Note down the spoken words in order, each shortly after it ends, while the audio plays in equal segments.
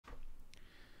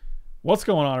What's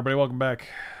going on, everybody? Welcome back.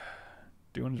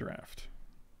 Doing draft.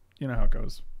 You know how it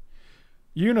goes.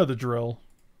 You know the drill.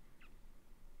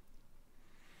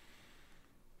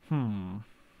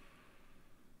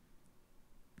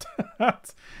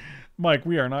 Mike,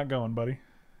 we are not going, buddy.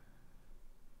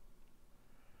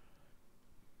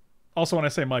 Also, when I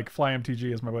say Mike, Fly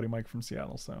MTG is my buddy Mike from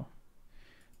Seattle, so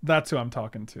that's who I'm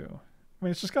talking to. I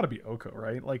mean, it's just got to be Oko,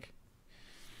 right? Like,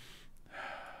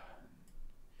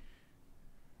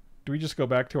 do we just go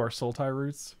back to our Sultai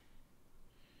roots?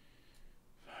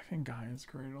 Fucking Gaia's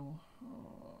Cradle.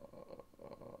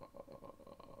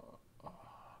 Oh,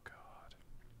 God.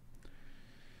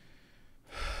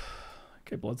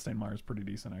 Okay, Bloodstained Mire is pretty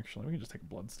decent, actually. We can just take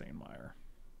Bloodstained Mire.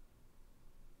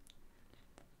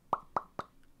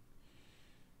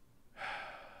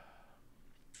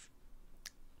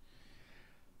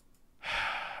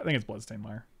 I think it's Bloodstained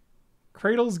Mire.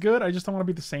 Cradle's good. I just don't want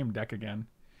to be the same deck again.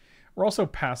 We're also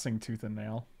passing Tooth and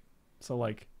Nail. So,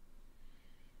 like,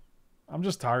 I'm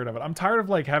just tired of it. I'm tired of,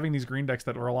 like, having these green decks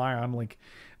that rely on, like,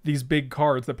 these big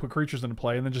cards that put creatures into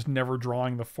play and then just never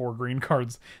drawing the 4 green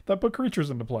cards that put creatures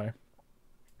into play.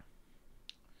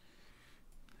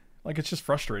 Like, it's just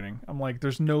frustrating. I'm like,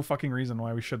 there's no fucking reason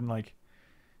why we shouldn't, like,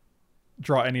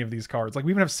 draw any of these cards. Like,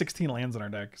 we even have 16 lands in our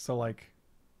deck. So, like,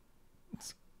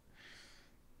 it's...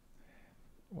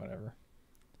 whatever.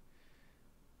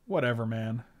 Whatever,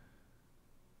 man.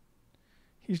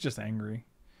 He's just angry.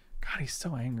 God, he's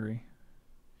so angry.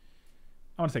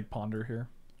 I want to take Ponder here.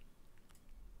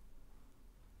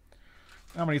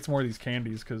 I'm going to eat some more of these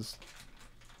candies because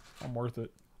I'm worth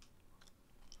it.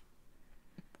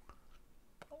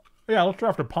 Yeah, let's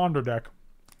draft a Ponder deck.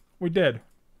 We did.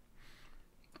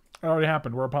 It already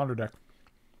happened. We're a Ponder deck.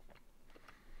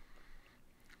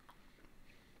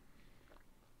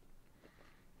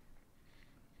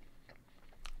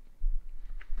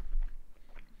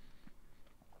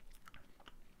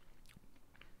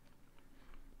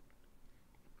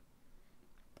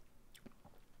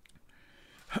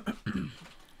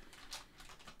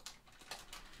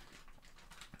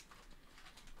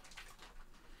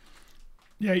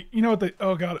 Yeah, you know what they...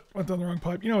 oh, got it. Went down the wrong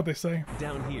pipe. You know what they say.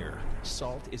 Down here,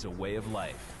 salt is a way of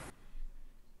life.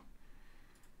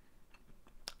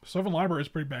 Sylvan Library is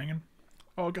pretty banging.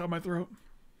 Oh, God, my throat.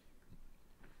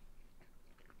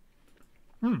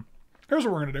 Here's what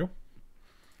we're going to do.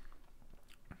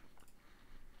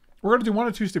 We're going to do 1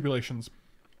 of 2 stipulations.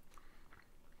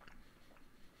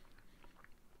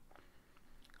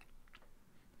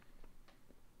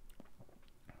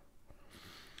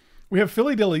 We have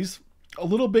Philly Dillies, a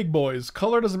little big boys.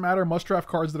 Color doesn't matter. Must draft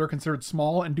cards that are considered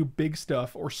small and do big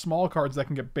stuff, or small cards that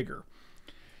can get bigger.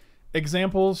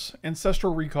 Examples: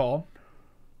 Ancestral Recall,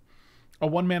 a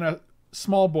 1-mana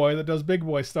small boy that does big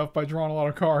boy stuff by drawing a lot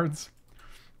of cards.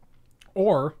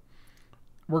 Or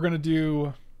we're gonna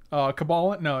do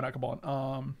Cabalin. No, not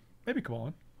Cabalin. Maybe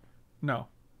Cabalin. No,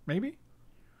 maybe.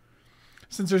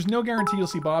 Since there's no guarantee you'll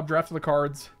see Bob, draft the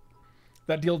cards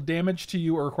that deal damage to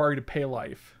you or require you to pay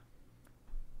life.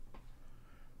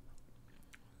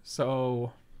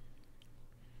 So,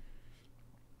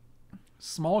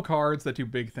 small cards that do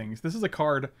big things. This is a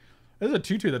card. This is a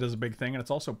 2/2 that does a big thing, and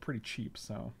it's also pretty cheap.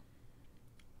 So,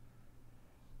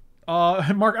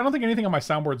 Mark, I don't think anything on my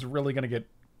soundboard is really going to get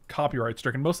copyright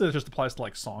stricken. Most of it just applies to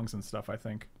like songs and stuff, I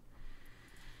think.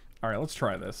 All right, let's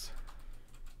try this.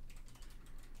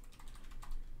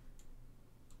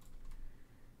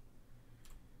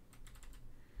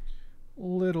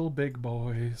 Little big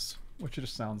boys, which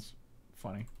just sounds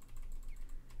funny.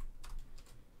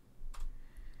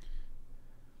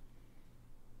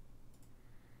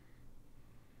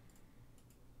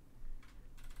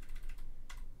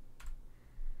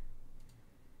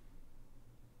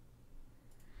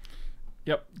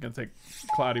 Yep, gonna take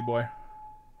Cloudy Boy.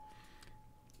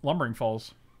 Lumbering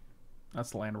Falls.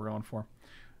 That's the land we're going for.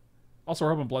 Also,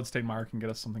 we're hoping Bloodstained Mire can get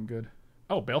us something good.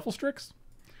 Oh, Baleful Strix?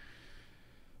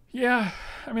 Yeah,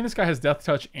 I mean, this guy has Death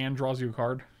Touch and draws you a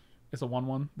card. It's a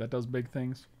 1/1 that does big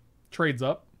things. Trades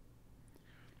up.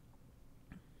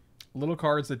 Little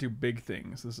cards that do big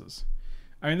things. This is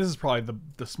probably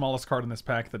the smallest card in this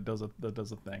pack that does a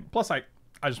thing. Plus, I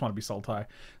just want to be Sultai.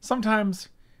 Sometimes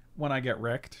when I get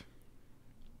wrecked,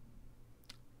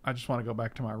 I just want to go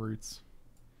back to my roots.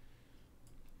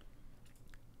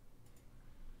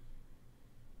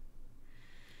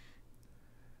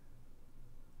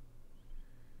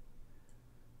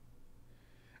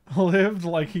 Lived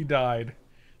like he died,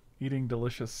 eating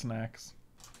delicious snacks.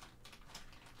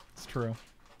 It's true.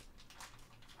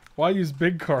 Why use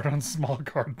big card on small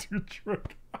card to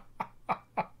trick?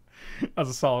 That's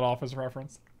a solid Office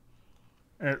reference.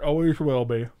 And it always will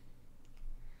be.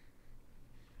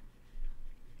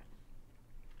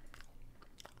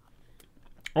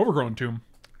 Overgrown Tomb.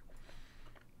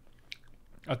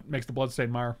 That makes the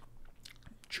Bloodstained Mire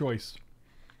choice.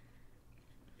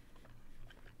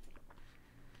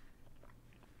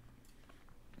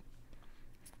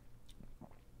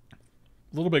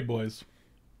 Little Big Boys.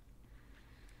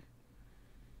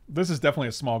 This is definitely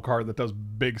a small card that does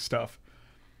big stuff.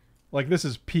 Like, this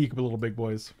is peak Little Big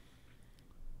Boys.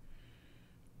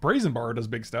 Brazen Bar does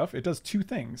big stuff. It does two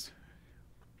things.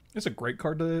 It's a great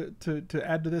card to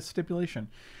add to this stipulation.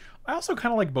 I also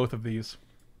kind of like both of these.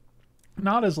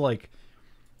 Not as, like,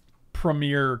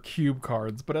 premier cube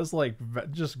cards, but as, like,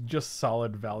 just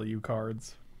solid value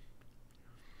cards.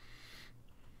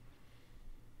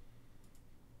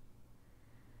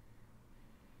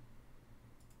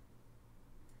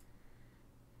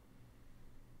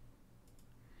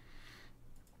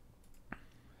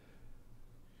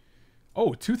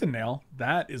 Oh, Tooth and Nail.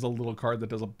 That is a little card that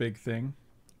does a big thing.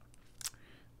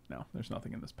 No, there's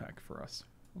nothing in this pack for us.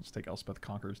 We'll just take Elspeth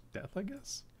Conqueror's Death, I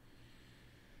guess.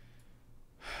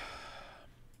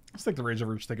 Let's take the Rage of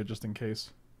Rouge ticket just in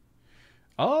case.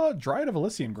 Dryad of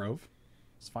Elysian Grove.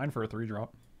 It's fine for a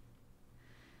 3-drop.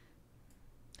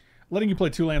 Letting you play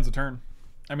 2 lands a turn.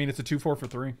 I mean, it's a 2/4 for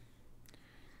 3.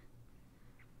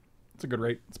 It's a good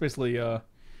rate. It's basically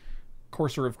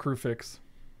Courser of Crewfix.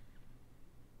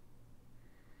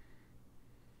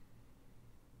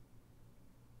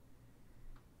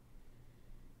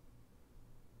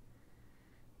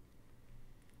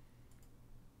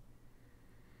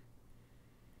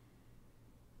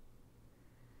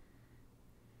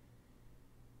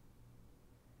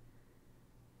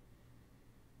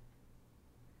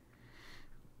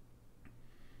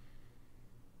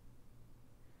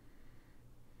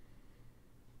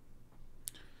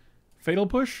 Fatal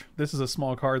Push. This is a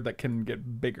small card that can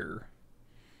get bigger.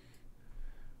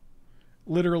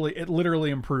 It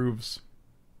literally improves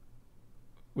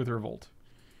with Revolt.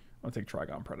 I'll take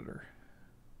Trigon Predator.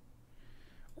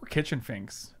 Or Kitchen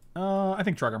Finks. I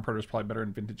think Trigon Predator is probably better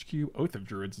in Vintage Cube. Oath of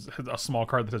Druids is a small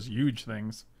card that does huge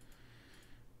things.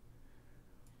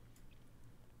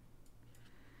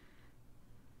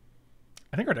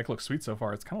 I think our deck looks sweet so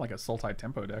far. It's kind of like a Sultai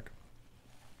Tempo deck.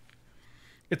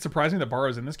 It's surprising that Borrow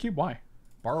is in this cube. Why?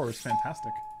 Borrow is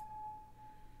fantastic.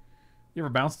 You ever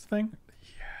bounced the thing?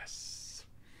 Yes.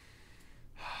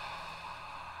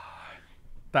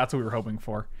 That's what we were hoping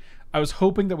for. I was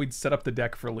hoping that we'd set up the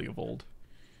deck for Leovold.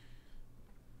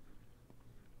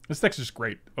 This deck's just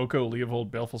great. Oko, Leovold,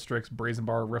 Baleful Strix, Brazen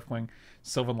Bar, Riftwing,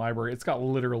 Sylvan Library. It's got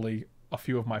literally a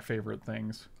few of my favorite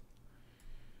things.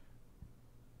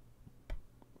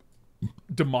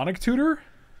 Demonic Tutor?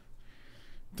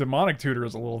 Demonic Tutor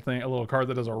is a little card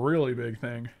that does a really big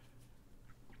thing.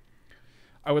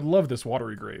 I would love this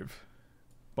Watery Grave,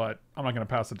 but I'm not going to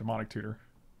pass the Demonic Tutor.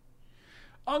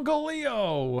 Uncle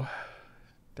Leo!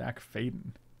 Dak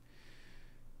Faden.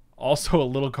 Also a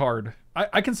little card.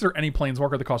 I consider any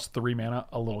Planeswalker that costs 3 mana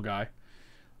a little guy.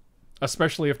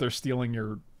 Especially if they're stealing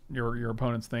your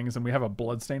opponent's things, and we have a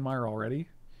Bloodstained Mire already.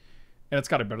 And it's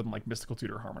got it better than like Mystical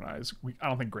Tutor Harmonize. I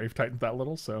don't think Grave Titan's that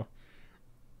little, so...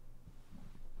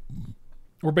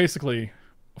 We're basically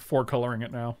 4-coloring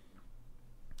it now.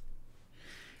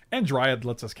 And Dryad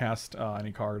lets us cast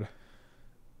any card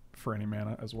for any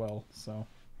mana as well, so...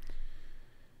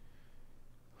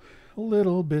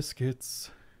 Little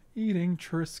biscuits, eating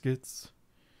Triscuits.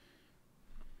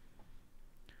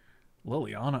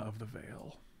 Liliana of the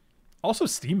Veil. Also,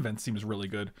 Steam Vent seems really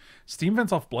good. Steam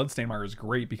Vents off Bloodstained Mire is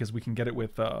great because we can get it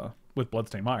with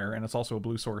Bloodstained Mire, and it's also a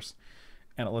blue source,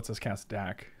 and it lets us cast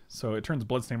Dak. So it turns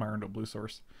Bloodstained Mire into a blue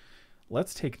source.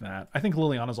 Let's take that. I think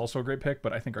Liliana's also a great pick,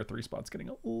 but I think our 3 spot's getting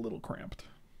a little cramped.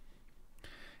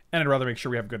 And I'd rather make sure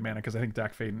we have good mana because I think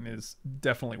Dak Faden is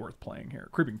definitely worth playing here.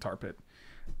 Creeping Tar Pit.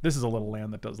 This is a little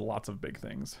land that does lots of big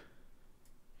things.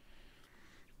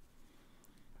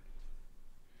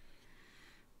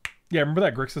 Yeah, remember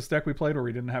that Grixis deck we played where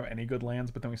we didn't have any good lands,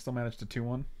 but then we still managed to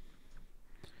 2-1?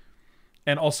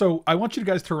 And also, I want you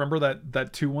guys to remember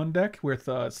that 2-1 deck with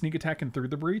Sneak Attack and Through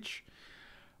the Breach.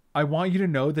 I want you to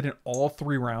know that in all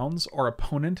 3 rounds, our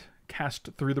opponent cast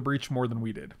Through the Breach more than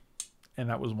we did. And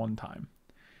that was 1 time.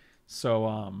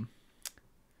 So,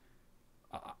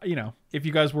 you know, if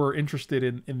you guys were interested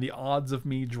in the odds of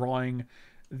me drawing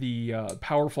the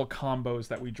powerful combos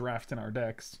that we draft in our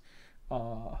decks,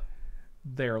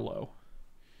 they're low.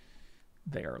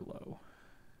 They are low.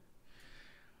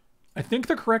 I think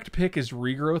the correct pick is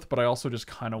Regrowth, but I also just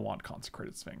kind of want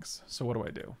Consecrated Sphinx. So what do I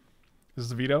do? This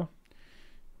is a veto.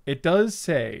 It does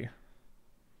say...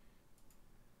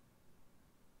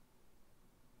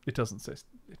 It doesn't say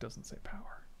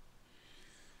power.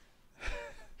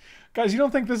 Guys, you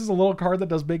don't think this is a little card that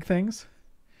does big things?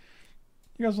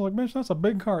 You guys are like, Mitch, that's a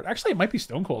big card. Actually, it might be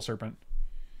Stonecoil Serpent.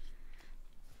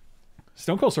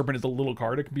 Stonecoil Serpent is a little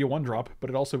card. It can be a 1-drop, but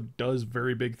it also does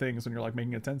very big things when you're like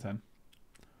making a 10/10.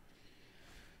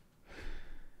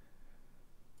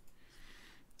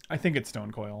 I think it's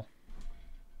Stonecoil.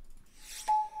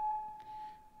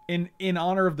 In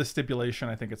honor of the stipulation,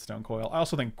 I think it's Stonecoil. I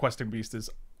also think Questing Beast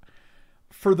is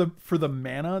for the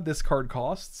mana this card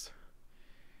costs.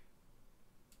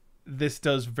 This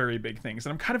does very big things,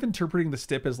 and I'm kind of interpreting the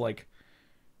stip as like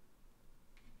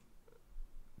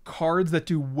cards that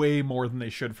do way more than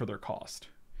they should for their cost.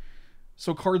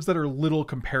 So cards that are little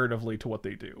comparatively to what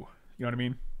they do. You know what I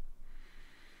mean?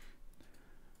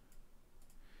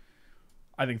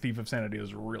 I think Thief of Sanity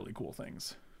does really cool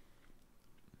things.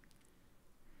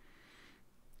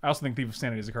 I also think Thief of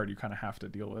Sanity is a card you kind of have to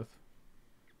deal with.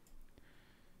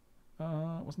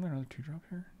 Wasn't there another 2-drop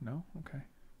here? No? Okay.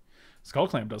 Skull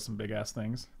Clamp does some big ass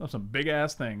things. Does some big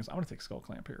ass things. I'm going to take Skull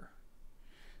Clamp here.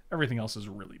 Everything else is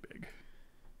really big.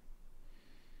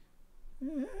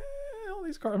 All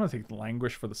these cards. I'm going to take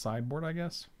Languish for the sideboard, I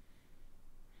guess.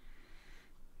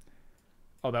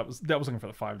 Oh, that was looking for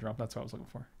the 5-drop. That's what I was looking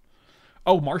for.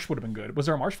 Oh, Marsh would have been good. Was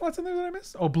there a Marsh Flats in there that I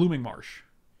missed? Oh, Blooming Marsh.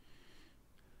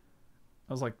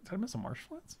 I was like, did I miss a Marsh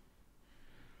Flats?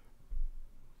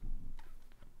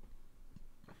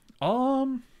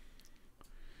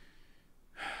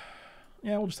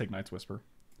 Yeah, we'll just take Knight's Whisper.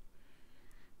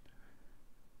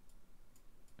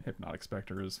 Hypnotic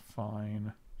Spectre is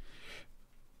fine.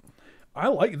 I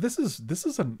like this is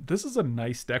a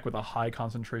nice deck with a high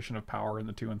concentration of power in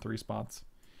the 2 and 3 spots.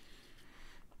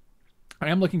 I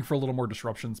am looking for a little more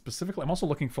disruption. Specifically, I'm also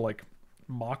looking for like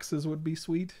Moxes would be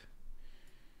sweet.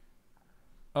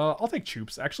 I'll take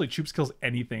Choops. Actually, Choops kills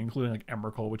anything, including like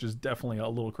Emrakul, which is definitely a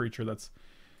little creature that's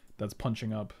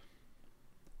punching up.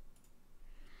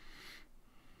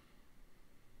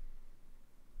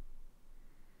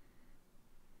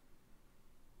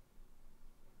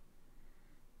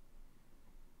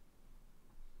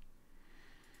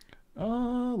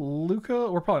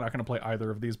 Luca, we're probably not going to play either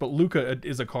of these, but Luca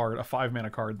is a card, a 5-mana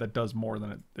card that does more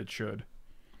than it should.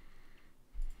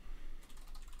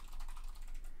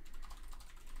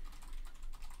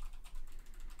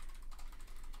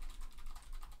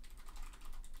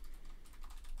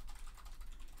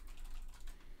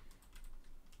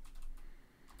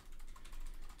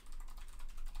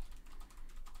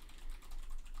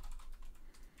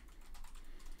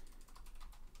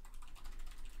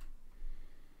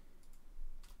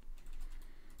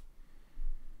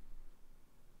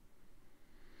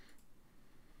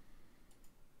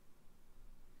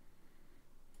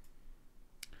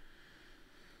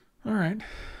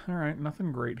 All right,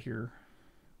 nothing great here.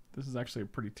 This is actually a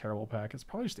pretty terrible pack. It's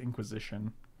probably just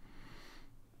Inquisition.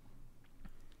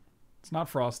 It's not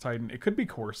Frost Titan. It could be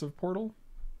Coercive Portal.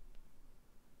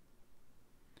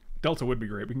 Delta would be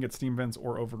great. We can get Steam Vents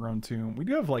or Overgrown Tomb. We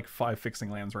do have like 5 fixing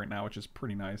lands right now, which is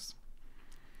pretty nice.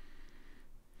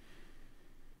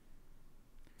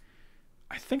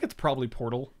 I think it's probably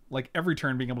Portal. Like every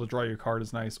turn being able to draw your card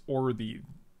is nice, or the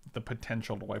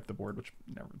potential to wipe the board, which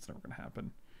it's never going to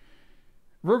happen.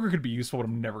 Roger could be useful, but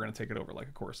I'm never going to take it over like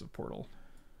a Coercive Portal.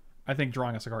 I think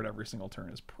drawing us a card every single turn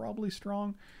is probably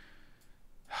strong.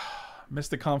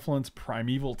 Mystic Confluence,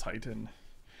 Primeval Titan.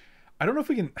 I don't know if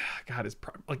we can... God, is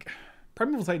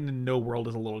Primeval Titan in no world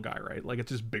is a little guy, right? Like,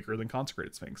 it's just bigger than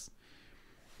Consecrated Sphinx.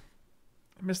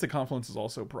 Mystic Confluence is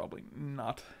also probably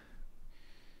not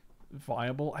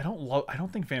viable. I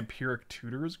don't think Vampiric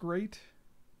Tutor is great.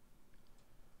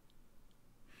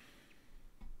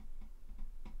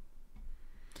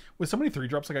 With so many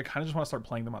 3-drops, like I kind of just want to start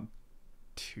playing them on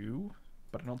 2,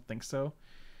 but I don't think so.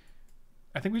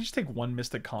 I think we just take 1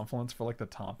 Mystic Confluence for like the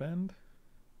top end.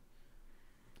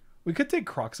 We could take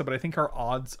Kroxa, but I think our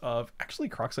odds of... Actually,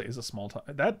 Kroxa is a small time.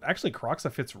 Actually,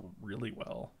 Kroxa fits really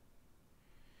well.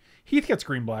 Heath gets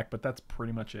green-black, but that's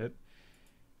pretty much it.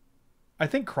 I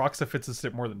think Kroxa fits a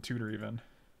step more than Tutor, even.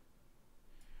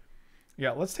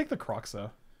 Yeah, let's take the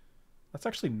Kroxa. That's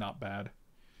actually not bad.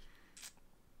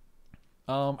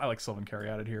 I like Sylvan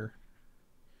Caryatid here.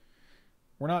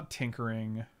 We're not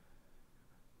tinkering.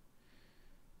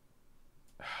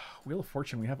 Wheel of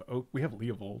Fortune. We have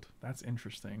Leovold. That's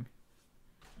interesting.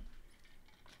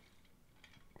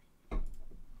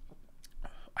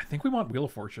 I think we want Wheel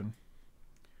of Fortune.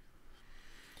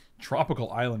 Tropical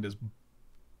Island is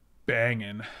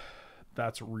banging.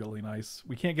 That's really nice.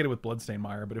 We can't get it with Bloodstained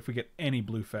Mire, but if we get any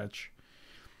blue fetch...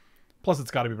 Plus,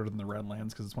 it's got to be better than the red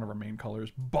lands because it's one of our main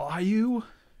colors. Bayou?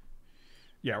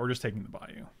 Yeah, we're just taking the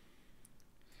Bayou.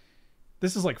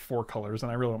 This is like 4 colors,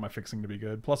 and I really want my fixing to be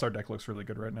good. Plus, our deck looks really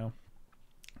good right now.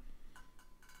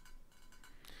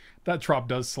 That trop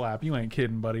does slap. You ain't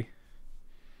kidding, buddy.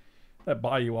 That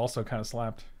Bayou also kind of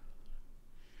slapped.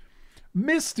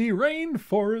 Misty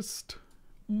Rainforest.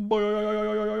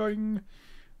 Boing.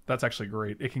 That's actually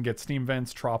great. It can get Steam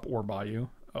Vents, Trop, or Bayou.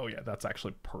 Oh yeah, that's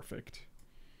actually perfect.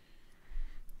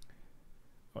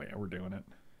 Oh yeah, we're doing it.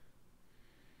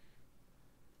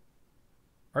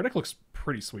 Our deck looks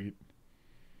pretty sweet.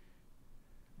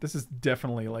 This is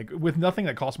definitely, like, with nothing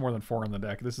that costs more than 4 in the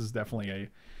deck, this is definitely a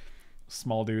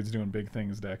small dudes doing big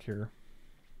things deck here.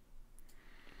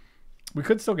 We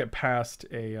could still get past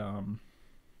a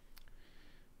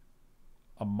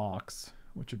Mox,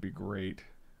 which would be great.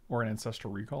 Or an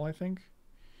Ancestral Recall, I think.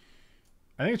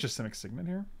 I think it's just Simic Signet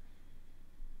here.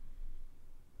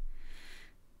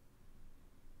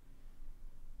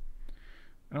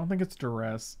 I don't think it's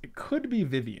Duress. It could be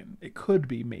Vivian. It could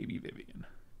be maybe Vivian.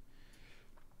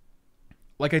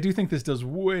 Like, I do think this does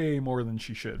way more than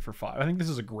she should for 5. I think this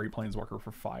is a great Planeswalker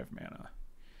for 5 mana.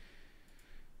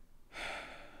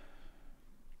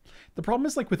 The problem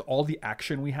is, like, with all the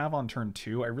action we have on turn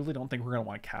 2, I really don't think we're going to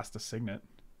want to cast a Signet.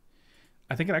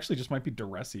 I think it actually just might be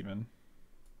Duress even.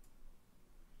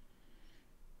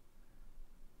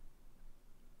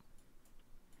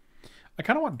 I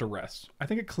kind of want Duress. I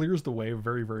think it clears the way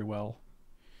very, very well.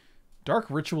 Dark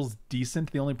Ritual's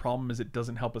decent. The only problem is it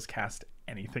doesn't help us cast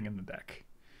anything in the deck.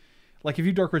 Like, if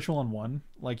you Dark Ritual on 1,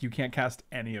 like, you can't cast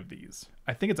any of these.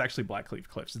 I think it's actually Blackleaf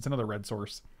Cliffs. It's another red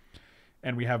source.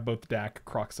 And we have both Dak,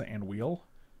 Croxa, and Wheel.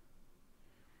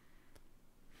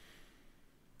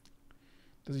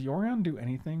 Does Yorion do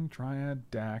anything?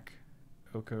 Dryad, Dak,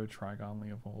 Oko, Trigon,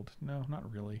 Leovold. No,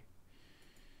 not really.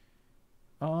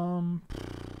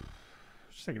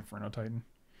 Just take Inferno Titan.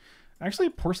 Actually,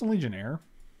 Porcelain Legionnaire.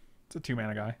 It's a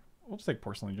 2-mana guy. We'll just take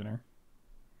Porcelain Legionnaire.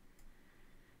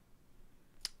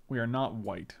 We are not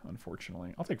white,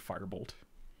 unfortunately. I'll take Firebolt.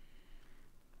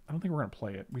 I don't think we're going to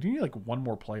play it. We do need, like, one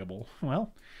more playable.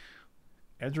 Well,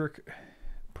 Edric.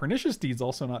 Pernicious Deed's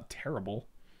also not terrible.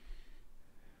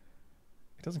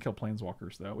 It doesn't kill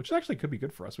Planeswalkers, though, which actually could be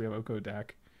good for us. We have Oko,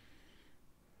 Dak.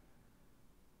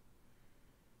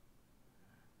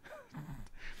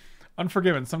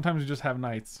 Unforgiven. Sometimes you just have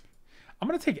knights. I'm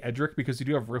going to take Edric because you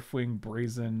do have Riftwing,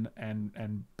 Brazen,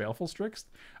 and Baleful Strix.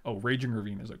 Oh, Raging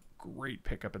Ravine is a great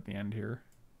pickup at the end here.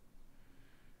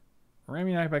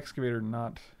 Rami Knife Excavator,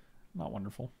 not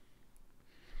wonderful.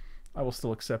 I will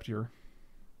still accept your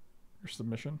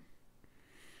submission.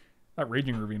 That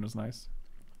Raging Ravine was nice.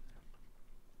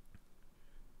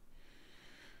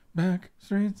 Back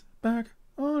streets, back.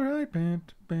 All right,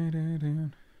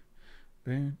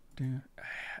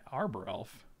 Arbor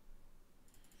Elf.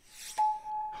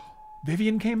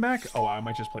 Vivian came back? Oh, I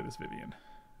might just play this Vivian.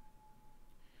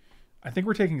 I think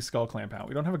we're taking Skull Clamp out.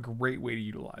 We don't have a great way to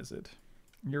utilize it.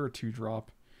 You're a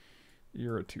 2-drop.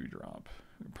 You're a 2-drop.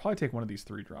 We'll probably take one of these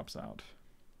 3-drops out.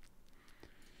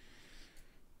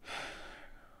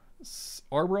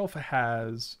 Arbor Elf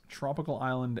has Tropical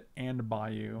Island and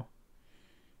Bayou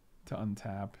to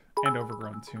untap. And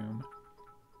Overgrown Tomb.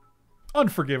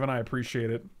 Unforgiven, I appreciate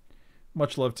it.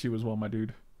 Much love to you as well, my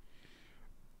dude.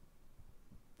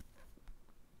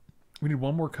 We need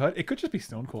one more cut. It could just be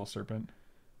Stonecoil Serpent.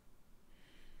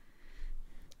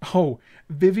 Oh,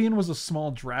 Vivian was a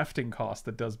small drafting cost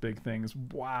that does big things.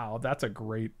 Wow, that's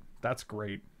great.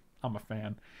 I'm a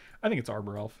fan. I think it's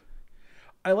Arbor Elf.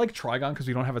 I like Trigon because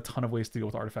we don't have a ton of ways to deal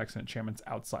with artifacts and enchantments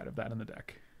outside of that in the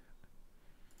deck.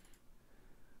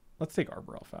 Let's take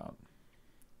Arbor Elf out.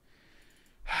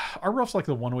 Arbor Elf's like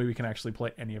the one way we can actually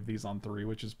play any of these on 3,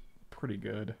 which is pretty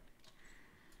good.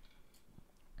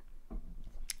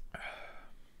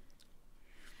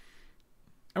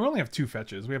 And we only have 2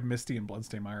 fetches. We have Misty and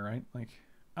Bloodstained Mire, right? Like,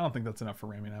 I don't think that's enough for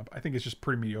Raminap. I think it's just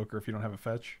pretty mediocre if you don't have a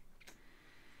fetch.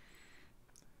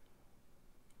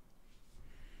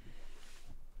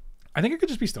 I think it could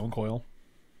just be Stonecoil.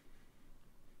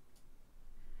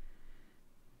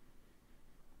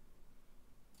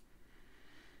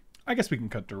 I guess we can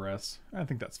cut Duress. I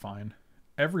think that's fine.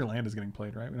 Every land is getting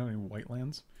played, right? We don't have any white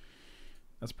lands.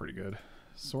 That's pretty good.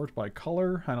 Sort by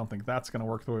color. I don't think that's going to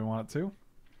work the way we want it to.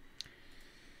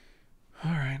 All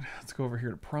right, let's go over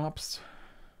here to props.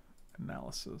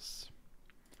 Analysis.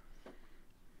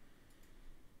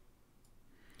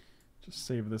 Just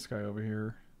save this guy over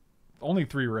here. Only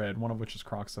 3 red, one of which is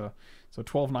Croxa. So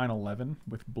 12, 9, 11,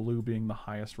 with blue being the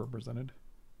highest represented.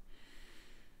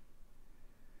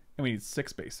 And we need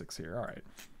 6 basics here. All right.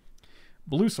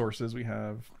 Blue sources, we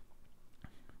have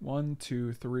 1,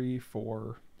 2, 3,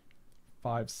 4,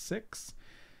 5, 6,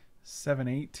 7,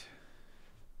 8,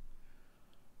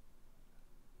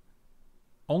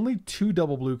 Only 2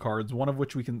 double blue cards, one of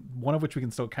which we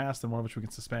can still cast and one of which we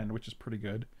can suspend, which is pretty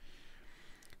good.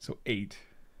 So 8.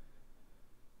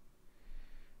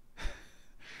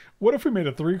 What if we made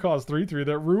a 3-cost 3/3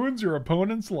 that ruins your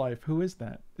opponent's life? Who is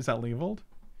that? Is that Leovold?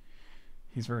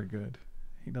 He's very good.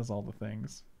 He does all the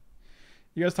things.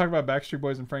 You guys talk about Backstreet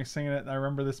Boys and Frank singing it, and I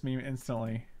remember this meme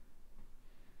instantly.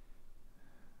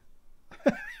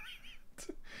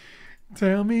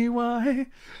 Tell me why.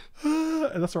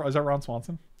 Is that Ron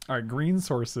Swanson? All right, green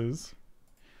sources.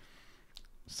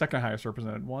 Second highest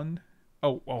represented.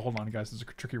 Oh, hold on, guys. There's a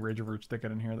tricky Rage of Roots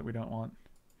thicket in here that we don't want.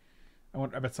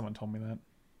 I bet someone told me that.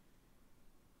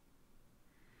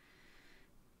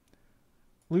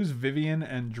 Lose Vivian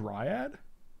and Dryad?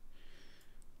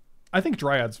 I think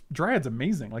Dryad's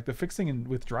amazing. Like the fixing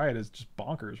with Dryad is just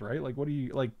bonkers, right? Like what do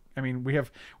you like? I mean, we're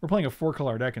playing a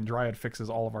 4-color deck and Dryad fixes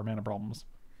all of our mana problems.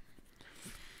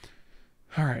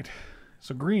 All right.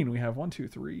 So green, we have 1, 2,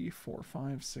 3, 4,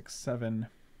 5, 6, 7,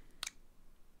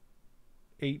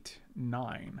 8,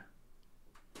 9.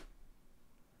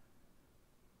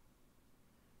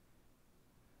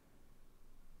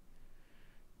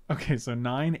 Okay, so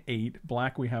 9, 8.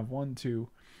 Black, we have 1, 2,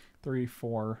 3,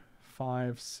 4,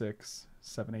 5, 6,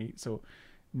 7, 8. So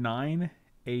 9,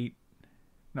 8.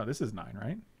 No, this is 9,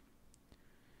 right?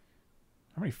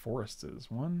 How many forests is?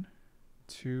 1,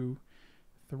 2,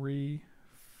 3.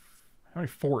 How many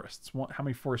forests? How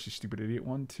many forests, you stupid idiot?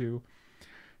 1, 2.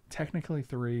 Technically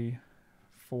 3,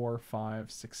 4, 5,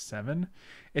 6, 7.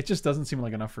 It just doesn't seem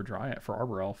like enough for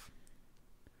Arbor Elf.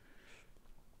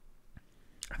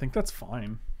 I think that's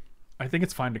fine. I think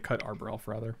it's fine to cut Arbor Elf,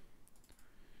 rather.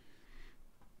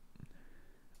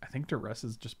 I think Duress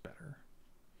is just better.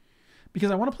 Because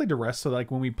I want to play Duress so that,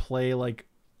 like, when we play, like,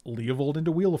 Leovold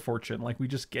into Wheel of Fortune, like, we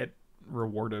just get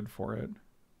rewarded for it.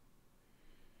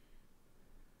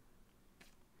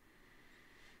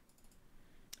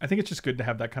 I think it's just good to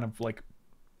have that kind of, like,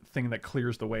 thing that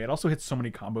clears the way. It also hits so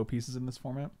many combo pieces in this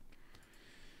format.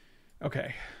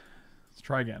 Okay. Let's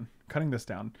try again. Cutting this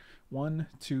down. 1,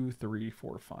 2, 3,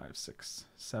 4, 5, 6,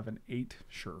 7, 8.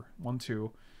 Sure. 1,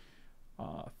 2,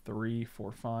 3,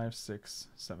 4, 5, 6,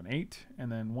 7, 8.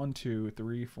 And then 1, 2,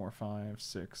 3, 4, 5,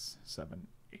 6, 7,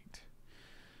 8.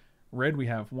 Red, we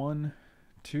have 1,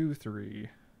 2, 3,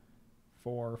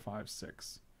 4, 5,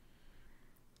 6.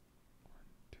 1,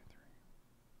 2, 3,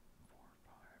 4,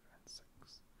 5, and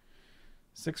 6.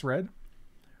 6 red.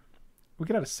 We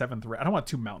could add a 7th red. I don't want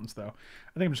 2 mountains, though.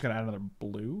 I think I'm just going to add another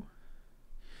blue.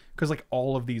 Because, like,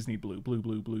 all of these need blue. Blue,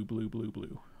 blue, blue, blue, blue,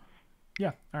 blue.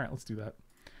 Yeah. All right, let's do that.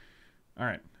 All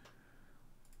right.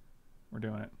 We're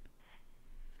doing it.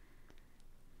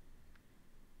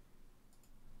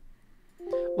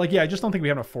 Like, yeah, I just don't think we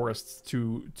have enough forests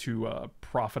to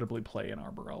profitably play an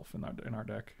Arbor Elf in our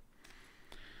deck.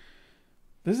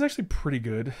 This is actually pretty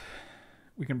good.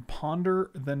 We can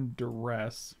Ponder, then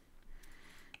Duress.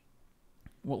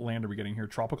 What land are we getting here?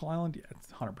 Tropical Island? Yeah,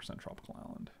 it's 100% Tropical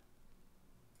Island.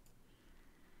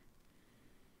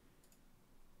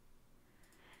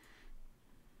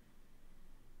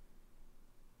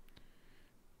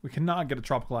 We cannot get a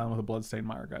Tropical Island with a Bloodstained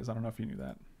Mire, guys. I don't know if you knew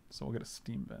that. So we'll get a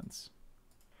Steam Vents.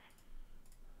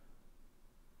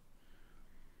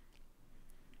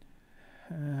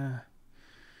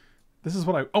 This is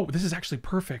what I... Oh, this is actually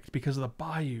perfect because of the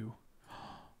Bayou.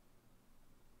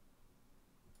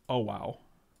 Oh, wow.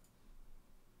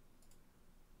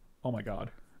 Oh my god.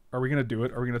 Are we going to do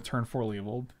it? Are we going to turn 4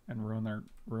 Leovold and ruin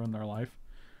their life?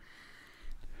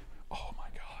 Oh my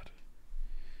god.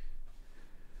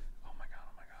 Oh my god,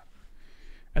 oh my god.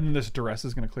 And then this Duress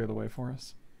is going to clear the way for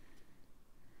us.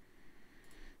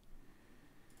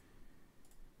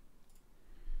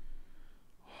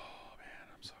 Oh man,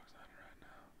 I'm so excited right now.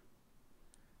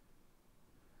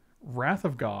 Wrath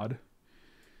of God.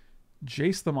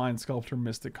 Jace the Mind Sculptor,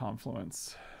 Mystic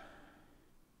Confluence.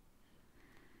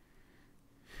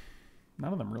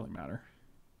 None of them really matter.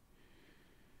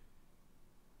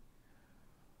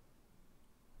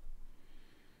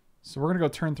 So we're going to go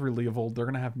turn 3 Leovold. They're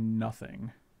going to have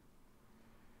nothing.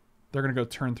 They're going to go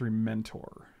turn 3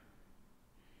 Mentor.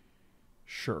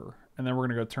 Sure. And then we're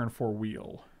going to go turn 4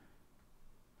 Wheel.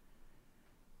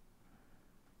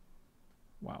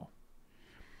 Wow.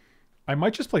 I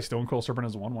might just play Stone Cold Serpent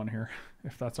as a 1/1 here,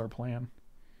 if that's our plan.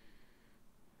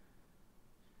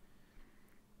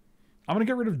 I'm going to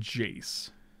get rid of Jace.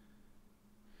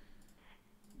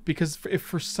 Because if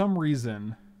for some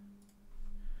reason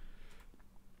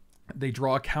they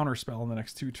draw a counterspell in the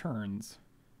next 2 turns,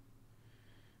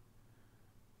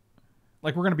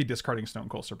 like, we're going to be discarding Stone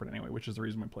Cold Serpent anyway, which is the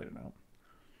reason we played it out.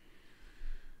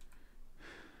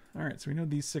 All right, so we know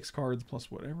these 6 cards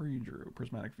plus whatever you drew.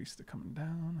 Prismatic Vista coming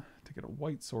down to get a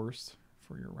white source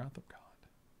for your Wrath of God.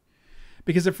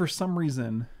 Because if for some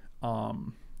reason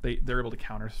they're able to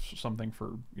counter something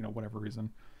for, you know, whatever reason,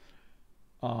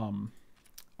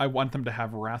 I want them to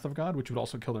have Wrath of God, which would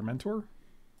also kill their mentor.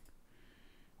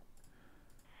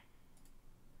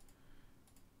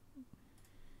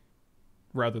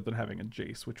 Rather than having a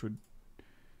Jace, which would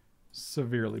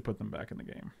severely put them back in the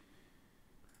game.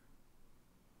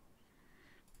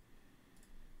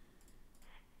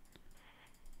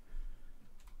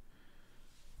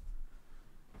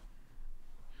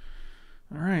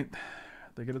 All right.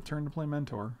 They get a turn to play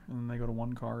Mentor, and then they go to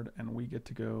 1 card, and we get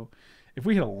to go... If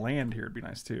we hit a land here, it'd be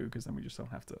nice, too, because then we just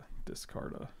don't have to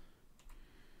discard a...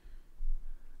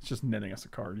 It's just netting us a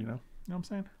card, you know? You know what I'm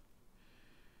saying?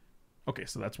 Okay,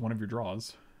 so that's one of your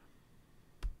draws.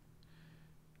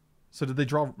 So did they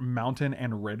draw Mountain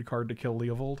and red card to kill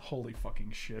Leovold? Holy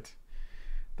fucking shit.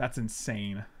 That's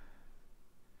insane.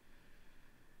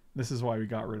 This is why we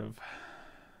got rid of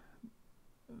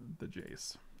the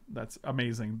Jace. That's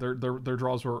amazing. Their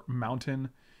draws were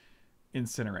Mountain,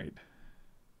 Incinerate.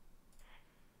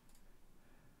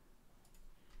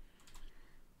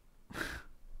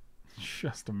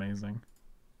 Just amazing.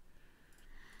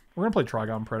 We're going to play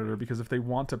Trigon Predator because if they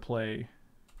want to play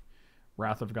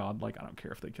Wrath of God, like, I don't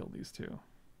care if they kill these 2.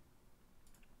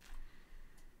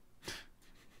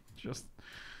 just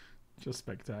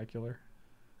spectacular.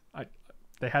 I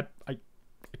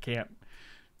can't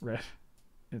red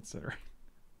Incinerate.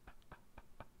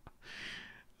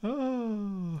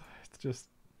 Oh, it's just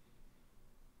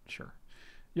sure.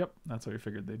 Yep, that's what we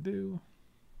figured they'd do.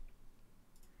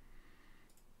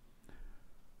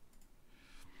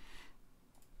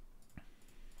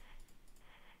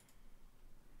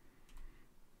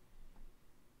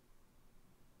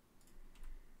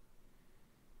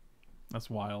 That's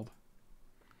wild.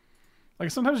 Like,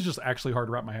 sometimes it's just actually hard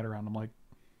to wrap my head around. I'm like,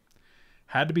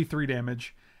 had to be 3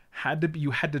 damage.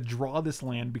 You had to draw this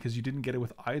land because you didn't get it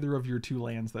with either of your 2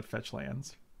 lands that fetch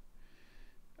lands.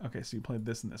 Okay, so you played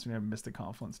this and this. We have Mystic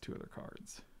Confluence, 2 other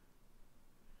cards.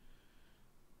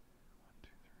 1, 2,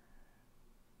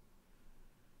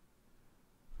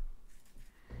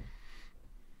 3.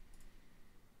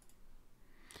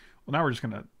 Well, now we're just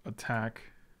gonna attack,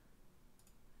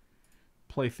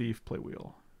 play Thief, play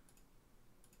Wheel.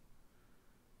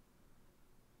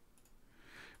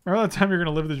 Remember that time you're going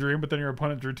to live the dream, but then your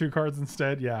opponent drew 2 cards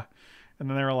instead? Yeah. And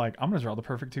then they were like, I'm going to draw the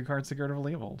perfect 2 cards to get rid of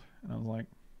Leovold. And I was like,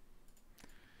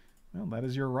 well, that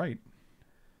is your right.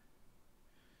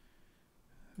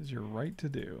 That is your right to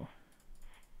do.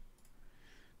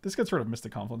 This gets rid of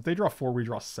Mystic Confluence. They draw 4, we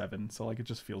draw 7. So, like, it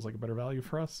just feels like a better value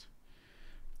for us.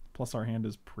 Plus, our hand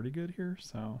is pretty good here.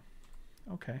 So,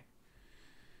 okay.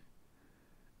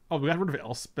 Oh, we got rid of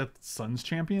Elspeth Sun's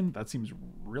Champion? That seems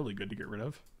really good to get rid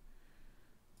of.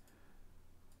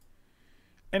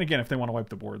 And again, if they want to wipe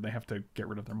the board, they have to get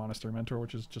rid of their Monastery Mentor,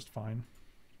 which is just fine.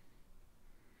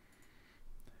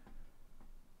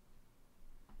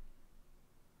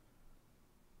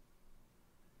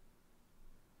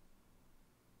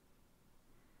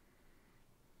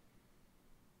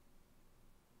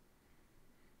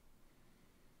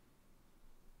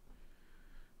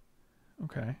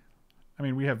 Okay. I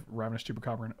mean, we have Ravenous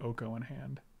Chupacabra and Oko in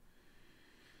hand.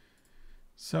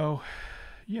 So,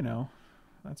 you know,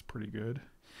 that's pretty good.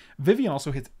 Vivian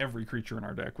also hits every creature in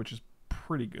our deck, which is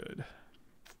pretty good.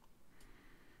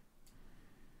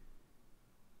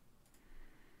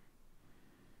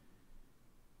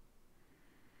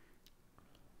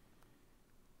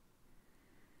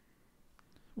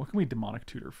 What can we Demonic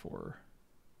Tutor for?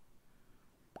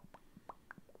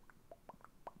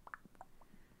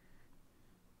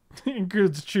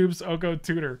 Includes Chubes, Oko,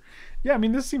 Tutor. Yeah, I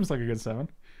mean, this seems like a good 7.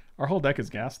 Our whole deck is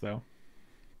gas, though.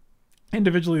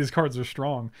 Individually, these cards are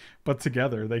strong, but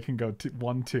together they can go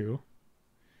 1, 2.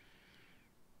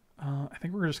 I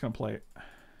think we're just going to play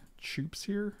Choops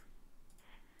here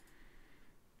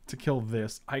to kill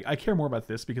this. I care more about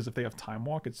this because if they have Time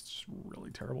Walk, it's just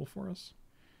really terrible for us.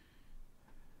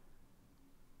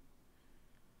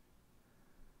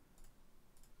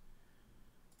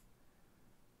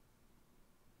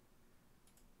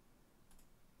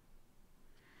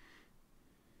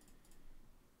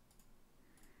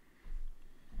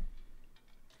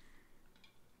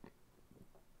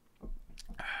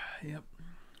 Yep.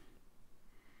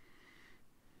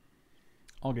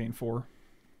 I'll gain 4.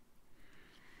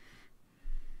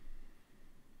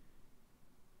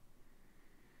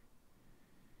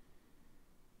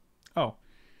 Oh.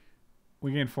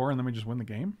 We gain 4 and then we just win the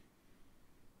game?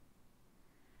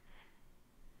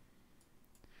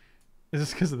 Is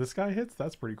this because of this guy hits?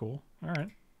 That's pretty cool. All right.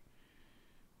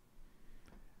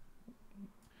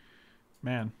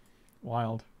 Man,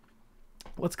 wild.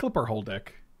 Let's clip our whole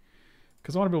deck.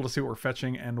 Because I want to be able to see what we're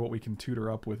fetching and what we can tutor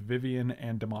up with Vivian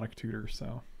and Demonic Tutor,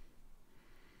 so.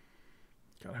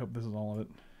 God, I hope this is all of it.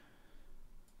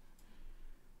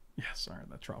 Yes, alright,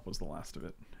 that drop was the last of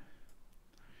it.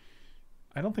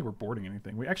 I don't think we're boarding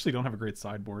anything. We actually don't have a great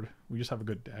sideboard. We just have a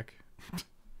good deck.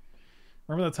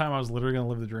 Remember that time I was literally going to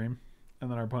live the dream? And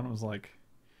then our opponent was like,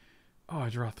 oh, I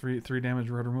draw three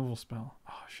damage road removal spell.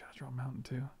 Oh, shit, I draw Mountain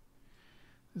too.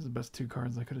 These are the best 2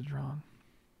 cards I could have drawn.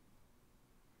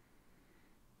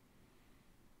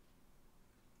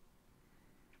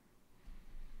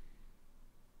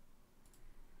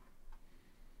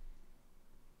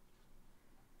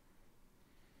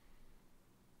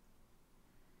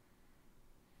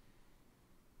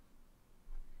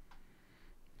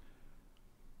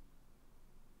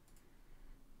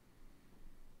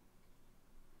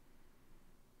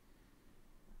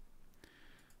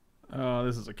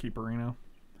 This is a keeperino.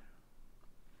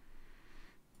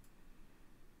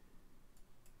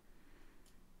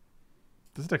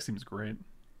 This deck seems great.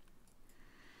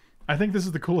 I think this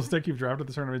is the coolest deck you've drafted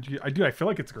this tournament. I feel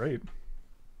like it's great.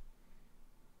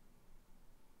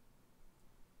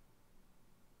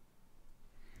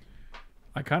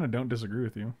 I kind of don't disagree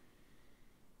with you.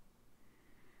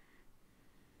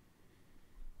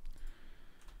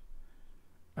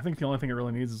 I think the only thing it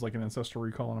really needs is like an Ancestral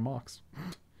Recall and a Mox.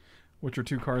 Which are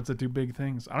 2 cards that do big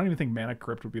things. I don't even think Mana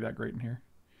Crypt would be that great in here.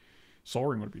 Sol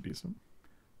Ring would be decent.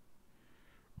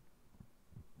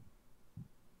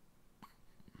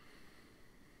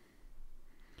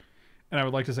 And I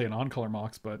would like to say an on-color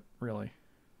Mox, but really.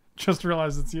 Just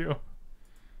realized it's you.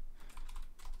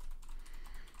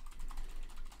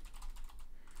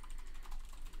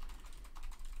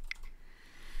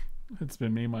 It's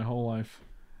been me my whole life.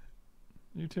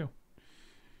 You too.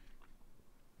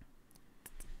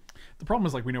 The problem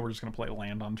is, like, we know we're just going to play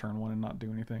land on turn 1 and not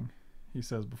do anything. He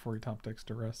says before he top decks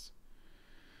Duress.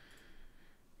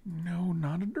 No,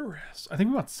 not a Duress. I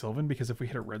think we want Sylvan because if we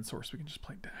hit a red source, we can just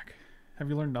play deck. Have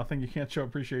you learned nothing? You can't show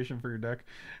appreciation for your deck.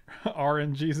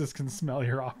 RN Jesus can smell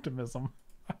your optimism.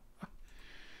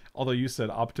 Although you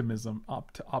said optimism.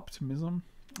 Optimism?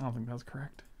 I don't think that's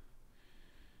correct.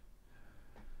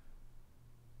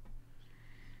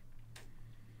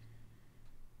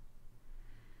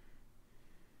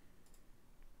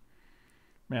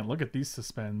 Man, look at these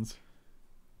suspends.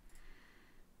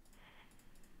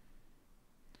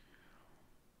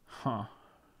 Huh.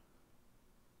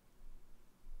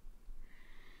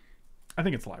 I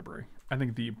think it's library. I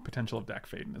think the potential of deck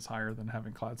Faden is higher than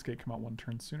having Cloudscape come out 1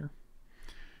 turn sooner.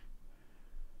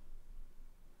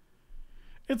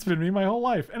 It's been me my whole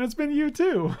life, and it's been you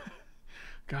too.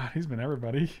 God, he's been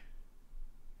everybody.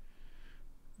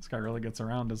 This guy really gets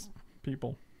around his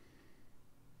people.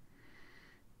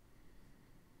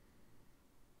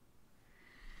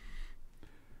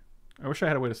 I wish I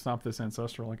had a way to stop this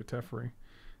Ancestral like a Teferi.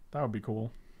 That would be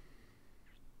cool.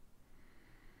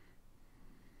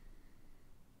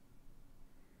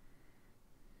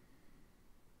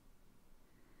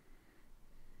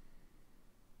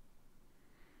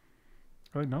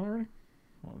 Are they done already?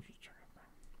 Well, let's just check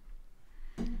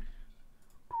it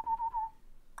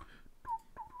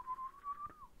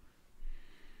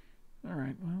out.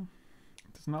 Alright, well,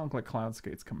 it does not look like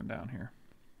Cloudskate's coming down here.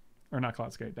 Or not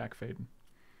Cloudskate, Dak Faden.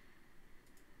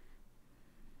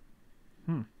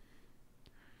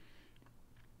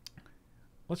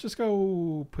 Let's just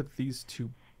go put these 2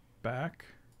 back.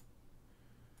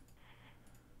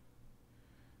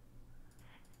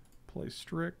 Play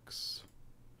Strix.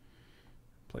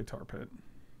 Play Tar Pit.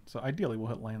 So ideally we'll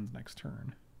hit lands next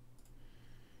turn.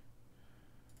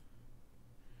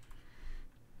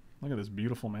 Look at this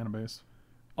beautiful mana base.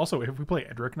 Also, if we play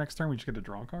Edric next turn, we just get to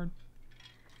draw a card.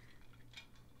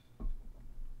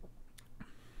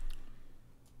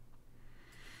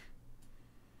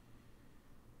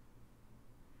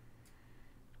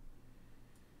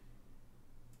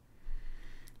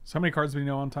 So how many cards do we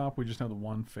know on top? We just know the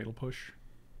 1 Fatal Push.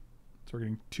 So we're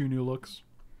getting 2 new looks.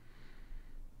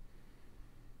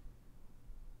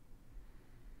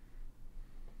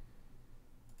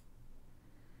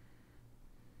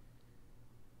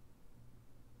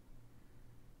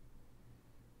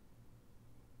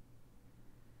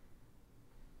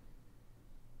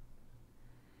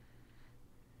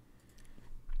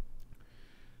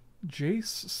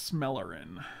 Jace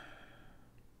Smellerin.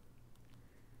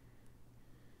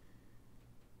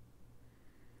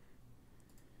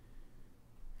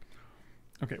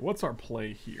 Okay, what's our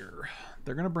play here?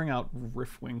 They're going to bring out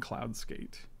Riftwing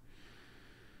Cloudskate.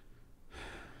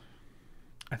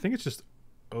 I think it's just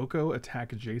Oko,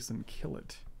 attack Jason, kill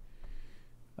it.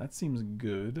 That seems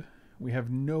good. We have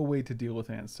no way to deal with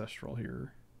Ancestral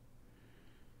here.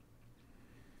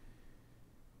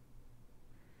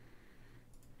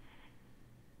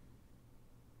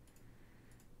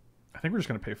 I think we're just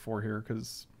going to pay 4 here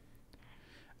because...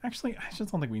 Actually, I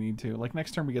just don't think we need to. Like,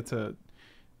 next turn we get to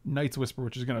Night's Whisper,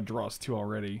 which is going to draw us 2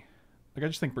 already. Like, I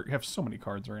just think we have so many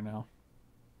cards right now.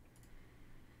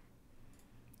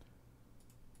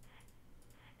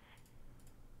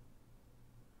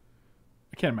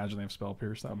 I can't imagine they have Spell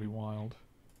Pierce. That would be wild.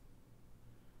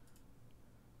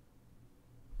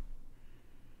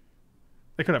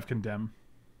 They could have Condemn.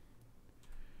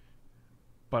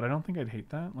 But I don't think I'd hate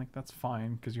that. Like, that's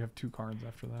fine, because you have 2 cards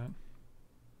after that.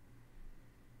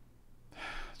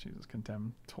 Jesus,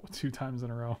 Condemn 2 times in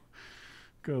a row.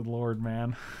 Good lord,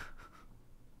 man.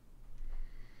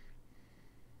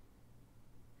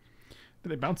 Did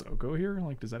they bounce Oko here?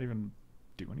 Like, does that even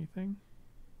do anything?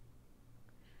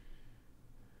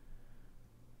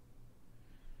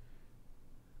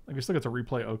 Like, we still get to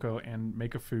replay Oko and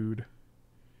make a food.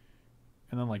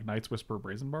 And then, like, Night's Whisper,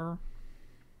 Brazen Bar.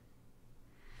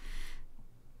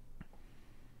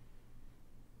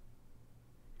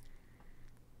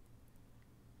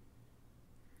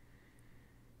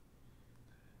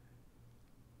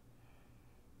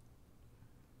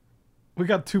 We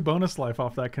got 2 bonus life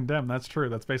off that Condemn. That's true.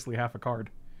 That's basically half a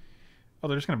card. Oh,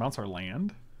 they're just going to bounce our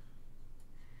land?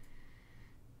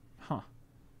 Huh.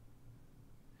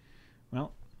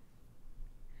 Well,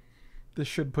 this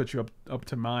should put you up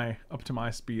to my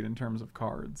speed in terms of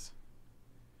cards.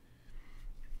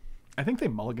 I think they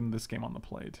mulliganed this game on the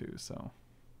play too, so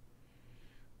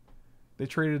they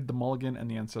traded the mulligan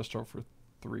and the ancestral for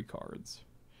 3 cards.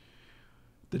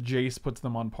 The Jace puts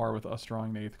them on par with us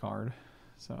drawing the 8th card.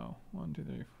 So 1, 2,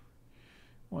 3,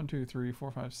 1, 2, 3,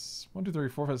 4, 5, 1, 2, 3,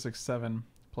 4, 5, 6, 7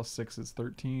 plus 6 is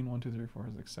 13. 1, 2, 3, 4,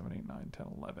 5, 6, 7, 8, 9, 10,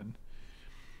 11.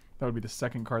 That would be the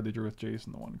 2nd card they drew with Jace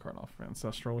and the 1 card off of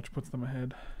Ancestral, which puts them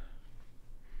ahead.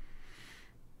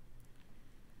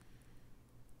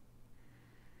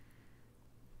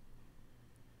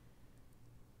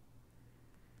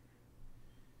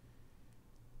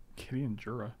 Kitty and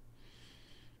Jura.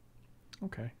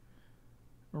 Okay.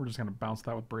 We're just going to bounce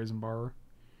that with Brazen Bar.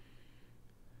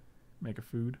 Make a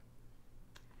food.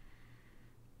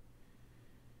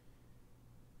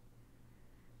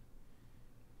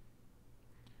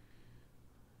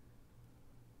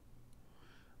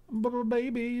 But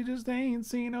baby, you just ain't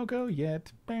seen Oko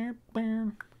yet.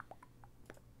 Can't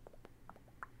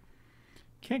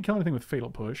kill anything with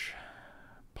Fatal Push.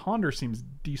 Ponder seems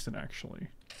decent, actually.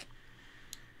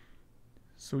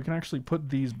 So we can actually put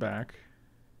these back.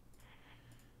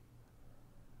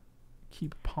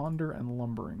 Keep Ponder and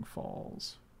Lumbering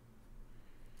Falls.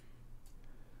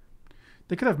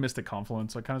 They could have Mystic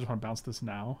Confluence, so I kind of just want to bounce this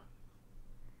now.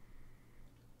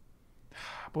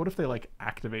 But what if they, like,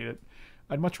 activate it?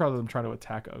 I'd much rather them try to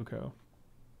attack Oko.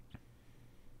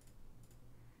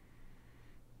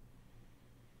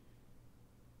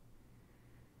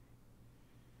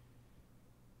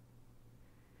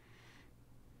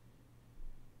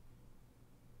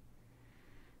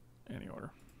 Any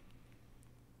order.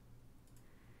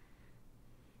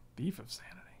 Thief of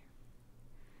Sanity.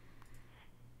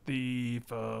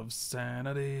 Thief of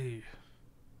Sanity.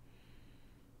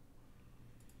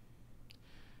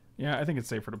 Yeah, I think it's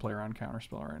safer to play around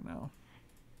Counterspell right now.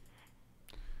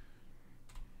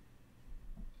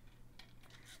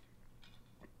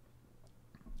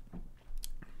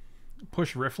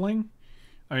 Push Riffling?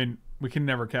 I mean, we can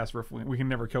never cast Riffling. We can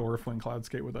never kill Riffling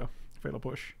Cloudscape with a Fatal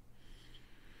Push.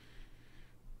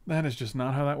 That is just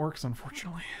not how that works,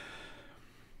 unfortunately.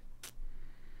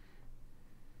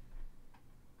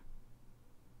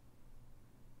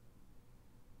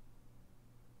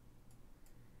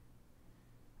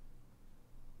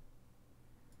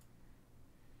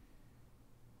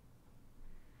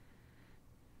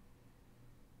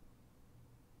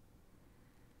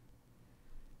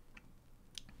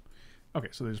 Okay,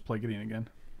 so they just play Gideon again.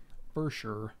 For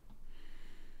sure.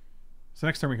 So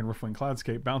next time we can Riffling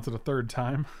Cloudscape, bounce it a 3rd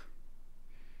time.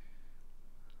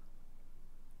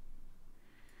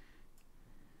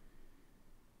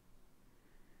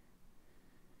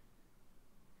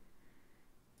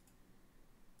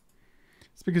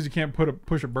 It's because you can't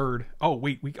push a bird. Oh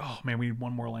wait, oh man, we need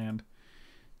 1 more land.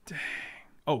 Dang.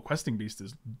 Oh, Questing Beast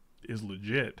is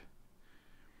legit.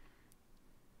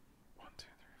 1, 2, 3,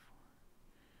 4.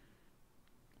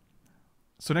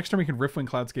 So next time we can Riffling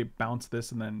Cloudscape, bounce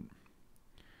this, and then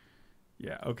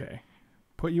yeah, okay.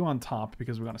 Put you on top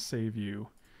because we want to save you.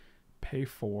 Pay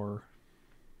 4.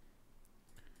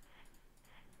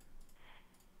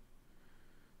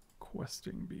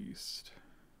 Questing beast.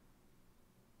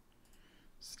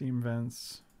 Steam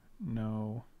vents.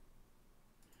 No.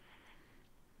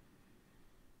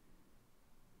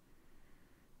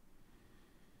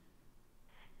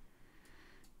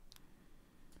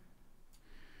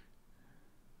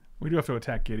 We do have to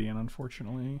attack Gideon,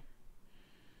 unfortunately.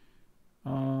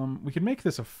 We could make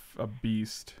this a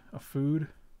beast. A food.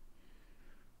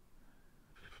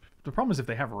 The problem is if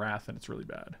they have wrath, then it's really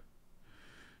bad.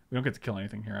 We don't get to kill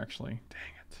anything here, actually.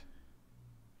 Dang it.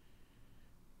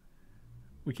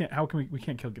 We can't... How can we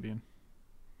can't kill Gideon.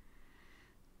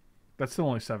 That's still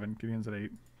only 7. Gideon's at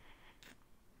 8.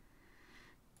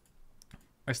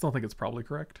 I still think it's probably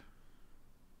correct.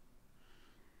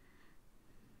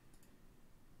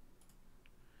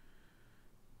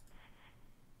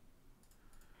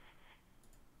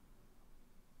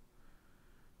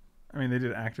 I mean, they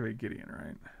did activate Gideon,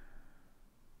 right?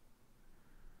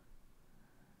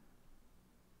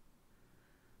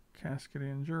 Cast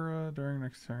Gideon Jura during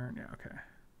next turn. Yeah, okay.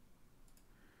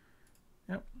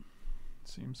 Yep.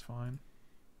 Seems fine.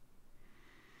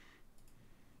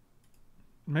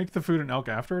 Make the food an elk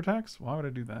after attacks? Why would I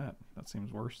do that? That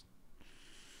seems worse.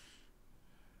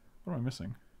 What am I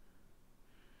missing?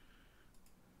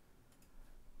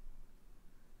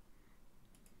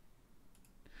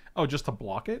 Oh, just to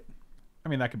block it? I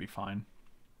mean, that could be fine.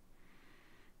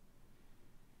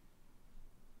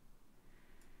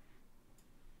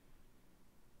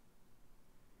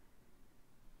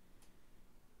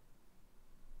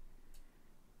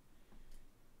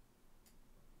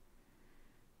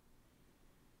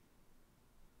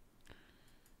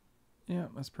 Yeah,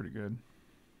 that's pretty good.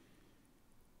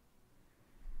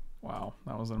 Wow,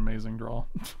 that was an amazing draw.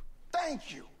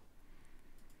 Thank you.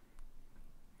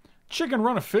 Chicken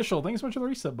Run Official, thanks so much for the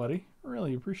reset, buddy.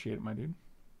 Really appreciate it, my dude.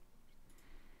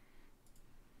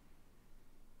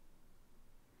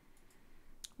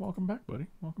 Welcome back, buddy.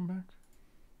 Welcome back.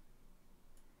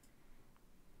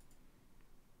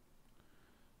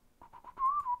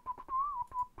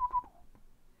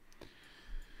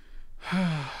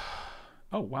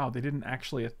 Oh, wow, they didn't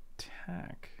actually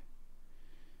attack.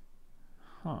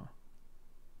 Huh.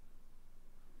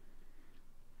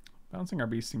 Bouncing our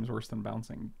beast seems worse than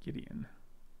bouncing Gideon.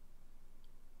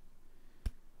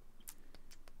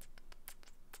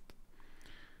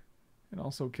 It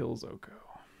also kills Oko.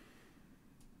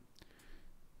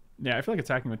 Yeah, I feel like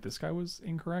attacking with this guy was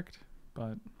incorrect,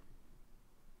 but...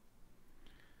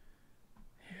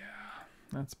 yeah,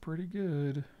 that's pretty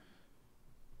good.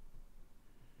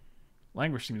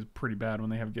 Language seems pretty bad when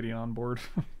they have Gideon on board.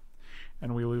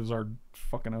 And we lose our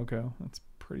fucking Oko. That's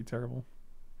pretty terrible.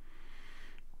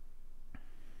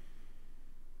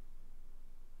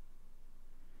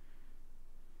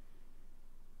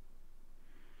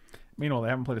 Meanwhile, they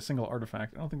haven't played a single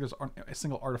artifact. I don't think there's a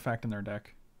single artifact in their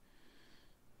deck.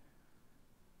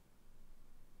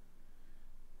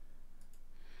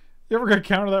 You ever gonna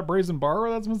counter that Brazen Borrower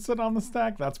that's been sitting on the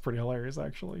stack? That's pretty hilarious,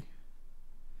 actually.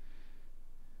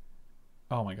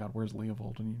 Oh my god, where's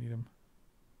Leovold when you need him?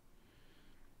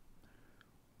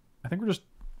 I think we're just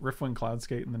Riftwing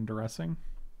Cloudskate and then Duressing.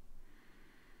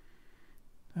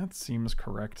 That seems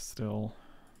correct still.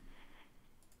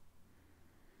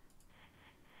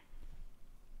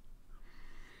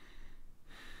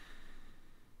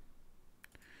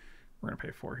 We're gonna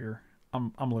pay 4 here.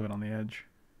 I'm living on the edge.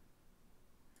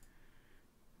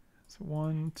 So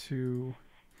 1, 2,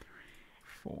 3,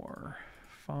 4,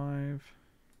 5.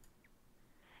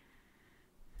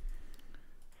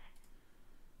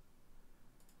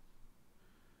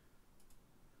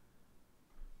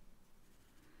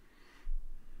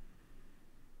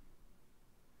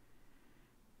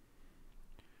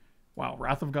 Wow,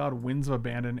 Wrath of God, Winds of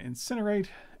Abandon, Incinerate,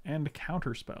 and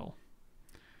Counterspell.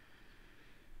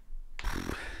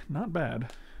 Not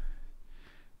bad.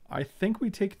 I think we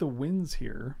take the wins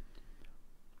here.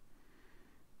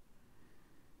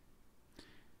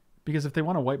 Because if they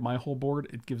want to wipe my whole board,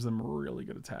 it gives them really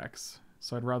good attacks.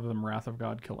 So I'd rather them Wrath of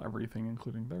God kill everything,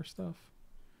 including their stuff.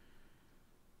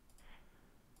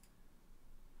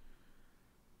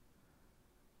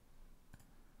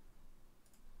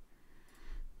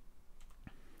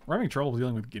 We're having trouble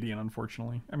dealing with Gideon,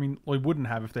 unfortunately. I mean, we wouldn't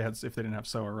have if they didn't have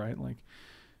Soa, right? Like,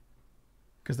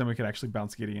 because then we could actually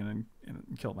bounce Gideon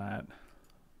and kill that.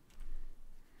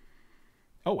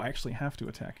 Oh, I actually have to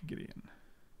attack Gideon.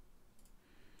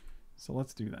 So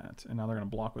let's do that. And now they're going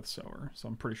to block with Sower. So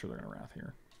I'm pretty sure they're going to Wrath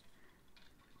here.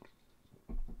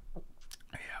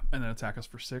 Yeah, and then attack us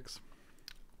for 6.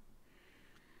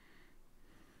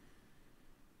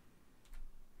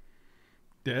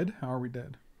 Dead? How are we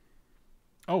dead?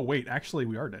 Oh, wait. Actually,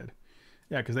 we are dead.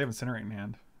 Yeah, because they have Incinerate in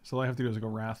hand. So all I have to do is go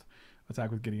Wrath,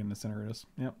 attack with Gideon, Incinerators.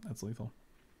 Yep, that's lethal.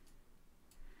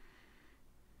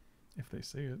 If they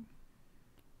see it.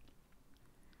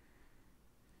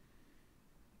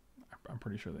 I'm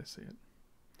pretty sure they see it.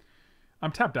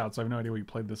 I'm tapped out, so I have no idea we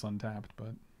played this untapped,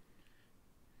 but...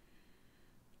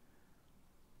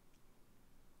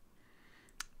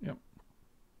 Yep.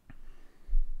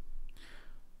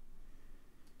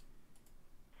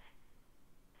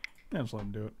 Yeah, just let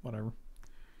him do it. Whatever.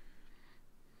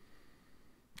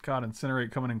 God,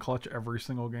 Incinerate coming in clutch every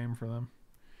single game for them.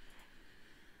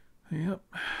 Yep.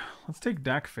 Let's take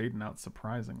Dak Faden out,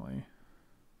 surprisingly.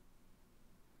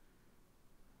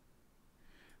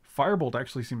 Firebolt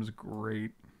actually seems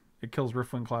great. It kills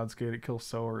Riftwind Cloudskate, it kills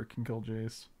Sower, it can kill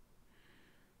Jace.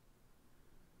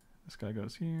 This guy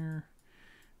goes here.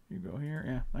 You go here.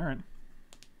 Yeah, alright.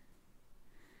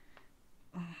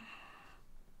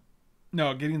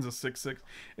 No, Gideon's a 6-6.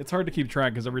 It's hard to keep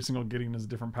track because every single Gideon is a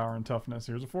different power and toughness.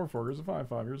 Here's a 4-4, here's a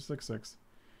 5-5, here's a 6-6.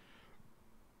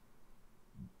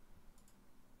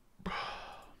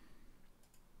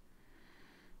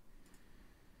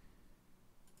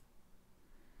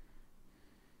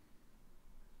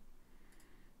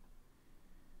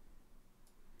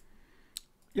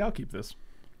 Yeah, I'll keep this.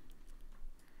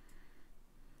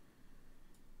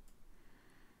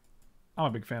 I'm a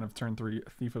big fan of turn 3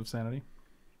 Thief of Sanity.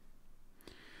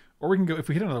 Or we can go, if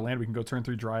we hit another land, we can go turn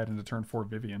 3 Dryad into turn 4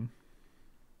 Vivian.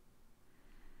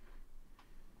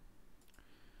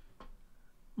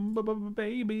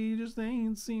 Baby, just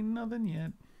ain't seen nothing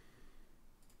yet.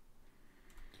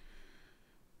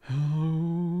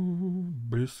 Oh,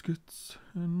 biscuits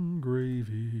and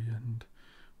gravy and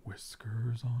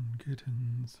whiskers on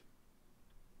kittens.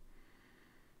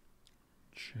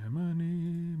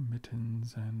 Chimney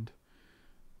mittens and...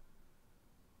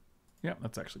 Yeah,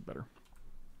 that's actually better.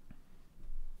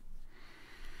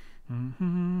 I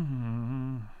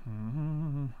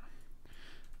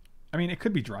mean, it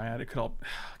could be Dryad. It could all...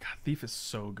 God, Thief is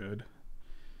so good.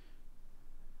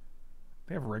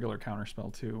 They have regular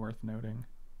counterspell too, worth noting.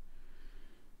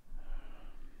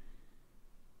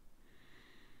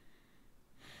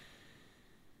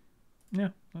 Yeah,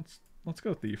 let's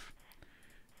go Thief.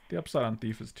 The upside on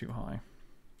Thief is too high.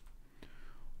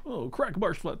 Oh, crack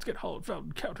marsh flats, get hollowed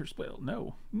fountain, counterspell.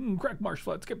 No. Crack marsh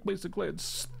flats, get basic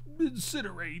lands,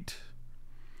 incinerate.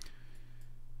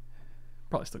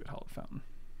 Probably still get hollowed fountain.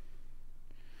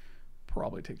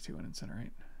 Probably take 2 and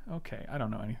incinerate. Okay, I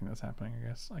don't know anything that's happening, I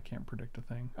guess. I can't predict a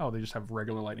thing. Oh, they just have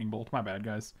regular lightning bolt. My bad,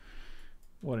 guys.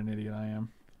 What an idiot I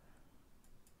am.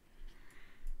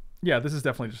 Yeah, this is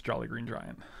definitely just Jolly Green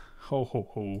Giant. Ho, ho,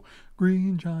 ho.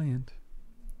 Green Giant.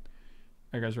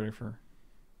 Are you guys ready for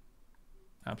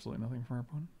absolutely nothing from our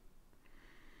opponent?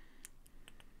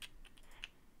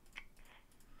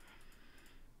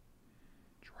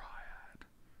 Dryad.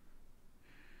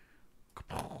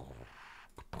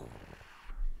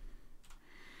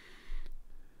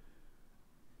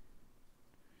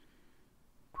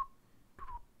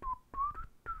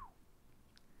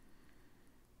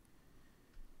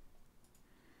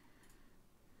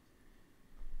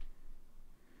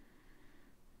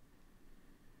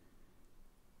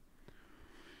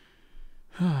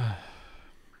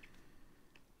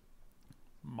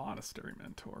 Monastery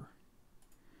Mentor.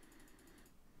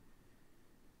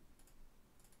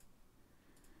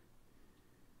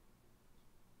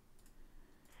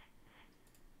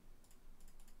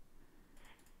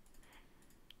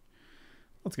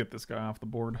 Let's get this guy off the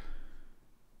board.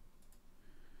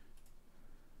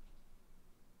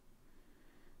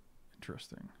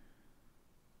 Interesting.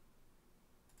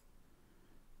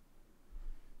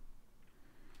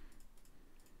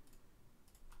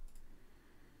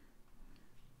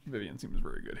 Vivian seems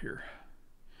very good here.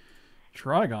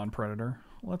 Trigon Predator.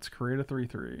 Let's create a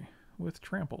 3/3 with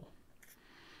Trample.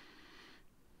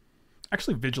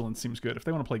 Actually, Vigilance seems good. If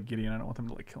they want to play Gideon, I don't want them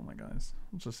to like kill my guys.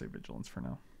 Let's just say Vigilance for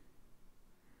now.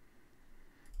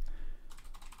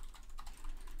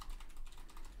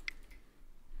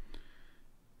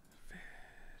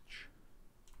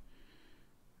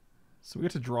 So we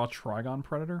get to draw Trigon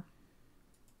Predator.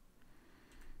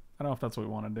 I don't know if that's what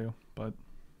we want to do, but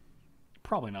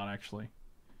probably not, actually.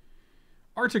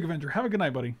 Arctic Avenger, have a good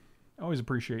night, buddy. Always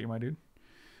appreciate you, my dude.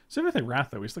 So if they Wrath,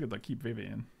 though, we still get to keep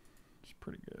Vivian. It's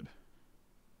pretty good.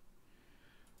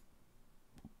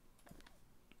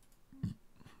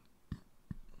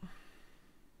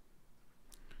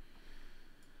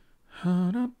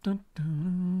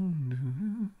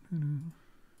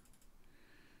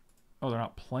 Oh, they're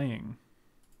not playing.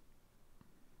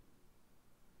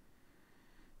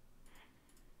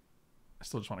 I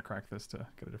still just want to crack this to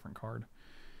get a different card.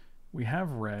 We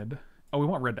have red, Oh, we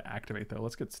want red to activate, though.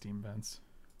 Let's get Steam Vents.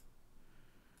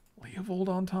 Leovold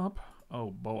on top?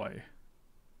 Oh, boy.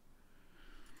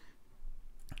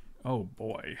 Oh,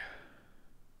 boy.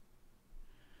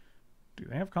 Do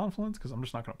they have Confluence? Because I'm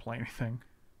just not going to play anything.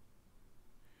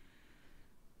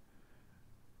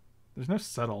 There's no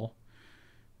Settle.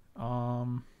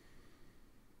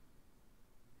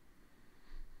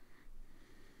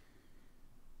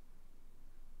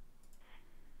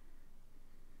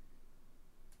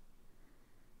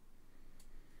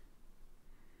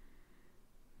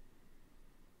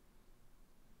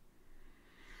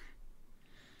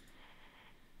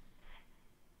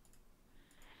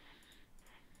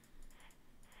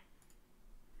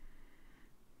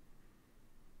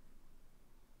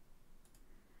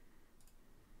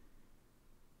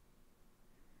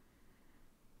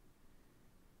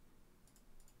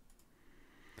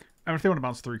 I mean, if they want to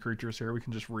bounce 3 creatures here, we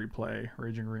can just replay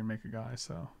Raging Green, make a guy,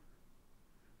 so.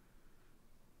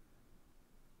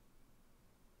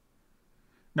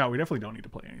 No, we definitely don't need to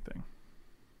play anything.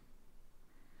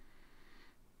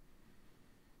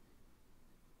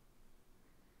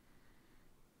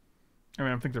 I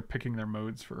mean, I think they're picking their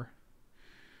modes for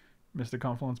Mystic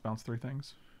Confluence, bounce 3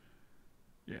 things.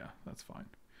 Yeah, that's fine.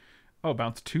 Oh,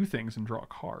 bounce 2 things and draw a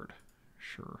card.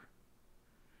 Sure.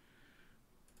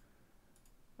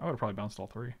 I would have probably bounced all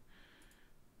 3.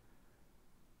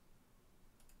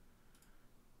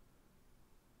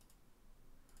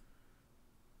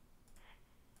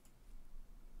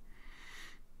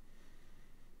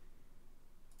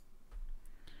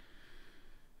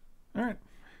 All right.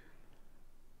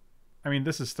 I mean,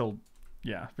 this is still,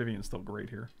 yeah, Vivian's still great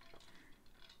here.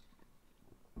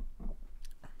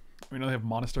 We know they have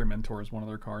Monastery Mentor as one of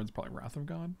their cards, probably Wrath of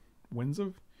God, Winds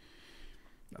of.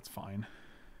 That's fine.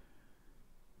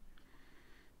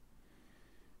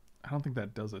 I don't think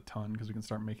that does a ton because we can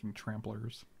start making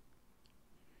tramplers.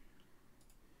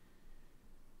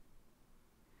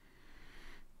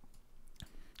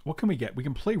 What can we get? We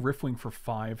can play Riftwing for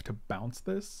 5 to bounce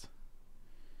this.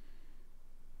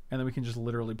 And then we can just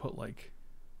literally put like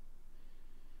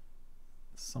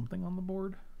something on the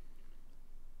board.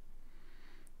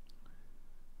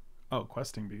 Oh,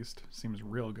 Questing Beast seems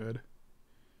real good.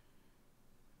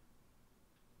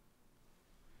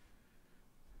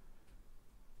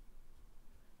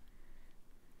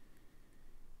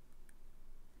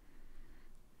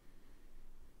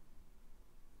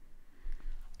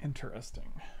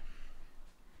 Interesting.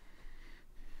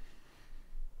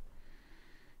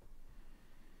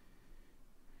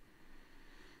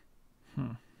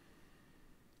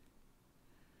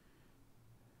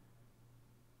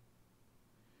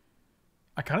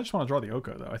 I kind of just want to draw the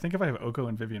Oko, though. I think if I have Oko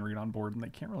and Vivian Reed on board, and they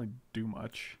can't really do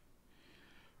much.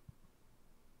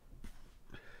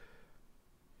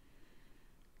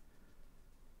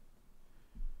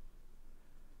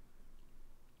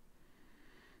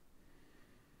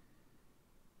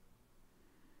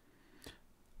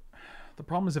 The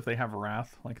problem is if they have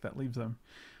Wrath, like that leaves them.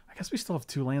 I guess we still have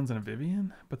 2 lands and a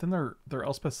Vivian, but then their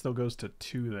Elspeth still goes to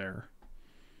 2 there.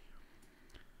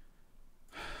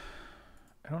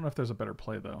 I don't know if there's a better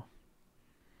play, though.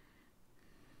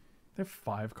 They have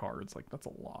 5 cards. Like, that's a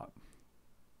lot.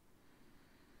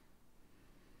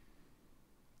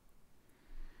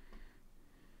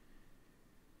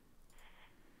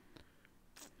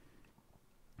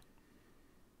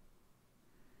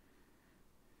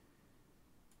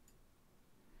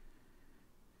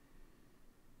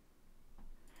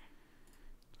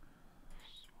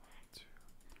 One, 2,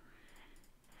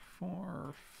 3,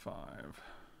 4, 5.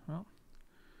 Well.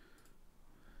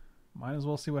 Might as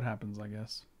well see what happens, I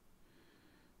guess.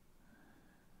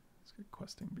 Let's get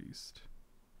Questing Beast.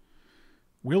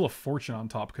 Wheel of Fortune on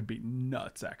top could be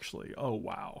nuts, actually. Oh,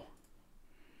 wow.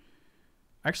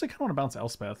 I actually kind of want to bounce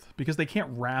Elspeth, because they can't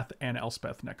Wrath and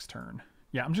Elspeth next turn.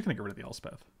 Yeah, I'm just going to get rid of the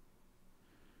Elspeth.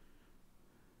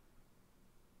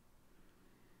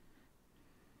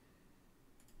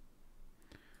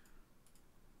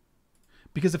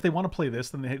 Because if they want to play this,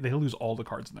 then they lose all the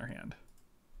cards in their hand.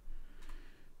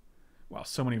 Wow,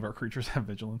 so many of our creatures have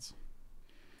Vigilance.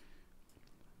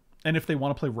 And if they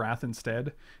want to play Wrath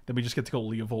instead, then we just get to go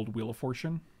Leovold Wheel of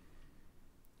Fortune.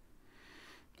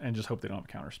 And just hope they don't have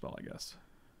Counterspell, I guess.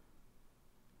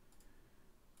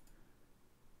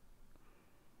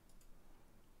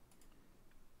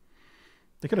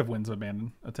 They could have Winds of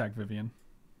Abandon, attack Vivian.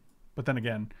 But then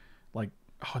again, like,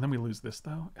 oh, and then we lose this,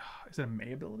 though. Is it a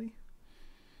May ability?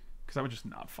 Because I would just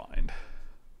not find.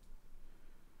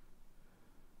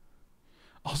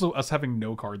 Also, us having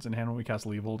no cards in hand when we cast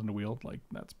Leovold into Wield, like,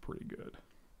 that's pretty good.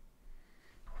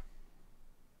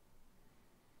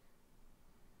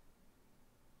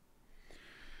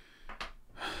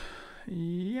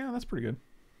 Yeah, that's pretty good.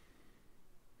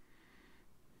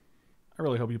 I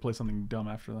really hope you play something dumb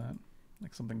after that.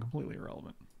 Like something completely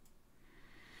irrelevant.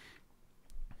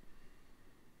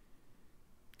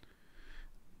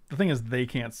 The thing is, they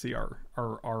can't see our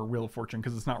Wheel of Fortune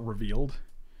because it's not revealed.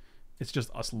 It's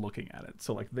just us looking at it.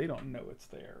 So, like, they don't know it's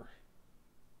there.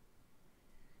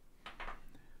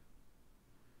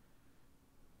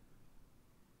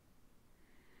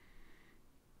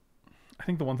 I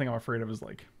think the one thing I'm afraid of is,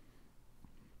 like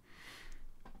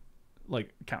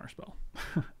counterspell.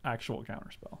 Actual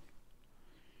counterspell.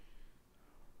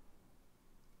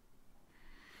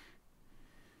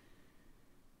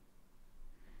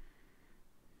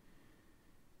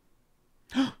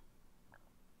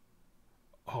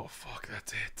 Oh, fuck,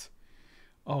 that's it.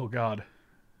 Oh, God.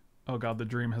 Oh, God, the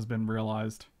dream has been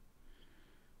realized.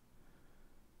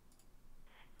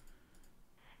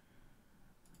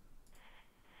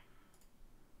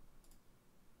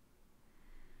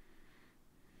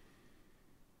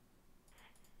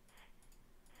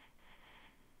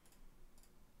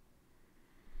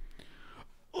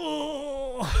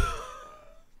 Oh!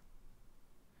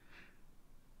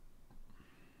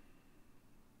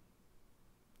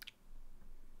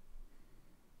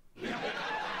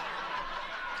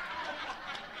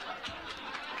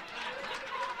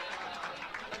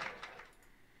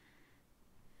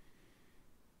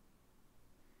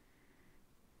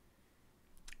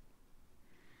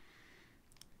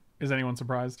 Is anyone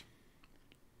surprised?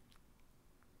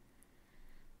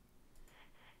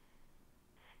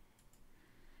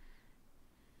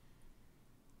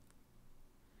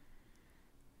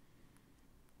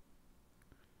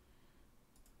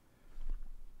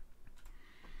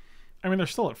 I mean, they're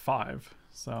still at 5,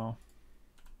 so...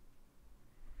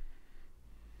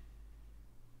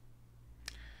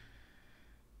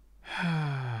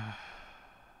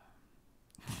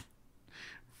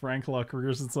 Frank Luck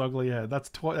rears its ugly head. That's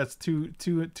two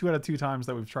out of 2 times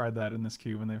that we've tried that in this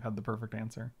cube, and they've had the perfect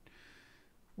answer.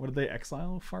 What did they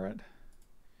exile? Faret?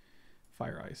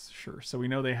 Fire Ice, sure. So we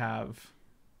know they have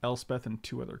Elspeth and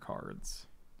 2 other cards.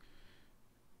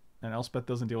 And Elspeth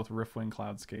doesn't deal with Riftwing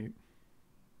Cloudskate.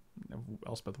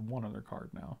 Elspeth 1 other card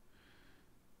now.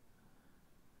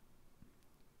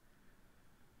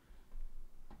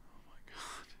 Oh my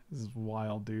god. This is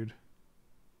wild, dude.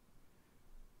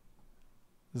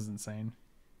 This is insane.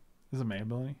 This is a May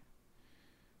ability?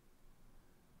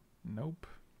 Nope.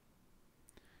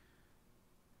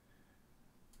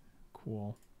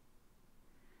 Cool.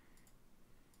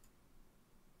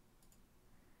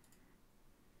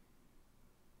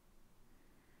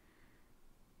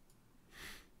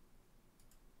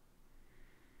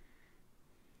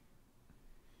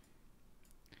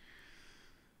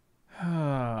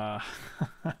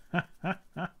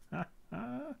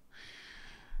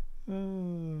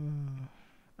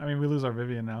 I mean, we lose our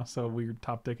Vivian now, so we're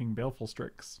top decking Baleful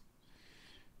Strix.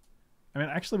 I mean,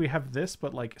 actually, we have this,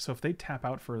 but like, so if they tap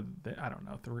out for the, I don't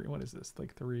know, 3. What is this?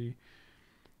 Like 3.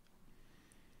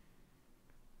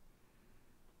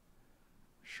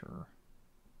 Sure.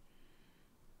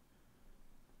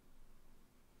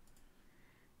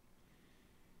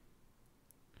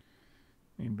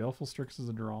 I mean, Baleful Strix is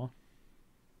a draw.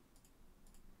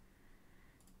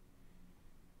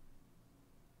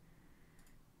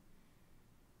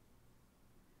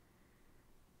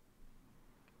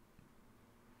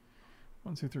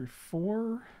 One, two, three,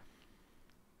 4.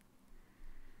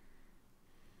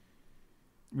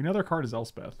 We know their card is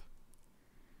Elspeth.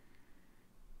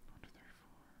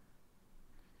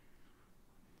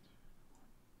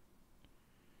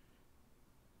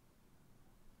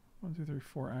 1, 2, 3, 4. 1, 2, 3,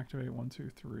 4. Activate. 1,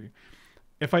 2, 3.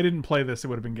 If I didn't play this, it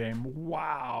would have been game.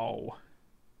 Wow.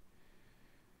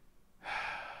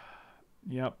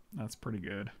 Yep, that's pretty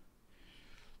good.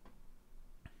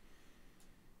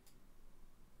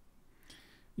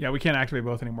 Yeah, we can't activate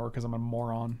both anymore because I'm a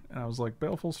moron. And I was like,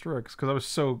 Baleful Strix, because I was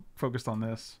so focused on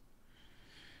this.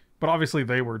 But obviously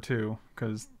they were too,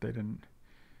 because they didn't.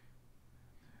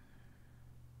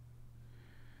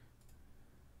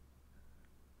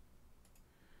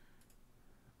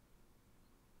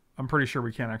 I'm pretty sure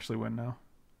we can't actually win now.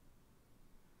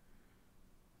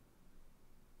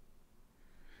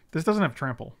 This doesn't have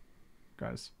trample,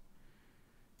 guys.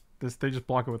 They just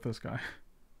block it with this guy.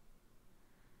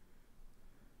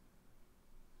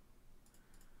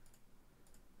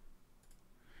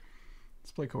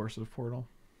 Let's play Coercive Portal.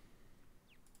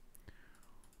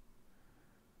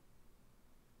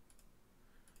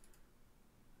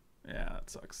 Yeah, that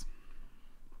sucks.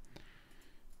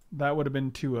 That would have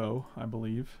been 2-0, I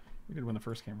believe. We did win the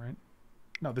first game, right?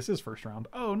 No, this is first round.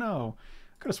 Oh, no.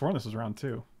 I could have sworn this was round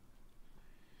 2.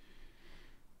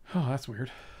 Oh, that's weird.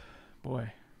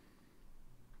 Boy.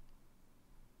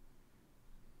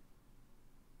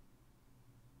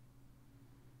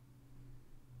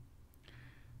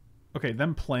 Okay,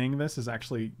 them playing this is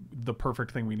actually the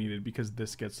perfect thing we needed because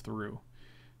this gets through.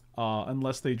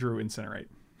 Unless they drew Incinerate.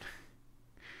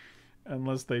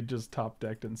 Unless they just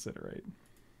top-decked Incinerate.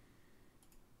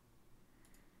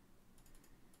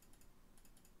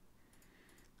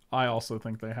 I also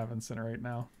think they have Incinerate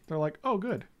now. They're like, oh,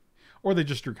 good. Or they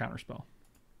just drew Counterspell.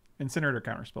 Incinerate or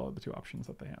Counterspell are the two options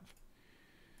that they have.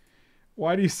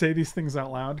 Why do you say these things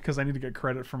out loud? Because I need to get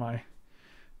credit for my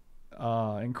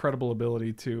incredible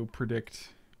ability to predict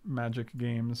Magic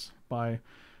games by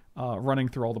running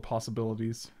through all the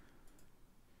possibilities.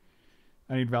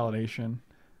 I need validation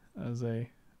as a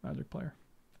Magic player.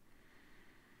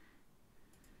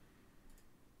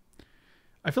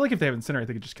 I feel like if they have Incinerate,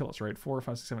 they could just kill us, right? 4,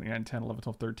 5, 6, 7, 8, 9, 10, 11,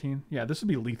 12, 13. Yeah, this would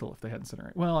be lethal if they had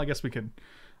Incinerate. Well, I guess we could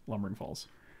Lumbering Falls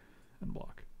and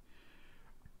block.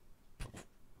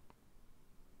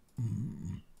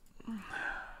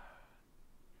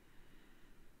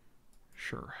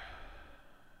 Sure.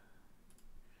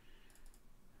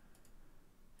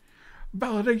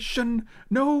 Validation,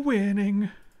 no winning.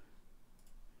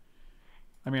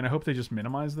 I mean, I hope they just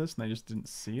minimize this and they just didn't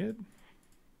see it.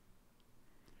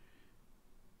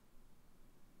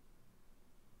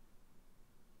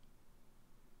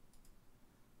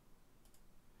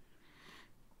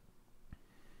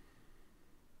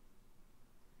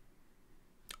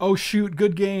 Oh, shoot.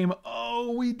 Good game.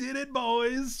 Oh, we did it,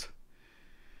 boys.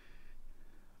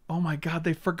 Oh, my God.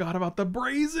 They forgot about the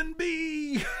Brazen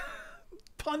Bee.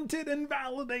 Punted and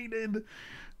validated.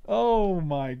 Oh,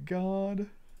 my God.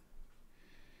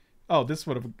 Oh, this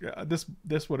would have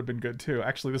this would have been good, too.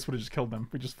 Actually, this would have just killed them.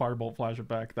 We just Firebolt flash it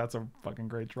back. That's a fucking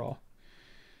great draw.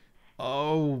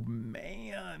 Oh,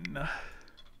 man.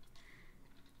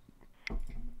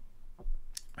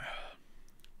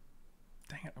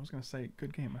 Dang it, I was going to say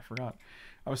good game. I forgot.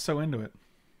 I was so into it.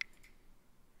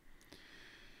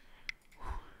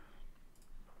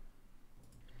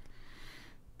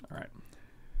 All right.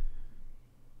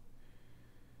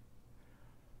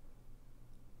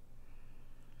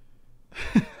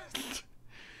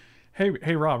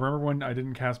 Hey Rob, remember when I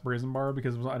didn't cast Brazen Bar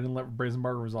because I didn't let Brazen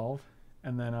Bar resolve?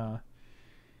 And then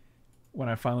when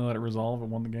I finally let it resolve, it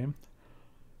won the game?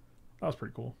 That was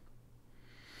pretty cool.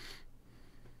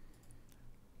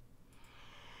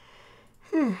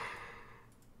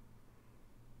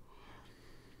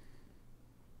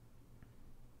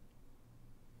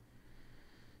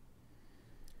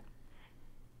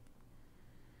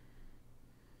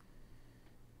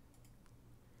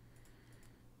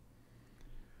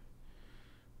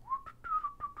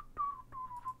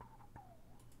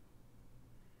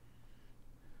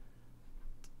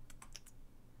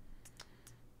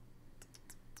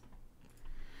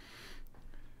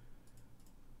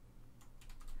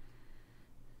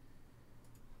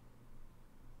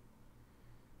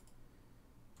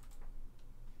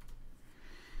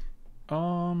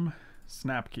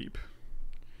 Snapkeep.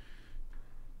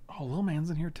 Oh, Lil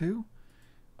Man's in here too?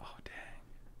 Oh, dang.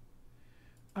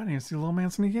 I didn't even see Lil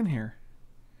Man sneak in here.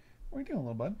 What are you doing,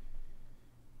 little bud?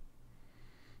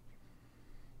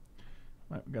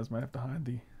 You guys might have to hide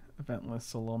the event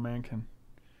list so Lil Man can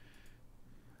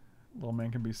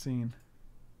be seen.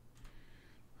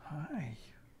 Hi.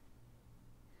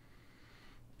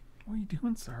 What are you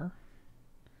doing, sir?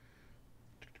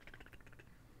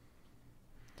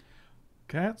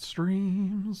 Cat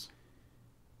streams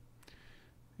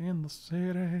in the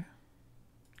city.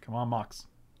 Come on, Mox.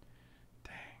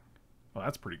 Dang. Well,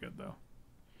 that's pretty good, though.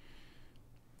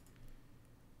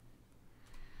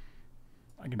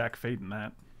 I can back Fate in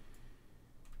that.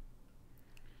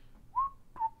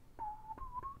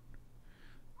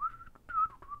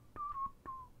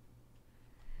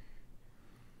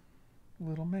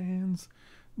 Little man's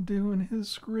doing his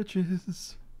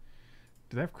scritches.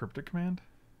 Do they have Cryptic Command?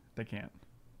 They can't.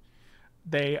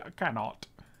 They cannot.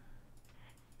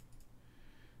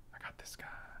 I got this guy.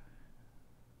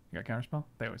 You got Counterspell?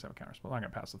 They always have a Counterspell. I'm going to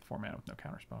pass with 4 mana with no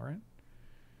Counterspell, right?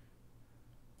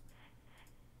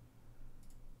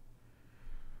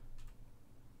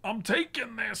 I'm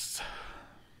taking this!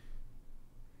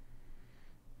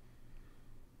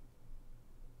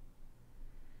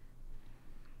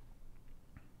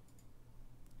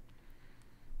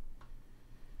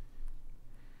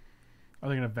 Are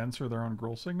they going to Venser their own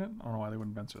Gruul Signet? I don't know why they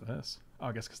wouldn't Venser this. Oh,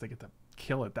 I guess because they get to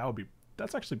kill it.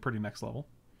 That's actually pretty next level.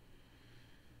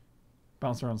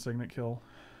 Bounce their own Signet, kill.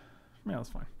 Yeah, that's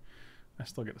fine. I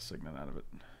still get a Signet out of it.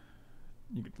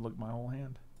 You get to look at my whole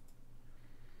hand.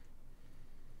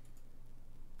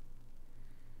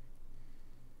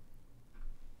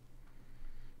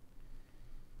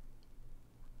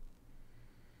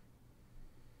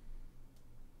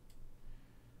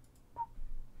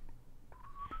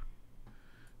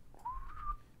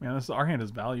 Man, this our hand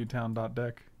is value town dot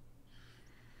deck.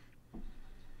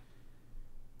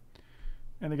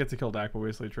 And they get to kill Dak, but we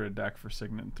basically traded Dak for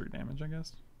Signet and 3 damage, I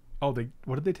guess. Oh,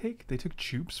 what did they take? They took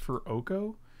Choops for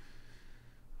Oko?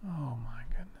 Oh my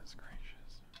goodness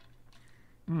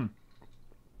gracious.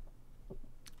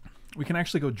 We can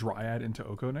actually go Dryad into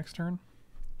Oko next turn.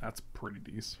 That's pretty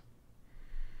decent.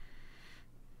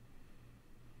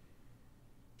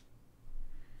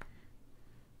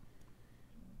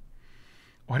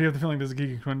 Why do you have the feeling there's a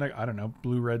Geeky Twin deck? I don't know.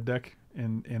 Blue-red deck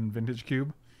in Vintage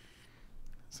Cube.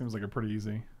 Seems like a pretty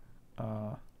easy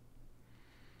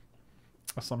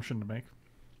assumption to make.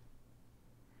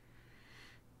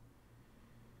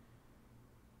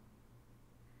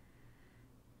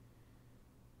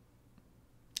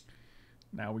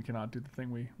 Now we cannot do the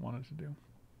thing we wanted to do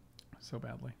so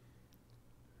badly.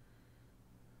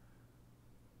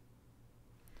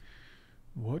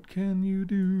 What can you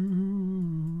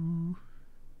do?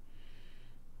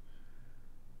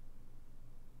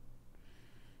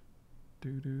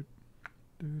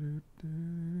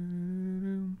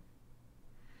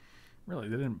 Really,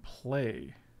 they didn't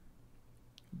play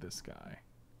this guy.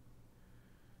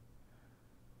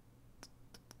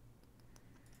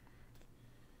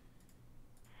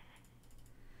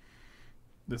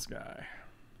 This guy.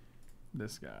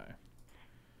 This guy.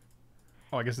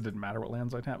 Oh, I guess it didn't matter what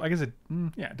lands I tap. I guess it,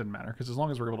 yeah, it didn't matter because as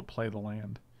long as we're able to play the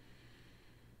land,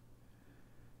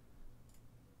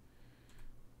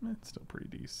 it's still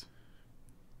pretty decent.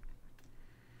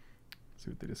 See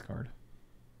what they discard.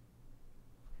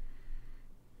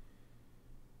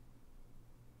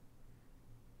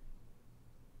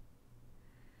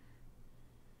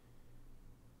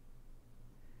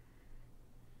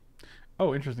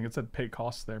 Oh, interesting. It said pay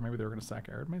costs there. Maybe they were going to sack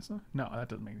Arid Mesa? No, that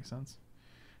doesn't make any sense.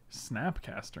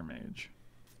 Snapcaster Mage.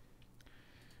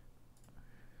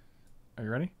 Are you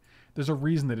ready? There's a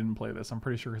reason they didn't play this. I'm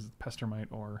pretty sure it's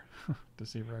Pestermite or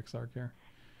Deceiver Exarch here.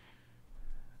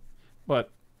 But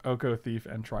Oko Thief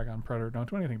and Trigon Predator don't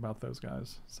do anything about those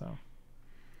guys, so.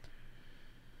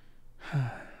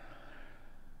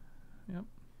 Yep.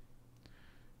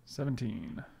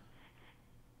 17.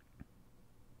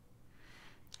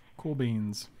 Cool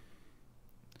beans.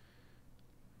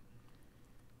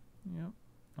 Yep.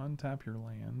 Untap your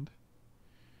land.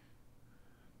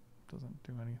 Doesn't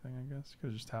do anything, I guess. You could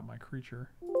have just tapped my creature.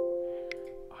 Oh,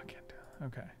 I can't do it.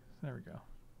 Okay. There we go.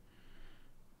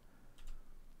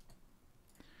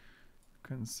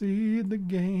 Concede the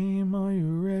game. Are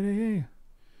you ready?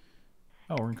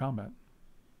 Oh, we're in combat.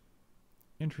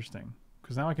 Interesting.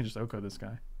 Because now I can just Oko this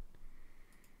guy.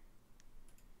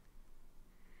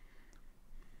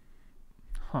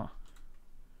 Huh.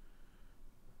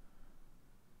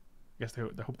 I guess they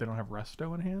hope they don't have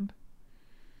Resto in hand.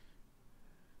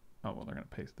 Oh well, they're gonna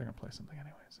play something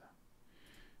anyway. So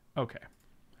okay.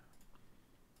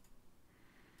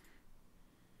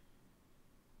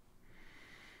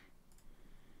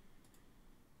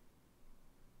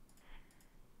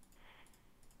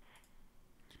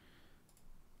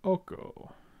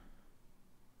 Oko.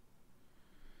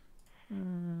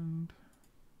 And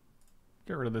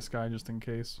get rid of this guy just in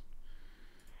case.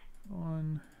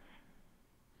 1,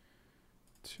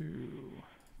 2,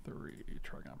 3.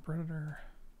 Trigon Predator.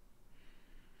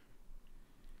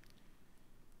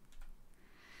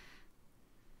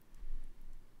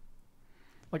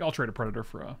 Like, I'll trade a Predator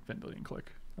for a Vendilion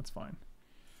Click. That's fine.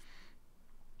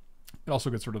 It also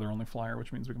gets rid of their only flyer,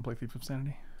 which means we can play Thief of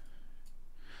Sanity.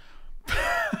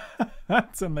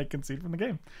 That's and they concede from the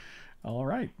game. All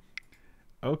right.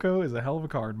 Oko is a hell of a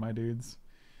card, my dudes.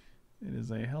 It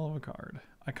is a hell of a card.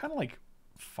 I kind of like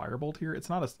Firebolt here. It's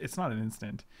not an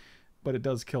instant, but it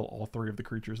does kill all 3 of the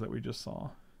creatures that we just saw.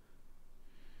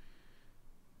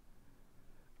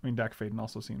 I mean, Dak Faden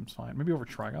also seems fine. Maybe over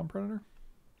Trigon Predator?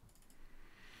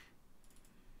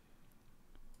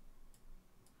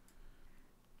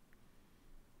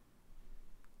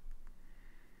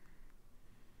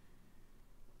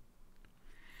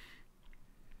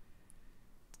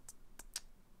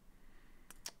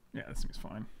 Yeah, this seems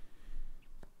fine.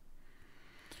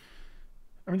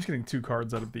 I'm just getting 2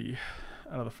 cards out of the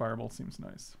Firebolt seems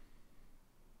nice.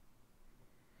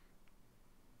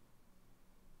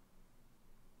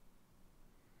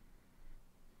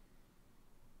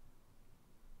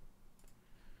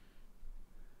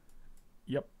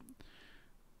 Yep.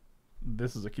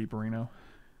 This is a keeperino.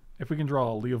 If we can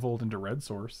draw a Leovold into red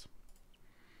source.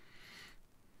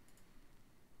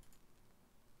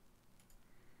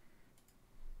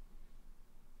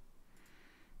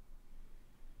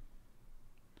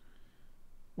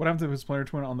 What happens if it's Splinter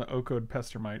Twin on the O-Code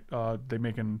Pestermite? They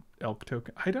make an elk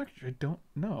token. I don't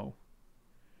know.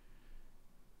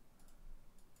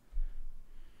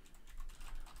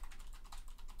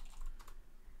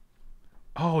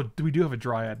 Oh, we do have a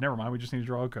Dryad. Never mind. We just need to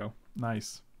draw Oko.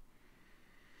 Nice.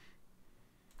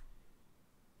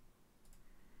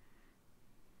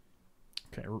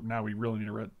 Okay, now we really need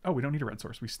a red. Oh, we don't need a red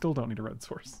source. We still don't need a red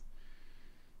source.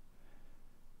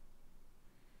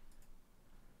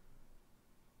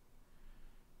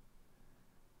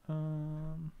 Oh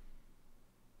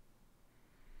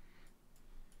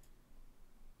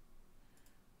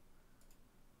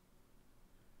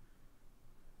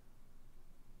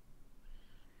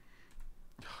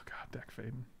god, deck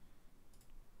fading.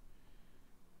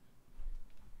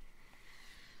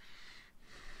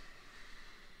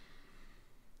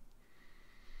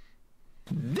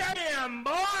 Damn,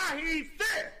 boy, he's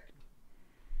thick.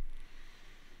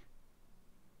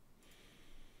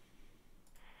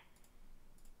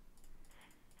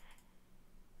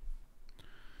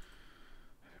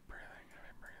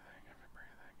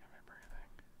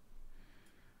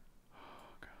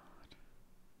 Oh god.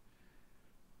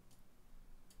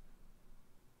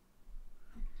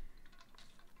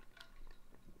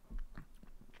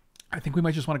 I think we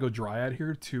might just want to go Dryad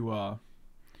here to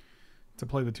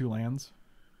play the 2 lands.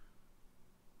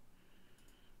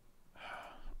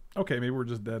 Okay, maybe we're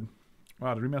just dead.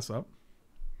 Wow, did we mess up?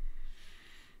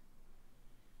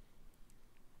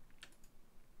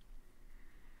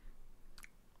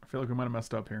 I feel like we might have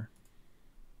messed up here.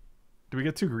 Did we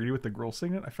get too greedy with the Gruul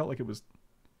Signet? I felt like it was...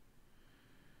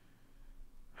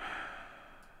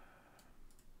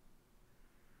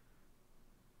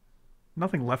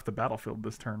 Nothing left the battlefield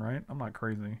this turn, right? I'm not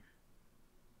crazy.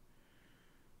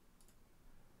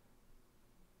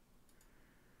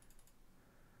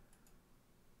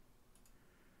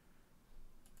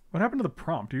 What happened to the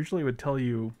prompt? Usually it would tell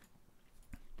you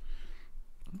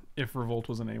if Revolt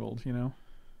was enabled, you know?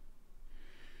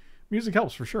 Music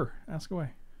helps for sure. Ask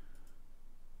away.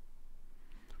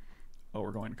 Oh,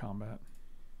 we're going to combat.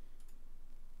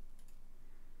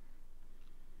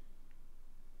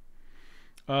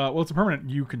 Well, it's a permanent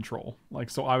you control. Like,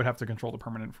 so I would have to control the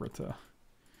permanent for it to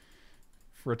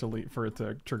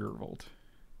trigger Revolt.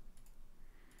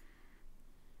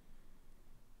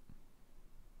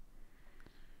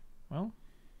 Well,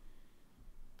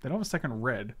 they don't have a second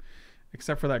red,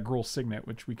 except for that Gruul Signet,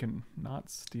 which we can not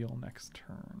steal next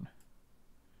turn.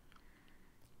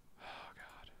 Oh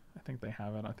god, I think they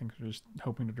have it. I think they're just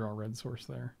hoping to draw a red source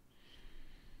there.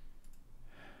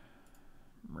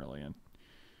 Brilliant.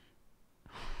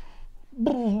 Okay,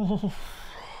 we're doing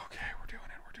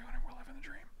it. We're doing it. We're living the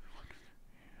dream.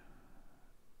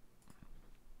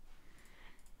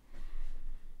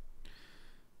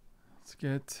 Let's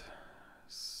get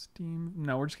Steam.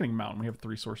 No, we're just getting Mountain. We have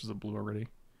 3 sources of blue already.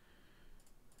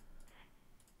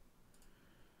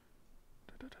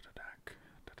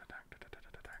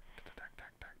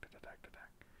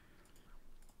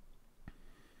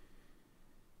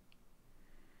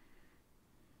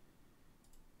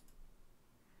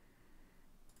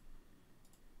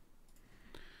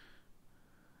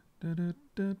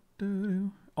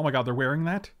 Oh my god, they're wearing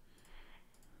that?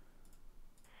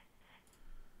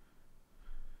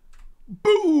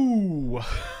 Boo!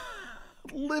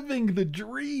 Living the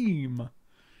dream.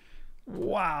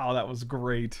 Wow, that was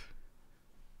great.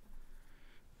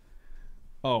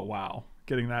 Oh, wow.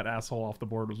 Getting that asshole off the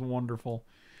board was wonderful.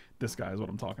 This guy is what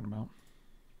I'm talking about.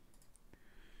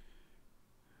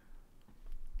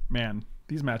 Man,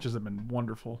 these matches have been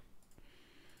wonderful.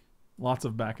 Lots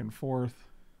of back and forth.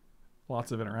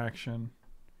 Lots of interaction.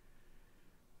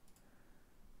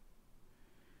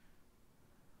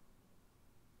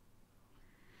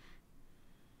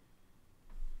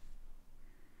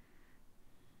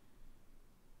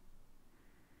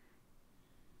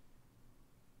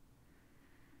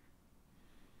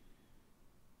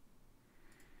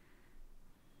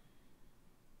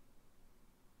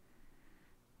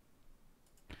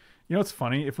 You know what's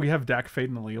funny? If we have Dak Fade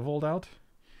and Leovold out,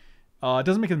 it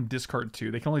doesn't make them discard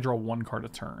 2. They can only draw 1 card a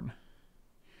turn.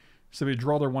 So they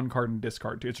draw their 1 card and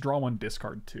discard 2. It's draw 1,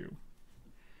 discard 2.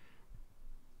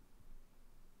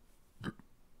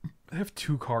 They have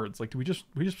 2 cards. Like, do we just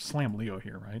slam Leo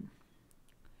here, right?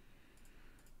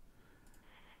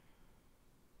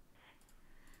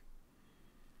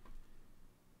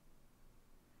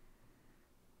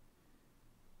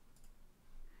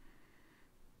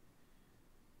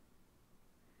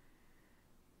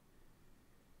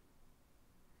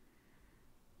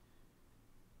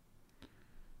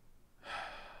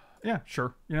 Yeah,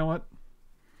 sure. You know what?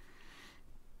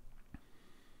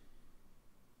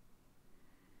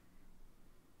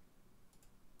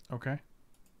 Okay.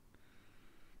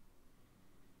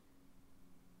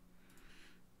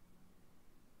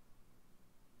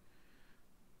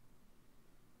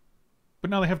 But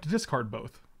now they have to discard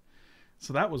both.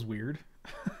 So that was weird.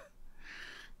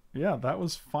 Yeah, that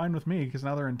was fine with me because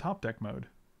now they're in top deck mode.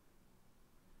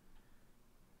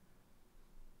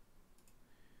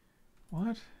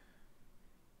 What?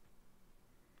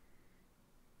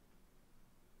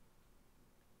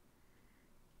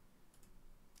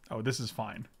 Oh, this is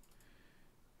fine.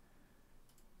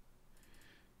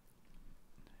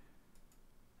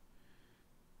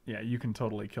 Yeah, you can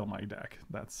totally kill my deck.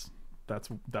 That's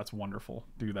wonderful.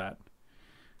 Do that.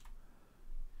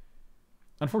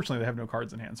 Unfortunately, they have no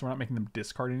cards in hand, so we're not making them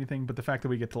discard anything, but the fact that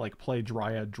we get to like play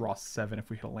Dryad, draw 7 if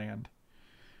we hit a land.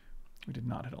 We did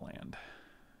not hit a land.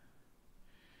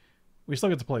 We still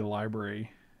get to play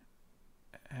Library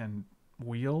and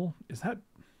Wheel. Is that...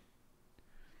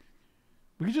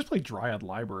 We could just play Dryad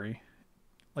Library.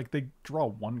 Like, they draw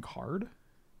 1 card?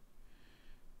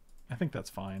 I think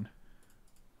that's fine.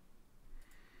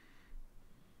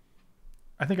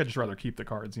 I think I'd just rather keep the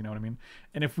cards, you know what I mean?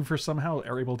 And if we for somehow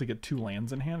are able to get 2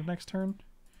 lands in hand next turn,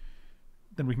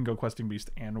 then we can go Questing Beast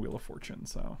and Wheel of Fortune,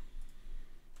 so...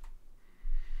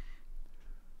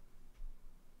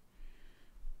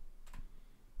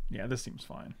 Yeah, this seems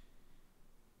fine.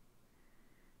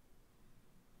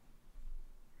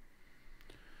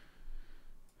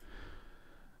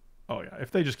 Oh yeah, if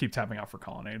they just keep tapping out for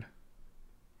Colonnade,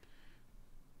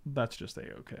 that's just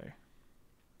A-okay.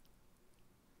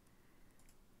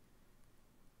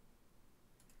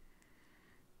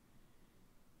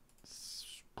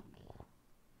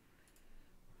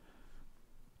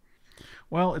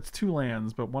 Well, it's 2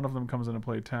 lands, but one of them comes into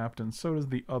play tapped, and so does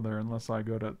the other, unless I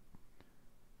go to...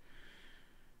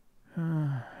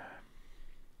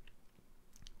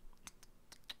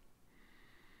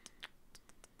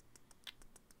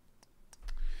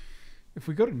 If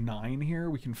we go to 9 here,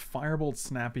 we can Firebolt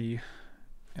Snappy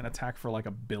and attack for like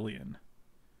 1 billion.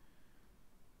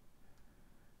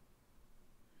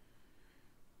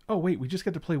 Oh wait, we just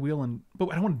get to play Wheel and... But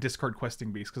I don't want to discard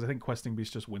Questing Beast, because I think Questing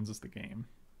Beast just wins us the game.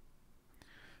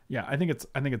 Yeah, I think it's...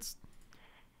 I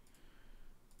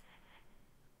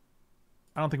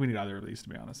don't think we need either of these, to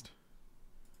be honest.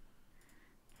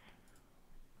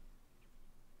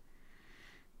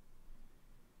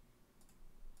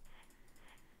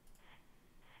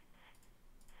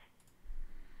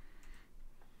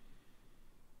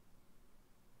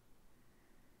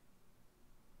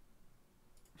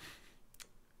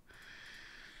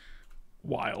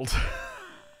 Wild.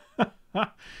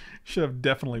 Should have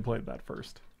definitely played that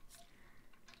first.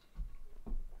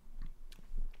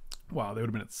 Wow, they would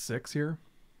have been at 6 here.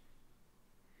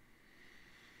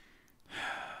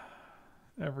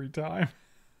 Every time.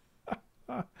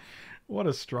 What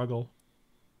a struggle.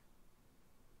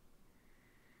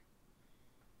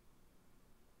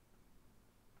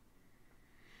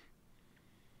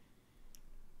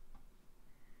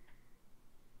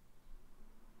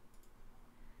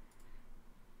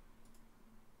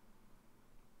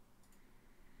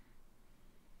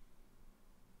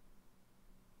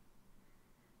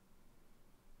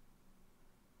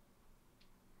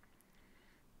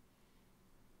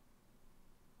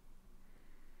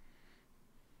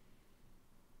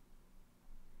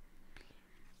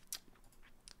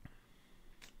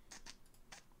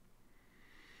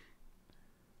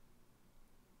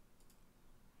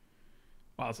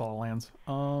 Wow, that's all lands.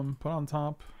 Put on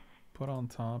top. Put on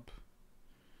top.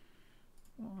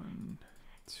 1,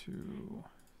 2,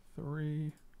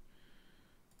 3.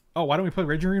 Oh, why don't we play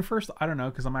Raging Green first? I don't know,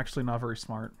 because I'm actually not very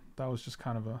smart. That was just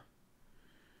kind of a...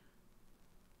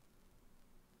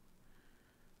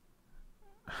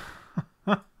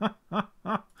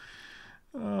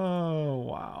 Oh,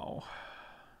 wow.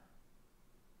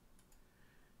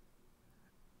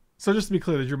 So just to be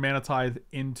clear, there's your Mana Tithe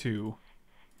into...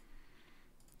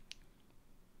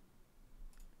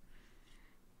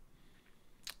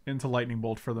 Lightning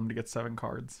Bolt for them to get 7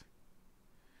 cards.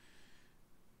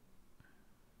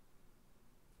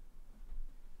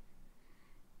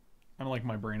 I'm like,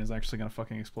 my brain is actually gonna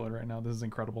fucking explode right now. This is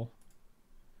incredible.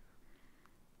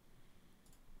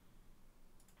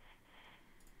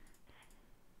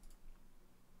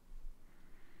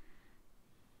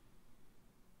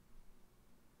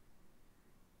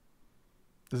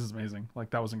 This is amazing.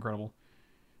 Like, that was incredible.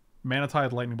 Mana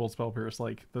Tithe, Lightning Bolt, Spell Pierce,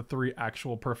 like the 3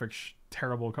 actual perfect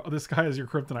terrible... This guy is your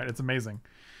kryptonite. It's amazing.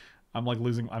 I'm like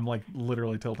losing... I'm like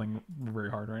literally tilting very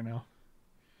hard right now.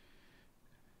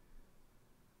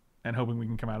 And hoping we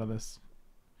can come out of this.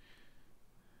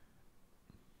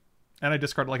 And I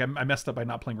discarded... Like, I messed up by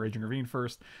not playing Raging Ravine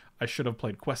first. I should have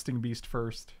played Questing Beast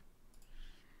first.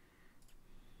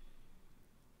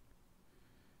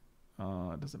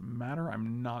 Does it matter?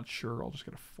 I'm not sure. I'll just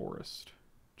get a Forest.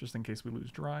 just in case we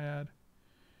lose Dryad.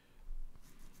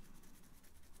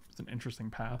 It's an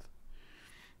interesting path.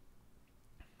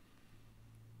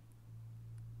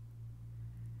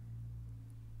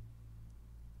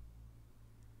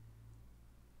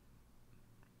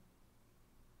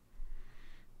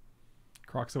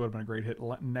 Croxa would have been a great hit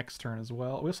next turn as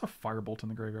well. We also have Firebolt in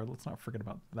the graveyard. Let's not forget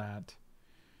about that.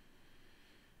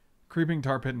 Creeping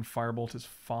Tar Pit and Firebolt is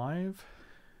 5.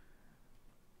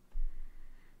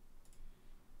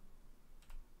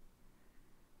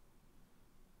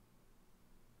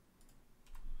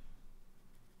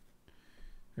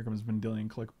 Here comes Vendilion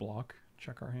Click block.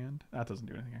 Check our hand. That doesn't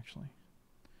do anything actually.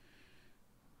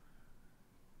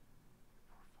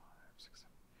 4, 5, 6,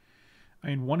 7. I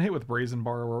mean, one hit with Brazen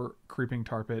Borrower, Creeping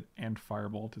Tar Pit, and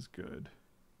Firebolt is good.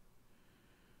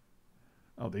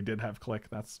 Oh, they did have Click.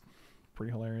 That's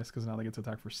pretty hilarious because now they get to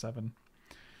attack for 7.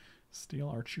 Steal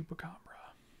our Chupacabra. 2,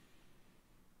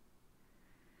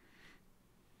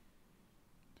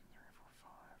 3, 4,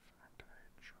 5. Activate.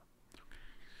 Sure.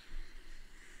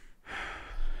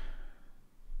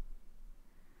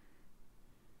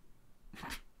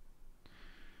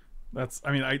 That's,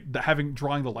 I mean,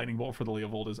 drawing the Lightning Bolt for the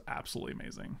Leovold is absolutely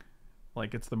amazing.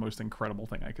 Like, it's the most incredible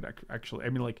thing I could actually, I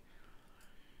mean, like,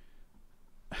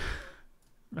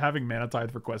 having Mana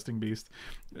Tithe for Questing Beast,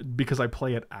 because I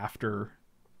play it after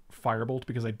Firebolt,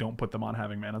 because I don't put them on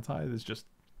having Mana Tithe, is just...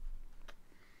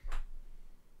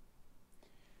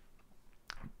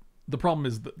 The problem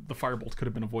is that the Firebolt could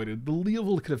have been avoided. The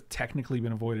Leovold could have technically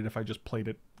been avoided if I just played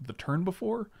it the turn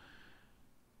before,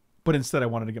 but instead I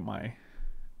wanted to get my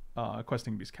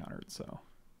Questing Beast countered, so...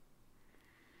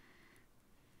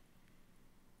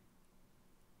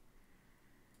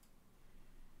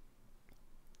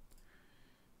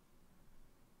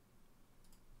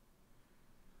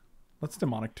 Let's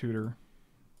Demonic Tutor.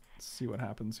 Let's see what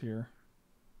happens here.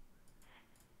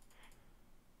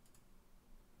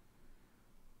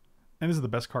 And this is the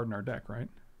best card in our deck, right?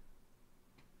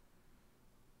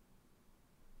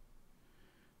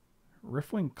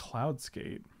 Riftwing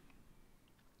Cloudskate.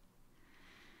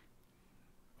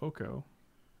 Oko.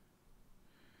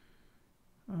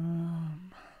 They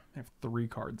have 3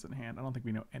 cards in hand. I don't think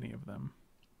we know any of them.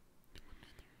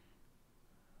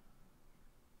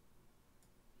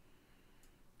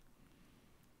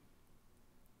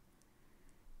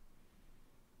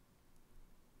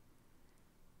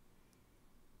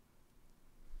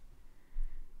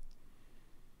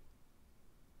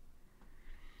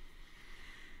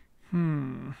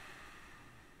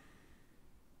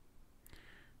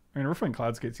 I mean, Riftwing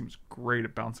Cloudskate seems great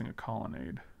at bouncing a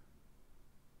Colonnade.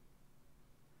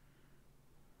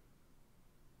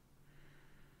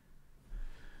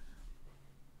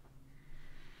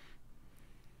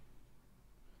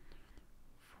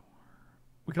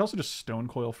 We could also just Stone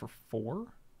Coil for 4.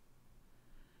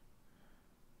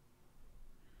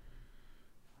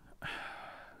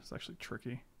 It's actually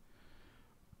tricky.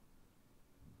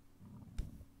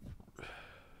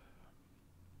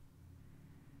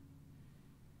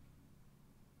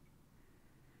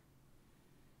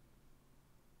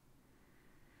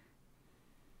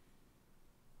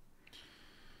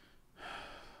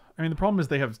 I mean, the problem is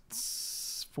they have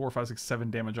 4, 5, 6, 7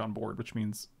 damage on board, which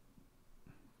means...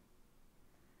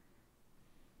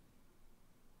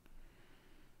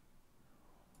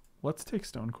 Let's take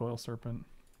Stone Coil Serpent.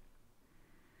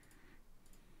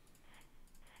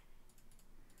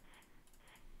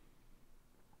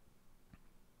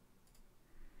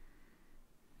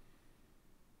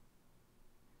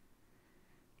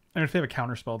 And if they have a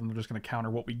counter spell, then they're just going to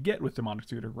counter what we get with Demonic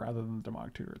Tutor rather than the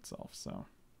Demonic Tutor itself, so...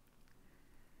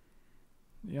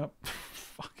 Yep.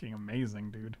 Fucking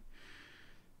amazing, dude.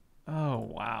 Oh,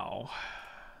 wow.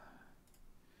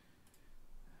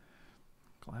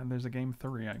 Glad there's a game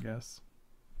 3, I guess.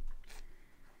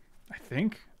 I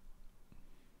think.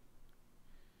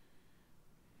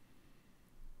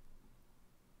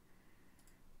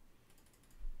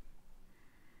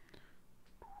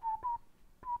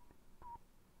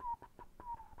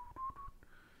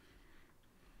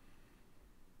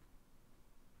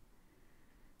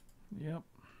 Yep.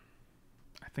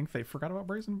 I think they forgot about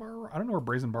Brazen Borrower. I don't know where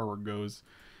Brazen Borrower goes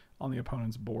on the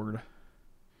opponent's board.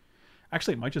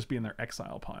 Actually, it might just be in their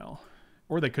exile pile.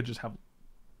 Or they could just have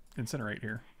Incinerate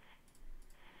here.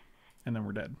 And then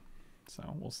we're dead.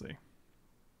 So, we'll see.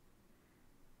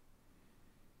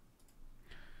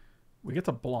 We get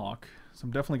to block. So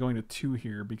I'm definitely going to 2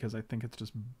 here because I think it's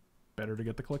just better to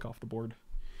get the click off the board.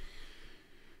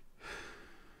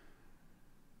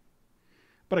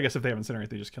 But I guess if they have Incinerate,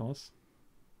 they just kill us.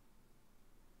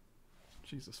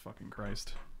 Jesus fucking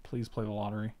Christ. Please play the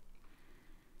lottery.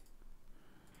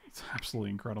 It's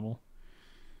absolutely incredible.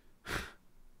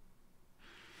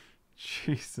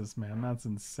 Jesus, man, that's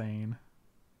insane.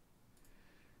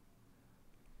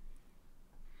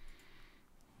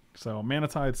 So, Mana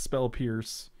Tithe, Spell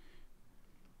Pierce,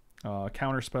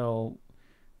 Counterspell,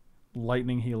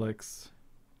 Lightning Helix,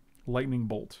 Lightning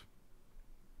Bolt.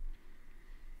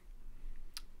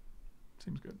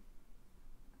 Seems good.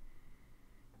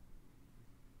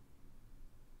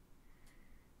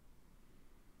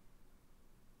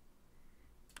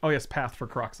 Oh, yes, Path for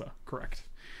Kroxa. Correct.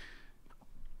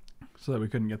 So that we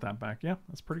couldn't get that back. Yeah,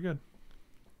 that's pretty good.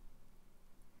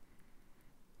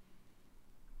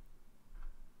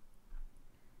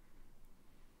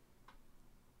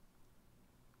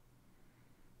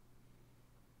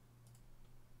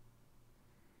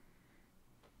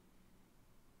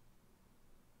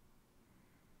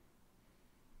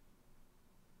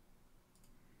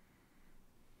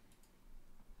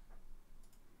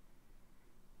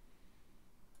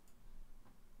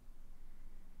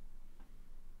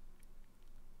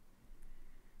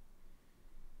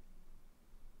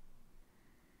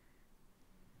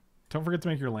 Don't forget to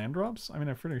make your land drops. I mean,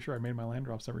 I'm pretty sure I made my land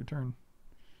drops every turn.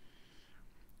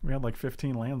 We had like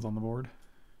 15 lands on the board.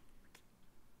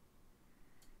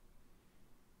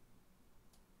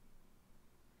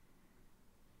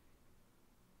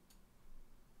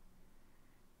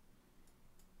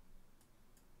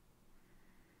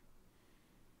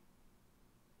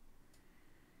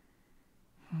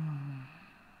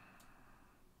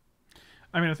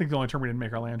 I mean, I think the only turn we didn't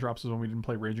make our land drops was when we didn't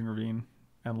play Raging Ravine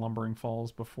and Lumbering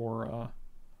Falls before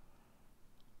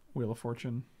Wheel of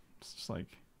Fortune. It's just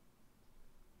like...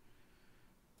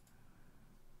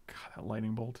 God, that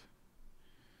Lightning Bolt.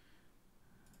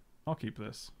 I'll keep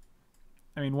this.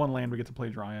 I mean, one land we get to play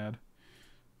Dryad.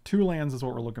 2 lands is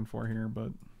what we're looking for here,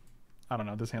 but... I don't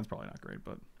know, this hand's probably not great,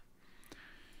 but...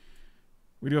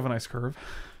 We do have a nice curve.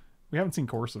 We haven't seen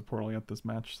Coercive Portal yet this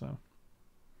match, so...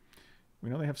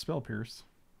 We know they have Spell Pierce.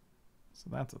 So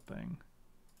that's a thing.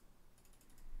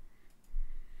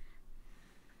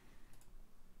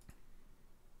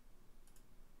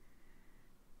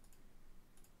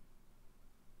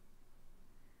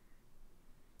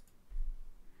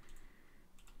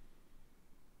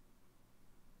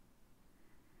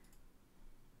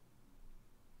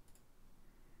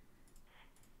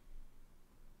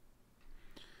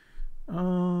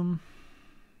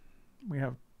 We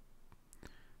have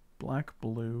black,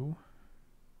 blue.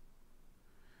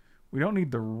 We don't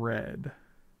need the red.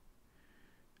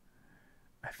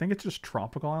 I think it's just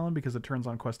Tropical Island because it turns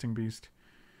on Questing Beast.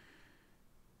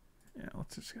 Yeah,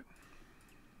 let's just get...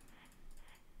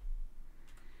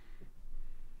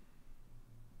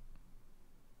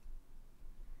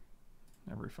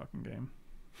 Every fucking game.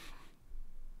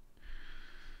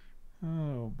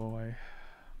 Oh boy.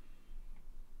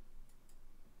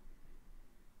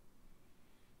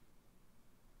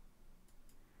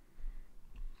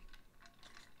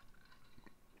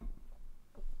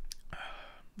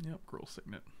 Yep, Gruul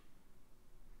Signet.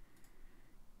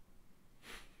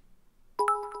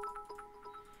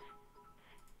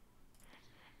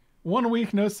 One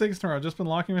week, no Sigs tomorrow. Just been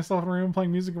locking myself in a room,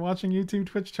 playing music and watching YouTube,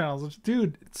 Twitch channels.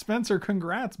 Dude, Spencer,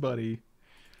 congrats, buddy.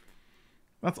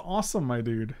 That's awesome, my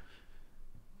dude.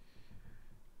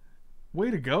 Way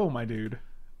to go, my dude.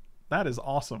 That is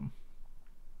awesome.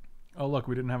 Oh, look,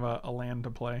 we didn't have a land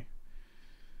to play.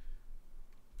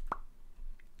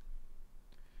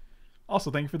 Also,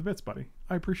 thank you for the bits, buddy.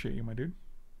 I appreciate you, my dude.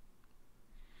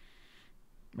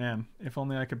 Man, if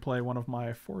only I could play one of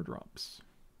my 4-drops.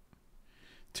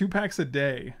 2 packs a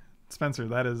day. Spencer,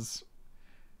 that is...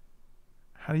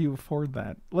 How do you afford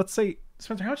that? Let's say...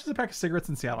 Spencer, how much does a pack of cigarettes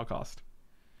in Seattle cost?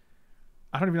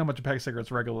 I don't even know how much a pack of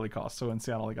cigarettes regularly costs, so in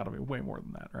Seattle, they gotta be way more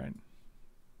than that, right?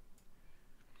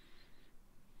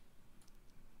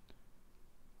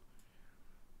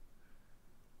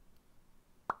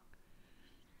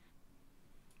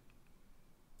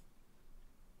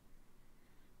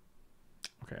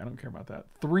 Okay, I don't care about that.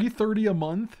 $3.30 a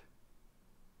month?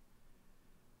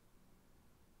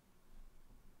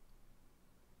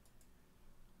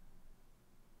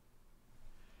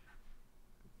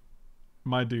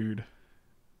 My dude.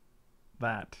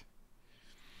 That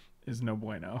is no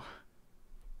bueno.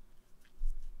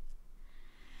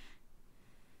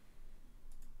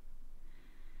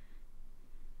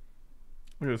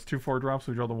 Look at this, 2 4-drops.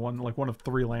 We draw the one of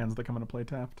 3 lands that come into play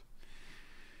tapped.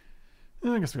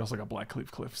 And I guess we also got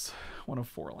Blackcleave Cliffs, 1 of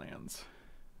 4 lands.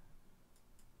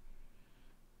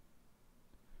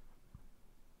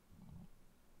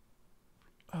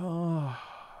 I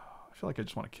feel like I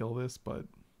just want to kill this, but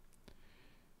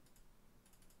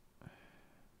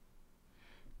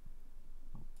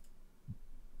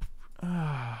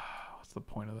What's the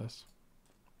point of this?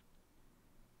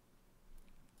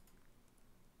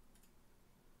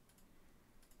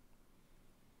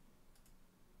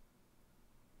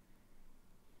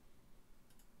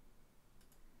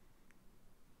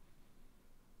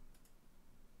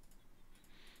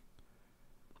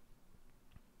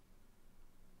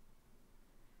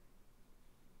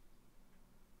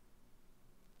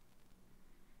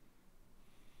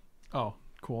 Oh,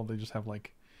 cool. They just have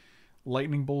like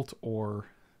lightning bolt or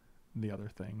the other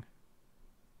thing.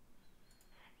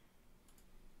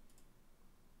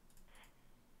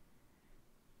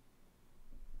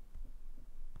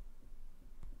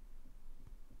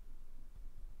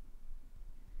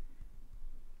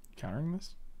 Countering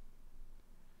this?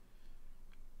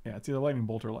 Yeah, it's either lightning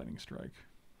bolt or lightning strike.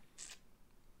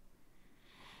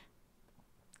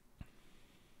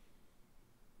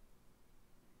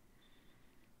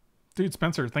 Dude,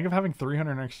 Spencer, think of having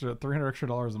 $300 extra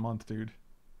dollars a month, dude.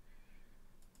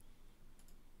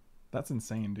 That's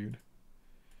insane, dude.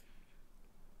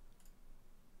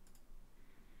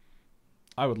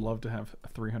 I would love to have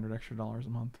 $300 extra dollars a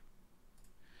month.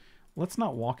 Let's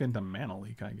not walk into Mana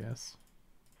Leak, I guess.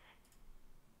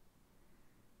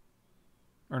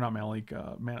 Or not Mana Leak,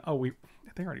 Mana... Oh,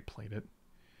 they already played it.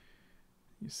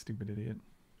 You stupid idiot.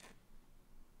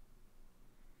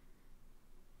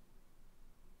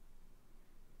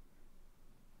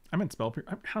 I meant Spell Pierce.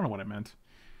 I don't know what I meant.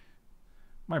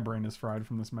 My brain is fried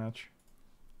from this match.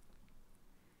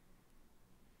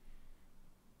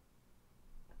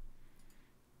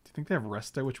 Do you think they have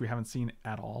Resto, which we haven't seen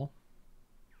at all?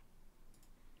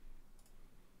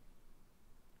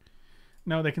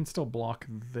 No, they can still block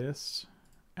this,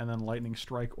 and then Lightning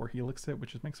Strike or Helix it,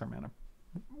 which just makes our mana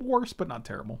worse, but not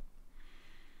terrible.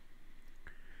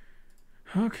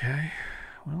 Okay,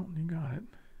 well, you got it.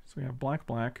 So we have black,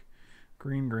 black,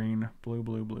 green, green, blue,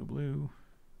 blue, blue, blue.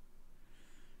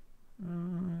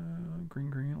 Green,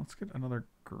 green. Let's get another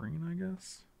green, I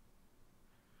guess.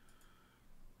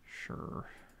 Sure.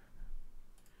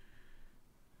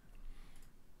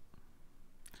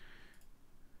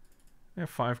 We have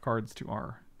 5 cards to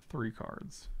our 3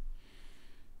 cards.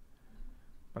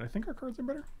 But I think our cards are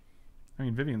better. I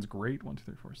mean, Vivian's great. 1, 2,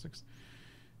 3, 4, 6.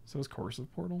 So is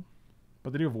Corrosive Portal.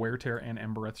 But they do have Wear Tear and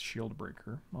Embereth's Shield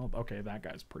Breaker. Well, okay, that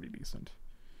guy's pretty decent.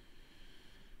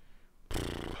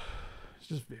 It's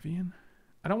just Vivian.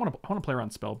 I want to play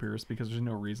around Spell Pierce because there's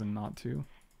no reason not to.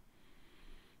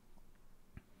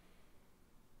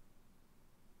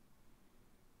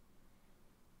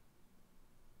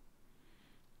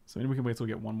 So maybe we can wait till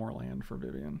we get one more land for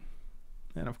Vivian.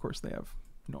 And of course they have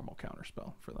normal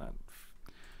counterspell for that.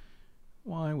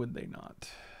 Why would they not?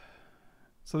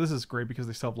 So this is great because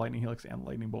they still have Lightning Helix and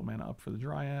Lightning Bolt mana up for the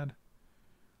Dryad.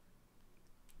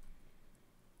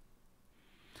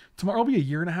 Tomorrow will be a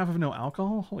year and a half of no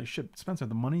alcohol? Holy shit, Spencer,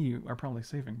 the money you are probably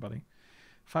saving, buddy.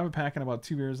 5 a pack and about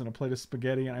 2 beers and a plate of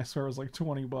spaghetti, and I swear it was like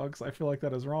 $20. I feel like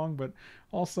that is wrong, but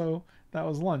also that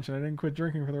was lunch, and I didn't quit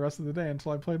drinking for the rest of the day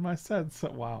until I played my sets.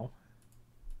 So, wow.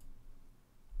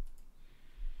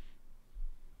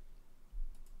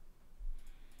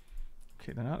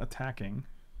 Okay, they're not attacking.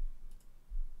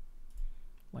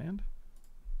 Land?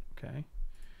 Okay.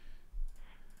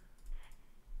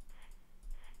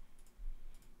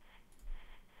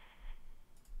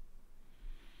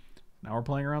 Now we're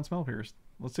playing around Spell Pierce.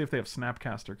 Let's see if they have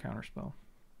Snapcaster Counterspell.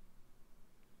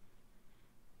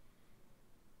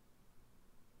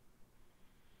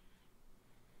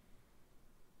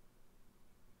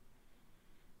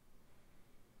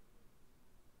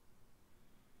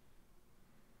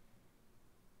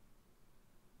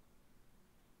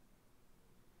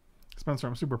 Spencer,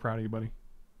 I'm super proud of you, buddy.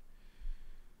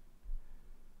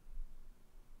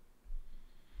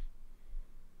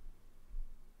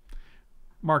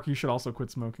 Mark, you should also quit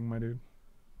smoking, my dude.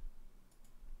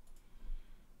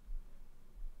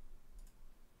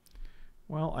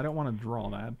 Well, I don't want to draw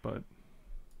that, but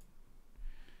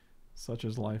such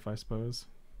is life, I suppose.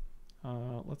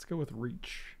 Let's go with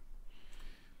Reach.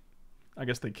 I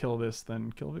guess they kill this,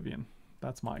 then kill Vivian.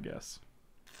 That's my guess.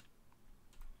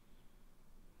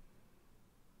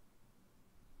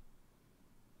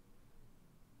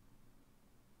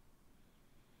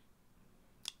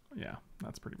 Yeah,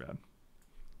 that's pretty bad.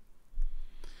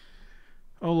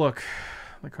 Oh, look.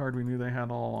 The card we knew they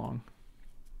had all along.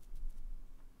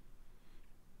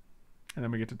 And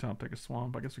then we get to top deck a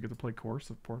Swamp. I guess we get to play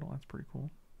Corrosive Portal. That's pretty cool.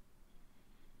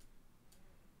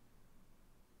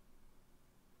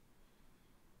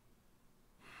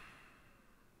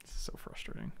 This is so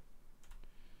frustrating.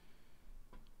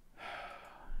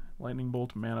 Lightning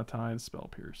Bolt, Mana Tide, Spell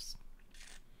Pierce.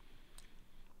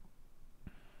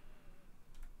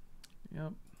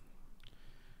 Yep.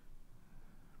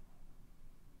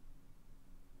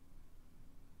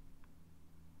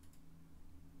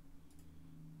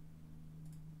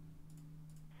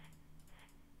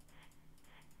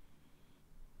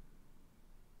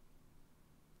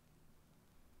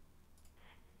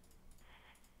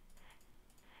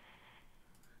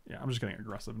 Yeah, I'm just getting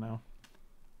aggressive now.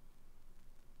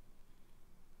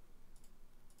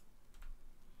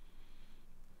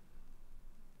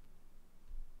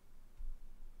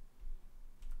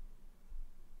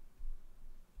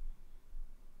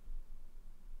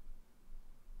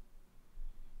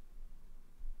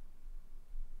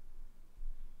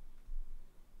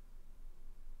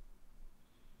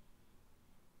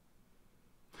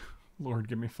 Lord,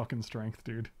 give me fucking strength,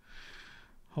 dude.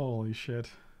 Holy shit.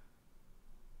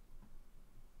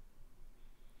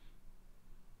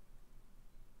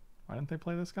 Why didn't they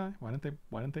play this guy? Why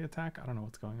didn't they attack? I don't know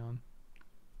what's going on.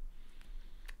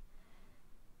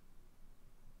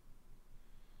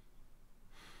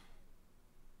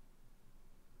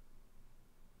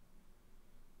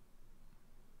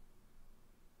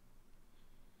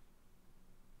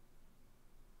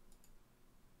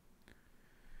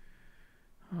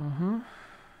 Uh-huh.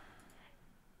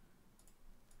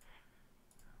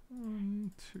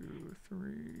 1, 2, 3.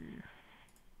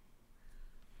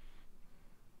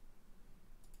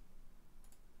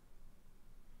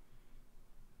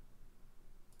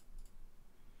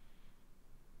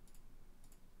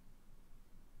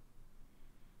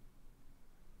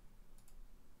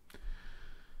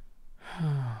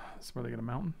 This is where they get a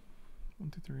mountain.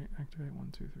 1, 2, 3, activate.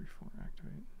 1, 2, 3, 4,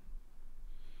 activate.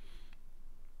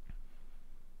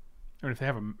 I mean,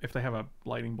 if they have a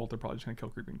lightning bolt, they're probably just gonna kill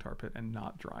Creeping Tar Pit and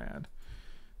not Dryad,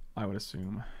 I would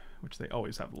assume. Which they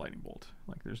always have the lightning bolt.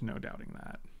 Like, there's no doubting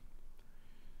that.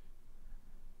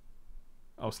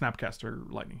 Oh, Snapcaster,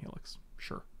 Lightning Helix.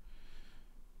 Sure.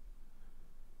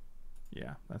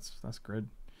 Yeah, that's good.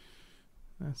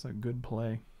 That's a good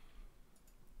play.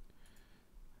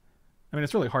 I mean,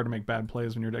 it's really hard to make bad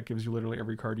plays when your deck gives you literally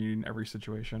every card you need in every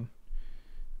situation.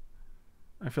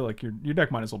 I feel like your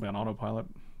deck might as well be on autopilot,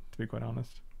 to be quite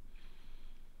honest.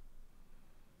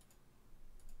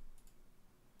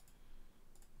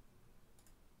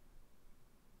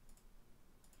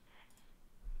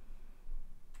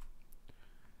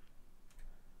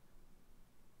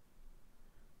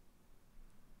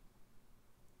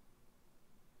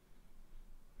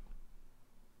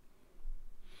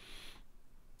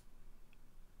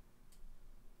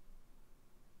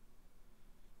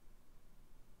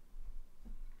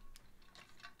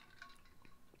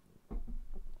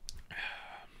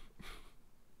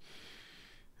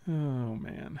 Oh,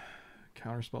 man.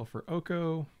 Counterspell for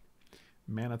Oko.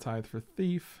 Mana Tithe for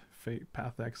Thief. Fate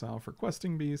Path to Exile for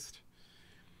Questing Beast.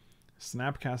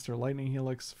 Snapcaster Lightning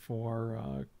Helix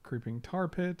for Creeping Tar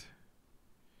Pit.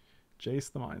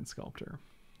 Jace the Mind Sculptor.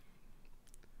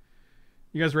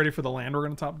 You guys ready for the land we're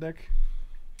going to top deck?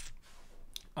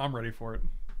 I'm ready for it.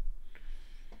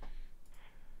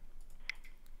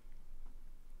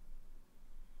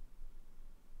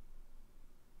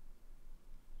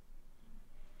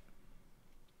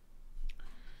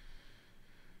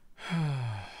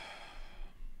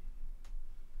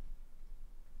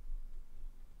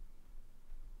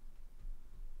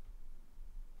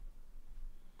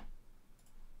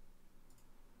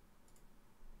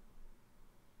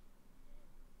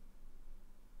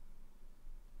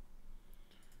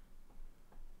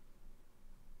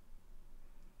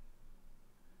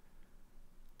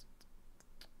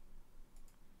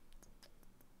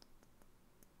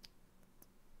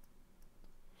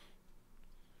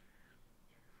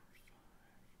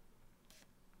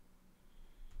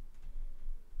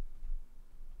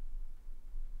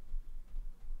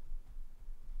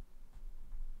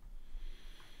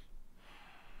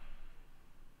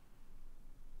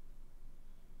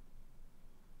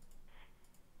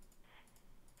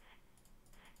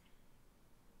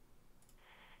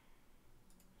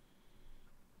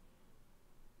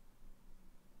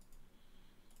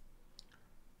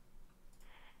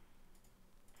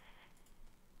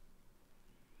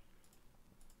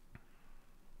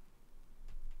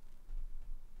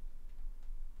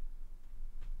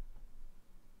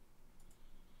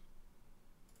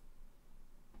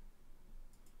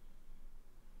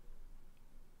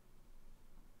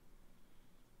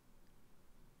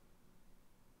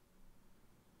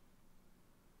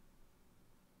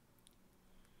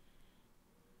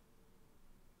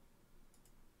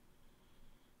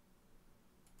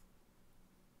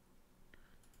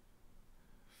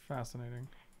 Fascinating.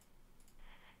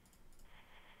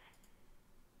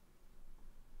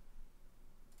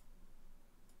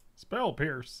 Spell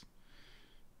Pierce.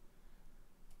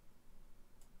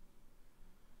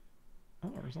 Oh,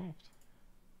 resolved.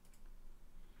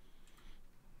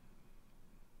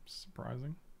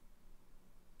 Surprising.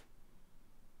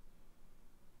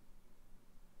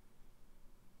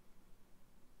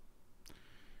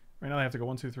 Right now they have to go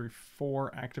 1, 2, 3,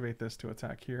 4, activate this to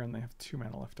attack here, and they have 2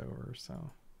 mana left over,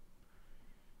 so.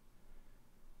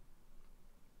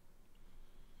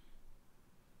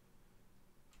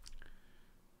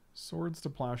 Swords to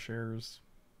Plowshares,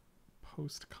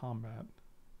 post combat.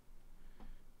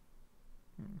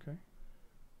 Okay.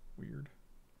 Weird.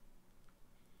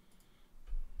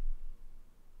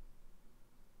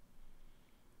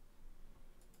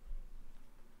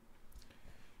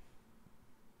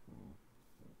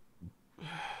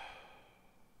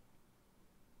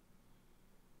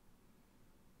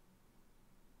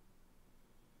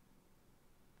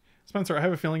 Spencer, I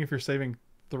have a feeling if you're saving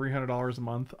 $300 a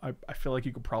month, I feel like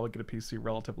you could probably get a PC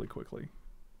relatively quickly.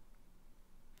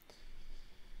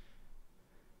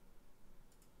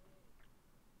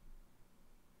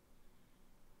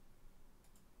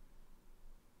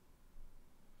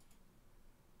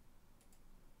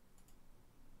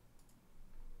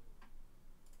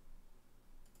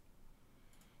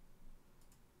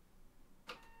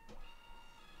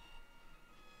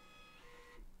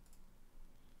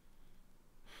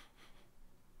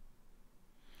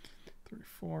 Three,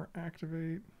 4,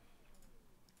 activate.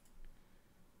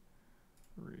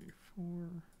 3, 4.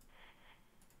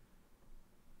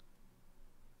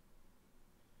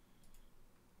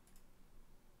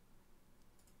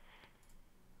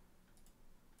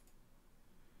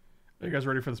 Are you guys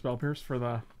ready for the spell pierce for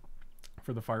the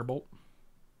firebolt?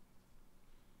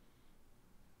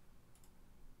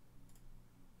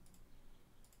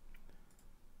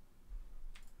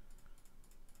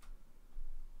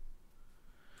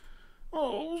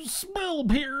 Oh, spell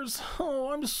pierce!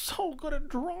 Oh, I'm so good at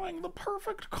drawing the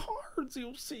perfect cards,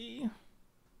 you'll see.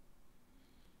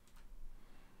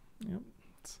 Yep,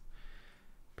 it's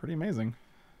pretty amazing.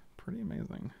 Pretty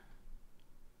amazing.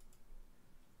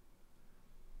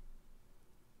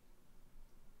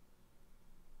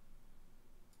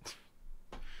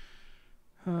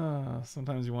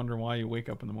 Sometimes you wonder why you wake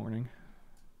up in the morning.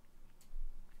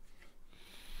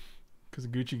 Because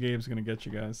Gucci Gabe's gonna get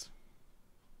you guys.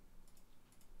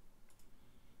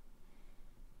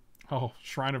 Oh,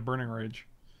 Shrine of Burning Rage.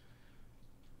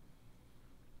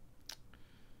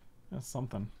 That's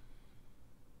something.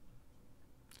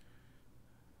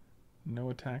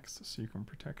 No attacks, so you can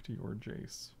protect your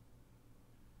Jace.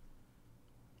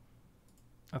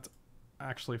 That's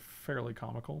actually fairly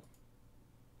comical.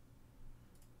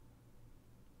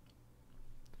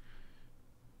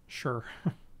 Sure.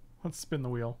 Let's spin the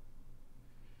wheel.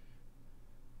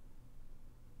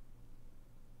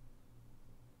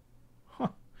 Huh.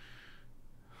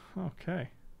 Okay.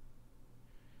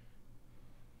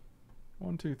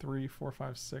 1, 2, 3, 4,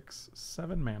 5, 6,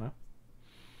 7 mana.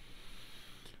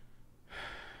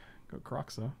 Go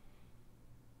Croxa.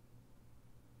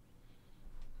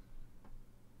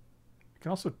 You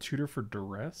can also tutor for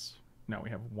Duress. No,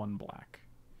 we have 1 black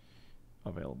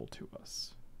available to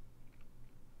us.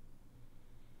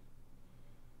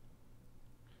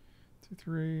 2,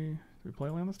 3. Do we play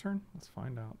land this turn? Let's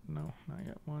find out. No, not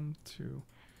yet. 1, 2,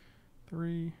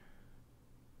 3.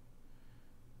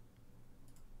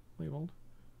 Labeled.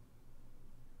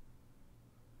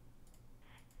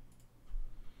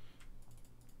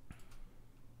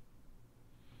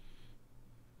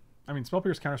 I mean, Spell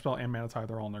Pierce, Counterspell, and Mana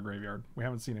Tithe are all in their graveyard. We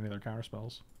haven't seen any of their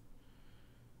counterspells.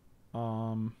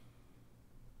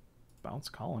 Bounce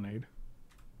Colonnade.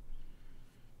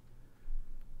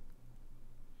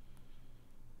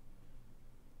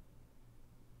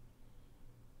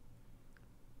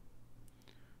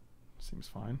 Seems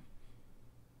fine.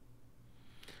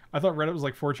 I thought Reddit was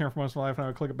like 4chan for most of my life, and I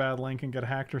would click a bad link and get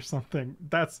hacked or something.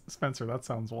 That's Spencer. That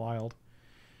sounds wild.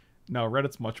 No,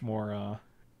 Reddit's much more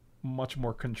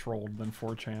controlled than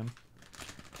 4chan.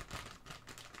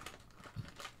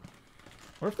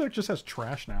 What if it just has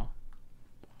trash now?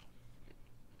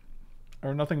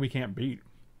 Or nothing we can't beat?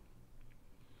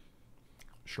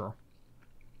 Sure.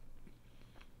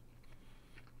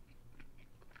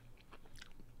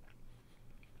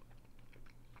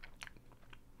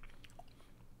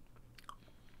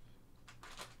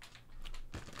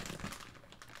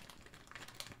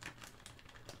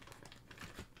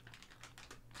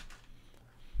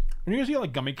 When you guys eat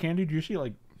like gummy candy, do you see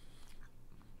like...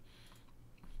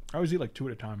 I always eat like 2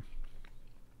 at a time.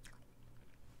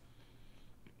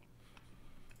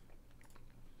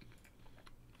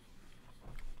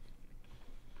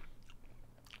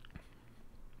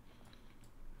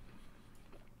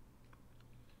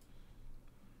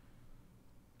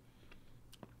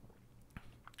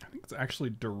 That's actually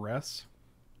duress.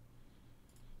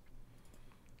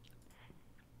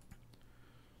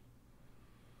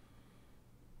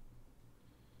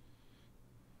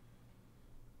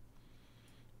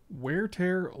 Wear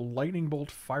tear, lightning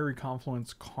bolt, fiery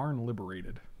confluence, Karn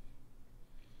liberated.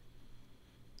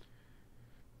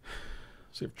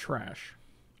 So you have trash,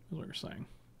 is what you're saying.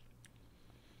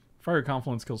 Fiery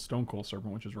confluence kills Stone Cold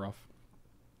Serpent, which is rough.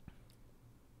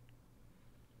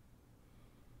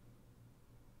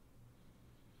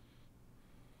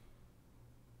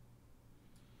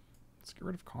 Let's get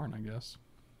rid of Karn, I guess.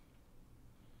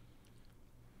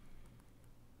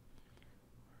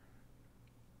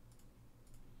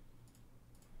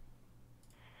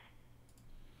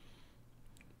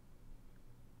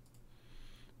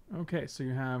 Okay, so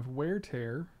you have Wear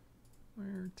Tear,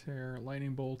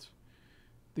 Lightning Bolt.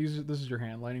 This is your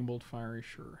hand. Lightning Bolt, Fiery,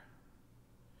 sure.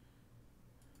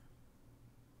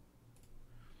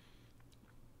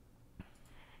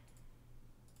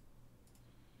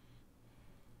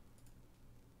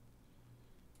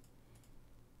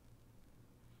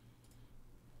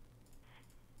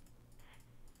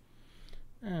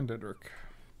 And Edric.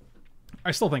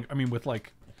 I still think, I mean, with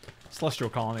like Celestial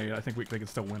Colony, I think they can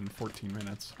still win 14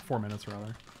 minutes. 4 minutes,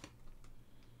 rather.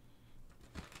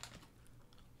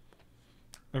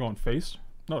 They're going face?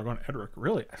 No, they're going Edric.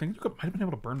 Really? I think you might have been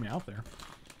able to burn me out there.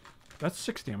 That's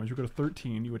 6 damage. You go to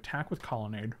 13. You attack with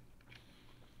Colonnade.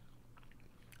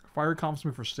 Fire comps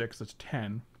me for 6. That's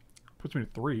 10. Puts me to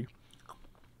 3.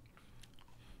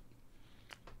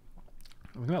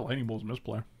 I think that Lightning Bolt's a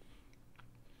misplay.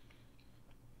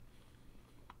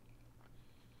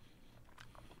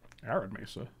 Arid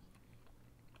Mesa.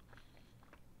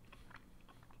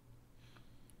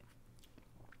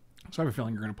 So I have a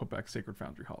feeling you're going to put back Sacred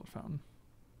Foundry Hallowed Fountain.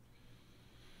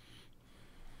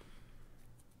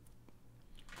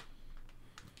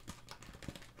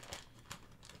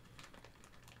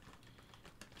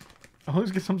 I always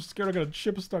get so scared I got a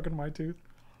chip stuck in my tooth.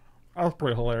 That was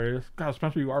pretty hilarious. God,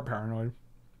 especially you are paranoid.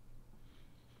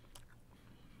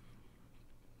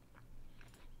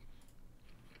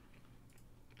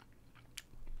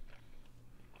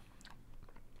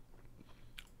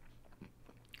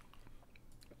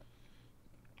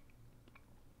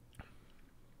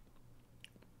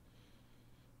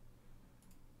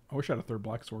 I wish I had a third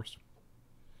black source.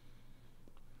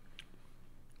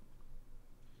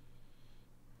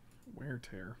 Wear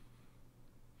tear.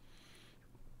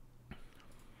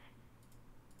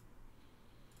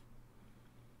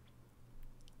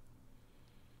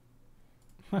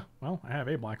 Well, I have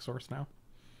a black source now.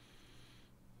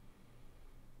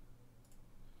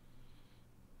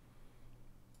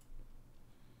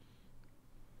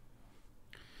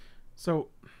 So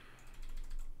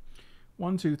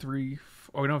 1, 2, 3.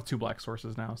 Oh, we don't have 2 black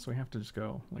sources now, so we have to just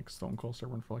go like Stone Cold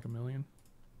Serpent for like 1 million.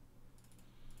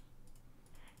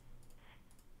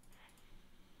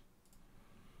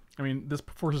 I mean, this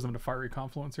forces them to Fiery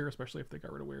Confluence here, especially if they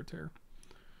got rid of Wear Tear.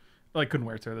 Well, I couldn't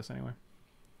Wear Tear this anyway.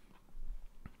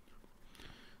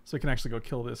 So I can actually go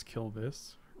kill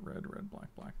this. Red,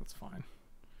 black. That's fine.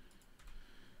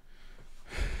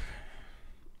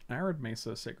 Arid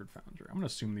Mesa, Sacred Foundry. I'm going to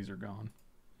assume these are gone.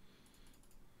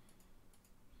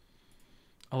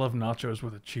 I love nachos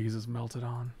where the cheese is melted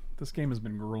on. This game has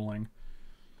been grueling.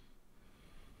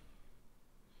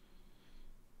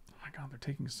 Oh my god, they're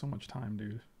taking so much time,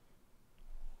 dude.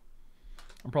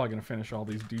 I'm probably going to finish all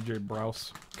these DJ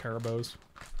Browse Caribos.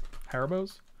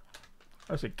 Haribos?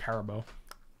 I say Carabo.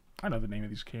 I know the name of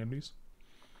these candies.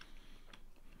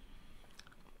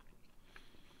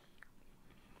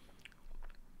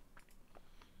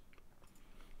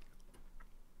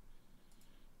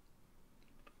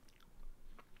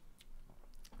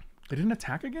 They didn't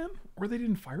attack again? Or they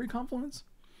didn't Fiery Confluence?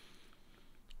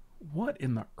 What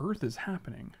in the earth is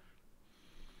happening?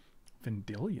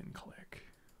 Vendilion Click.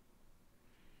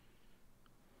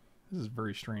 This is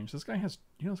very strange. This guy has,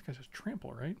 you know, this guy has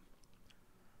Trample, right?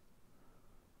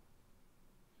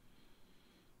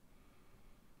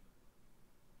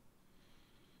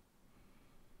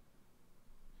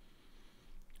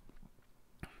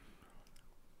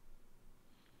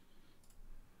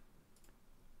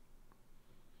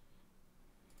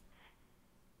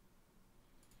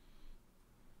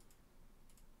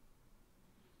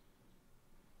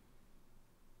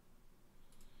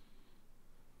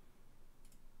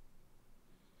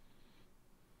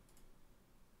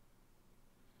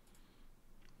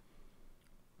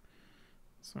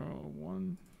 So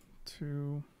 1,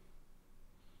 2,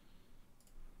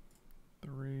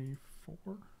 3,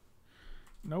 4.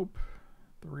 Nope.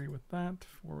 3 with that.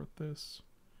 4 with this.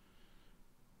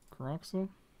 Caroxa.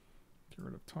 Get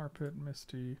rid of Tar Pit,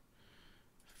 Misty.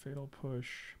 Fatal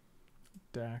Push,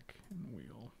 deck, and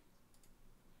wheel.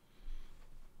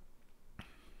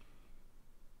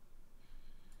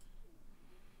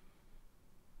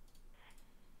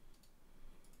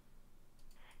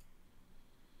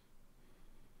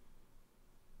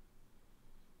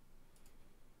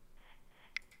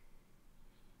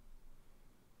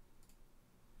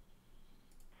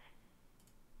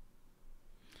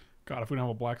 God, if we don't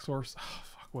have a black source, oh,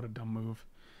 fuck, what a dumb move.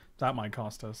 That might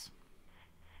cost us.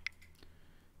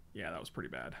 Yeah, that was pretty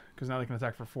bad. Because now they can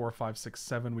attack for 4, 5, 6,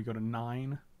 7. We go to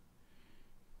 9.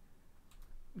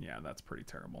 Yeah, that's pretty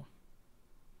terrible.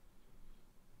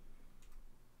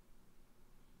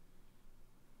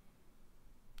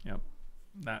 Yep.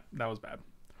 That was bad.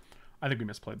 I think we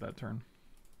misplayed that turn.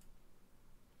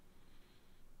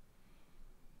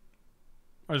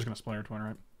 I was just going to Splinter Twin,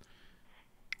 right?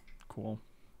 Cool.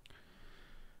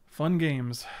 Fun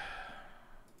games.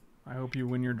 I hope you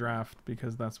win your draft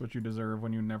because that's what you deserve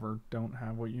when you never don't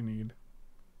have what you need.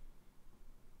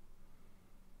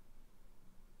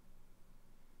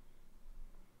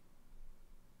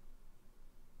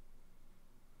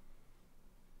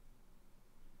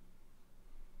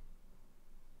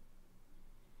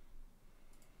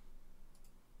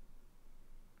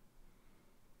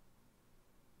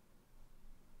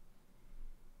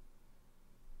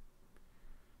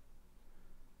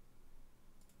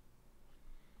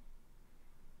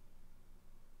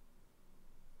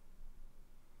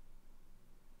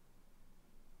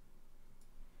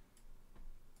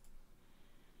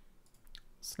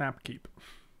 Snap keep.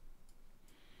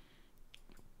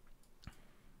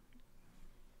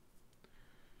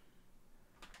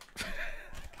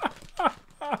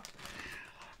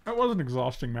 That was an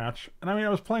exhausting match. And I mean, I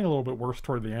was playing a little bit worse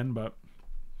toward the end, but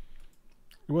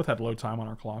we both had low time on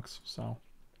our clocks, so.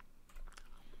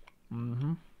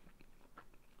 Fatal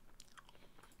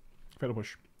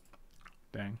Push.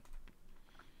 Dang.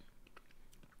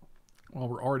 Well,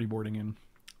 we're already boarding in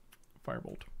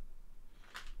Firebolt.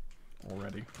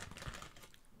 Already.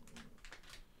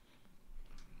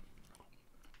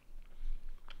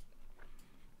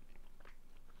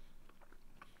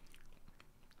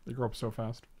 They grow up so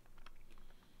fast.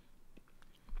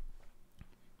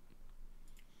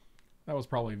 That was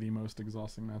probably the most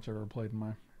exhausting match I've ever played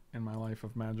in my life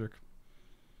of Magic.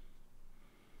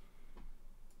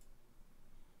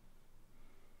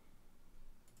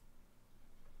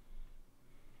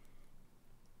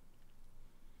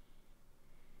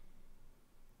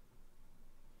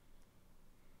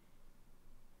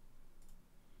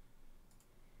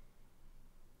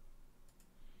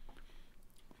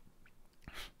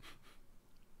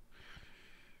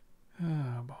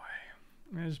 Oh boy.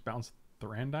 I just bounce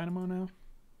Thran Dynamo now.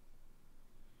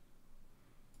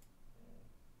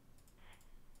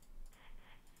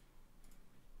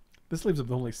 This leaves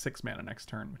with only 6 mana next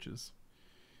turn, which is,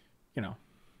 you know,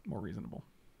 more reasonable.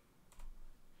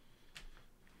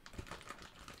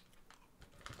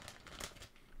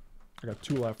 I got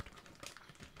 2 left.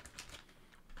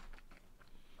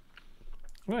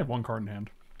 I have 1 card in hand.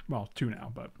 Well, 2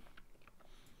 now, but...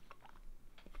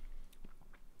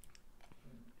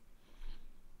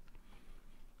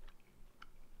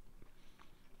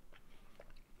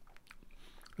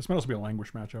 This might also be a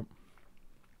Languish matchup.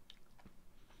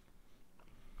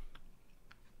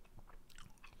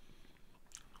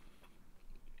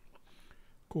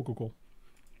 Cool, cool, cool.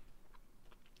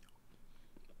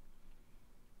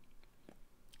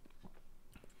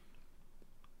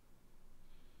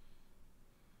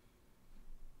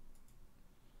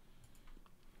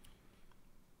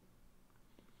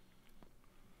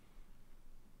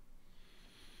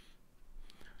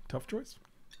 Tough choice.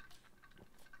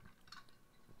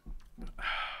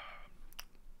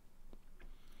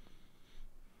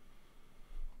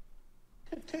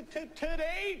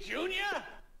 Today, Junior?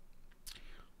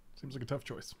 Seems like a tough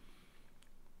choice.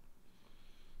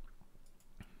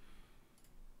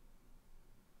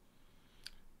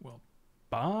 Well,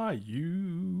 buy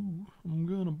you. I'm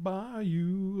gonna buy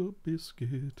you a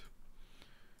biscuit.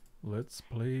 Let's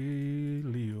play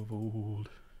Leovold.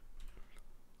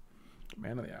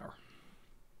 Man of the hour.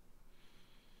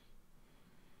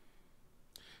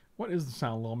 What is the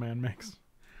sound little man makes?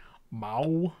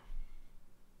 Mow.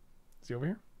 Is he over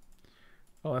here?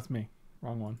 Oh, that's me.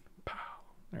 Wrong one. Pow.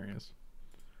 There he is.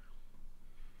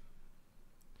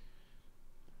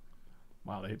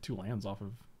 Wow, they hit 2 lands off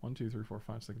of 1, 2, 3, 4,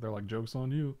 5, 6. They're like, joke's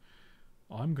on you.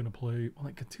 I'm gonna play. Well,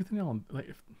 like, Tooth and Nail. Like,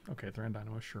 if, okay, Thran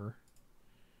Dynamo, sure.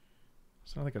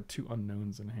 So now they got 2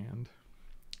 unknowns in hand.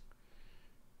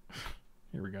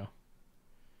 Here we go.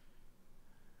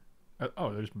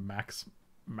 Oh, they're just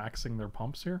maxing their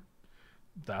pumps here?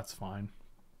 That's fine.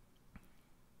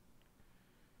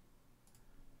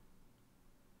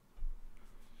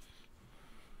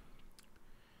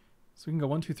 So we can go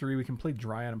 1, 2, 3. We can play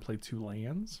Dryad and play 2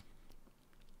 lands.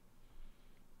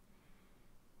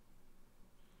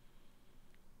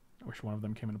 I wish one of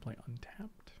them came into play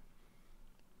untapped.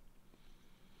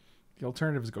 The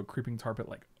alternative is go Creeping Tar Pit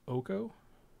like Oko.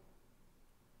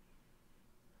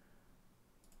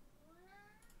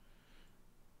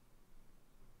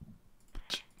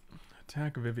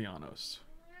 Attack Vivianos.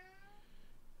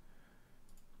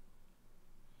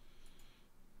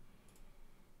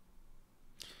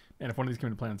 And if one of these came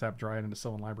into play on tap, Dryad into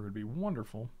Sylvan Library would be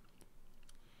wonderful.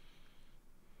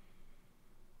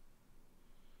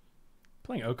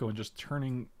 Playing Oko and just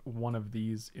turning one of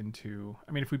these into...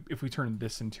 I mean, if we turn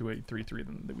this into a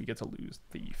 3/3, then we get to lose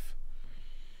Thief.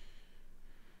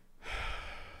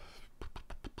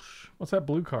 What's that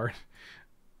blue card?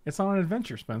 It's on an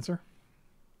adventure, Spencer.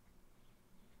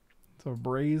 It's a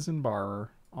Brazen Borrower.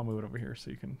 I'll move it over here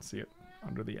so you can see it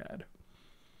under the ad.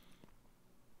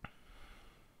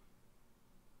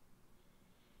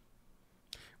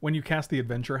 When you cast the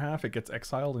adventure half, it gets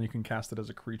exiled, and you can cast it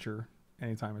as a creature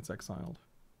anytime it's exiled.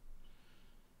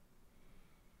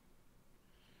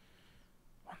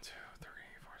 1, 2, 3,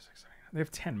 4, 6, 7, 8. They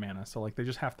have 10 mana, so like they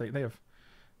just have to. They have.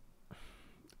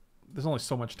 There's only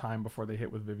so much time before they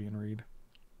hit with Vivian Reed.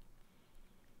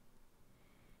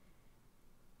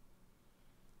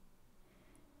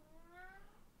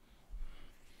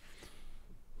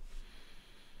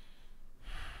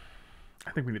 I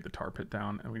think we need the Tar Pit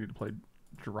down, and we need to play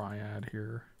Dryad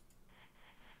here.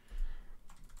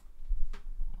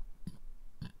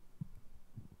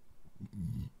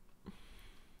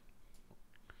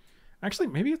 Actually,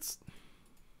 maybe it's...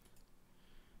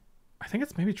 I think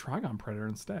it's maybe Trigon Predator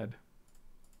instead.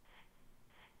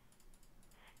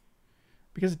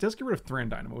 Because it does get rid of Thran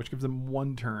Dynamo, which gives them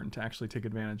 1 turn to actually take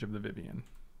advantage of the Vivian.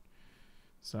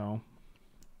 So,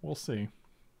 we'll see.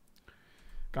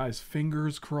 Guys,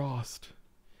 fingers crossed.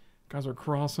 Guys, we're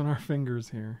crossing our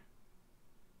fingers here.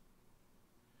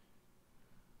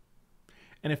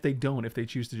 And if they don't, if they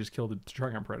choose to just kill the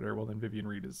Trigon Predator, well then Vivian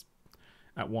Reed is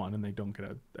at 1 and they don't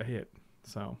get a hit.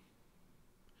 So,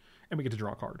 and we get to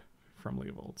draw a card from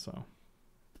Leovold, so. Come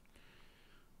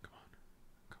on.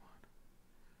 Come on.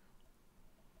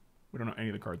 We don't know any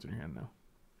of the cards in your hand now.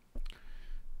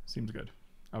 Seems good.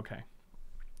 Okay.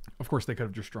 Of course, they could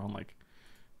have just drawn, like,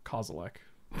 Kozilek.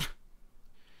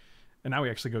 And now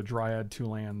we actually go Dryad, 2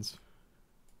 lands,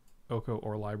 Oko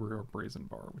or Library or Brazen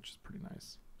Bar, which is pretty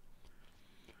nice.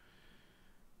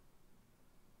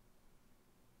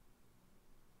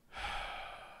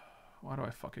 Why do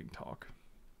I fucking talk?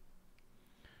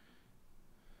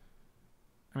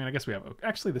 I mean, I guess we have Oko.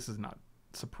 Actually, this is not,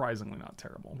 surprisingly not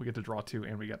terrible. We get to draw 2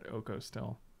 and we get Oko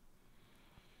still.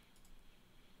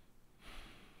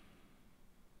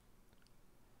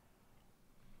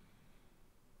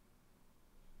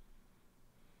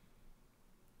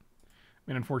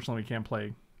 I mean, unfortunately, we can't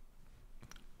play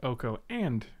Oko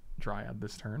and Dryad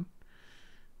this turn.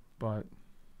 But...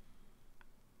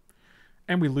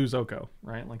 And we lose Oko,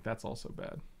 right? Like, that's also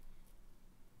bad.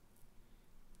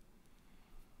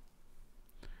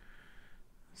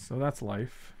 So that's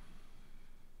life.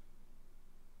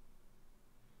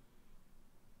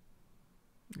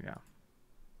 Yeah.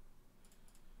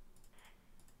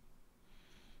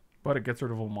 But it gets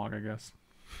rid of Ulamog, I guess.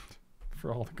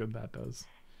 For all the good that does.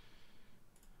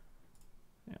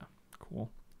 Yeah, cool.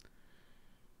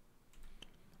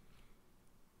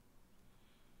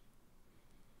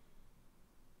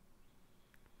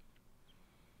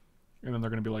 And then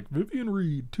they're going to be like, Vivian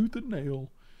Reed, tooth and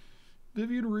nail.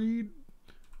 Vivian Reed,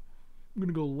 I'm going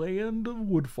to go Land of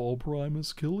Woodfall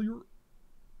Primus, kill your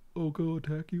Oko,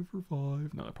 attack you for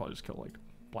 5. No, they'll probably just kill, like,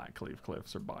 Black Cleave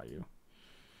Cliffs or Bayou.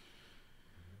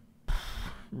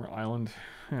 Or Island.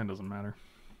 It doesn't matter.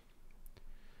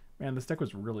 Man, this deck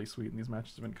was really sweet, and these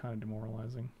matches have been kind of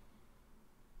demoralizing.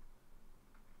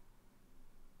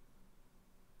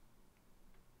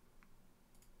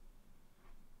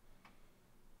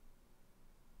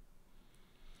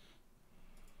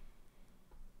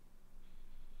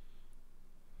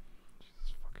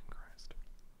 Jesus fucking Christ.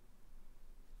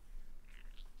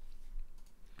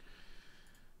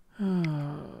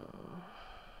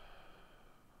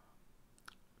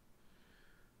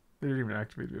 They didn't even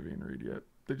activate Vivian Reed yet.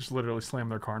 They just literally slam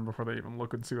their card before they even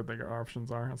look and see what their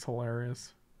options are. That's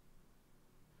hilarious.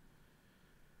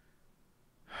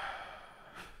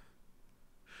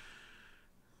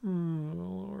 Oh,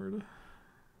 Lord.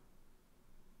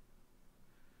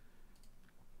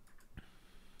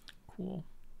 Cool.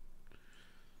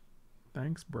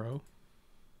 Thanks, bro.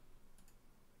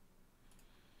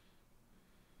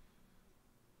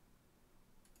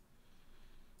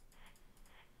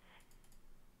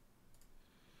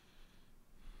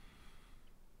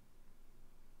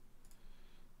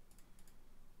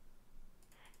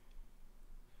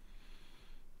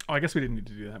 Oh, I guess we didn't need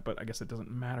to do that, but I guess it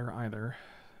doesn't matter either.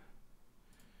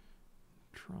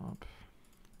 Drop.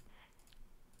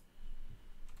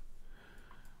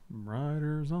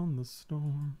 Riders on the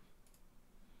storm.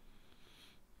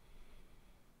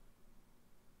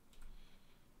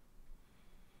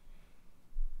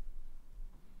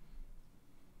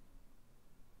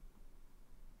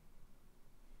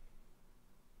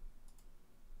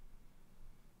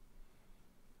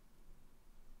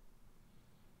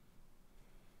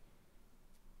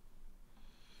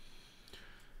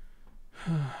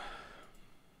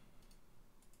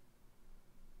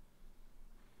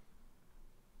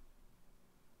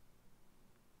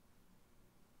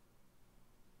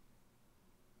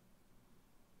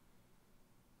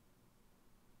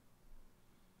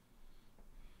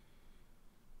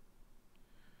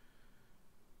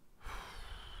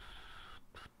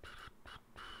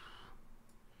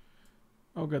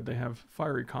 Oh, good. They have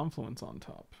Fiery Confluence on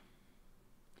top.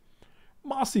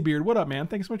 Mossy Beard, what up, man?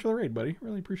 Thanks so much for the raid, buddy.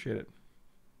 Really appreciate it.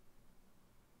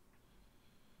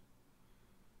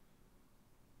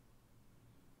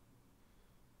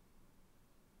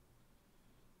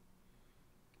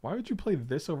 Why would you play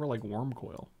this over like Worm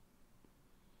Coil?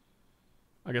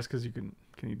 I guess because you can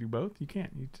you do both? You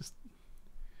can't. You just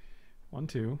 1,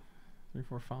 2, 3,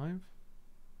 4, 5.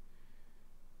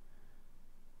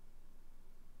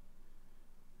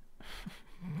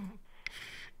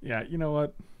 Yeah, you know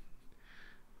what?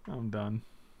 I'm done.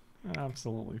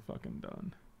 Absolutely fucking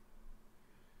done.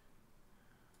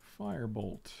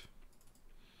 Firebolt.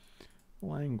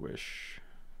 Languish.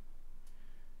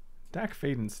 Dak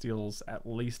Faden steals at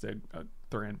least a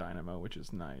Thran Dynamo, which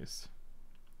is nice.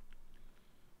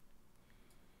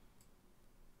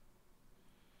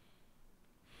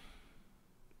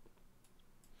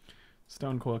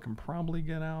 Stone Coil can probably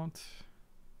get out.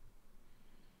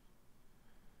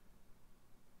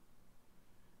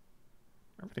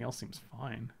 Everything else seems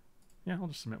fine. Yeah, I'll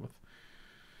just submit with...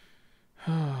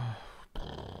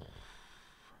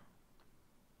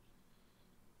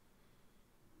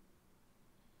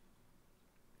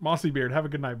 Mossy Beard, have a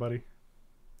good night, buddy.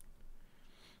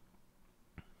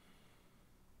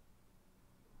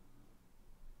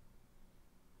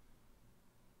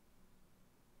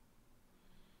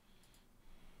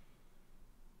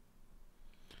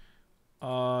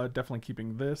 Definitely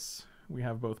keeping this. We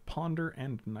have both Ponder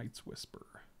and Night's Whisper.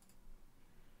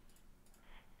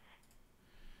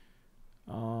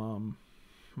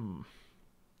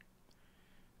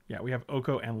 Yeah, we have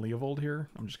Oko and Leovold here.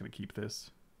 I'm just going to keep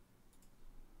this.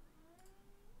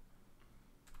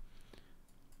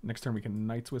 Next turn we can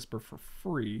Night's Whisper for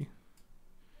free.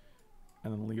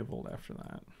 And then Leovold after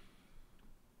that.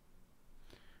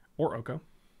 Or Oko.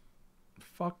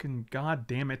 Fucking god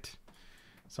damn it.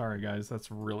 Sorry guys,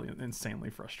 that's really insanely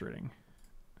frustrating.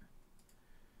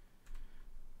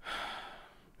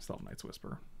 Still have Night's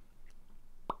Whisper.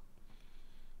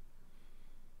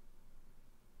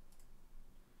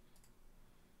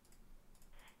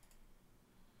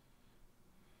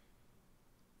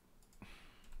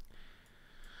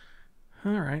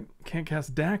 Alright, can't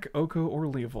cast Dak, Oko, or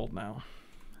Leovold now.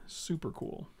 Super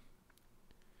cool.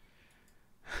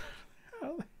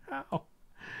 How?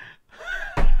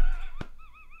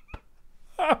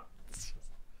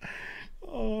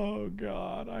 Oh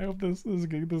god, I hope this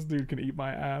dude can eat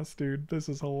my ass, dude. This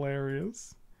is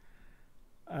hilarious.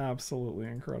 Absolutely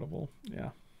incredible. Yeah.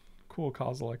 Cool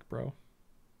Kozilek, bro.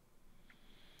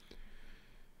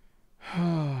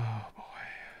 Oh boy.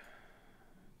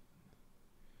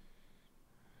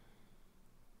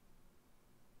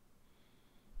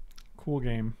 Cool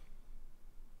game.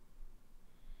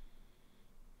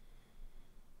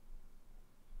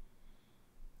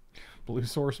 Blue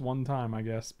source one time, I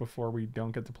guess, before we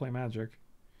don't get to play Magic.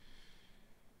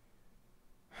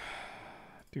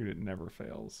 Dude, it never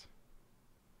fails.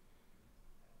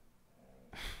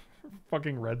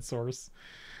 Fucking red source.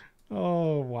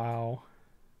 Oh, wow.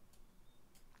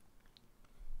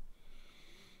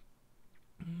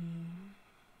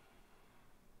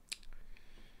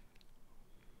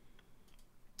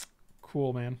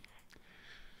 Cool, man.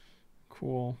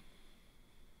 Cool.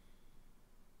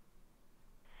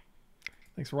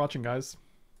 Thanks for watching, guys.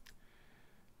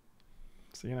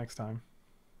 See you next time.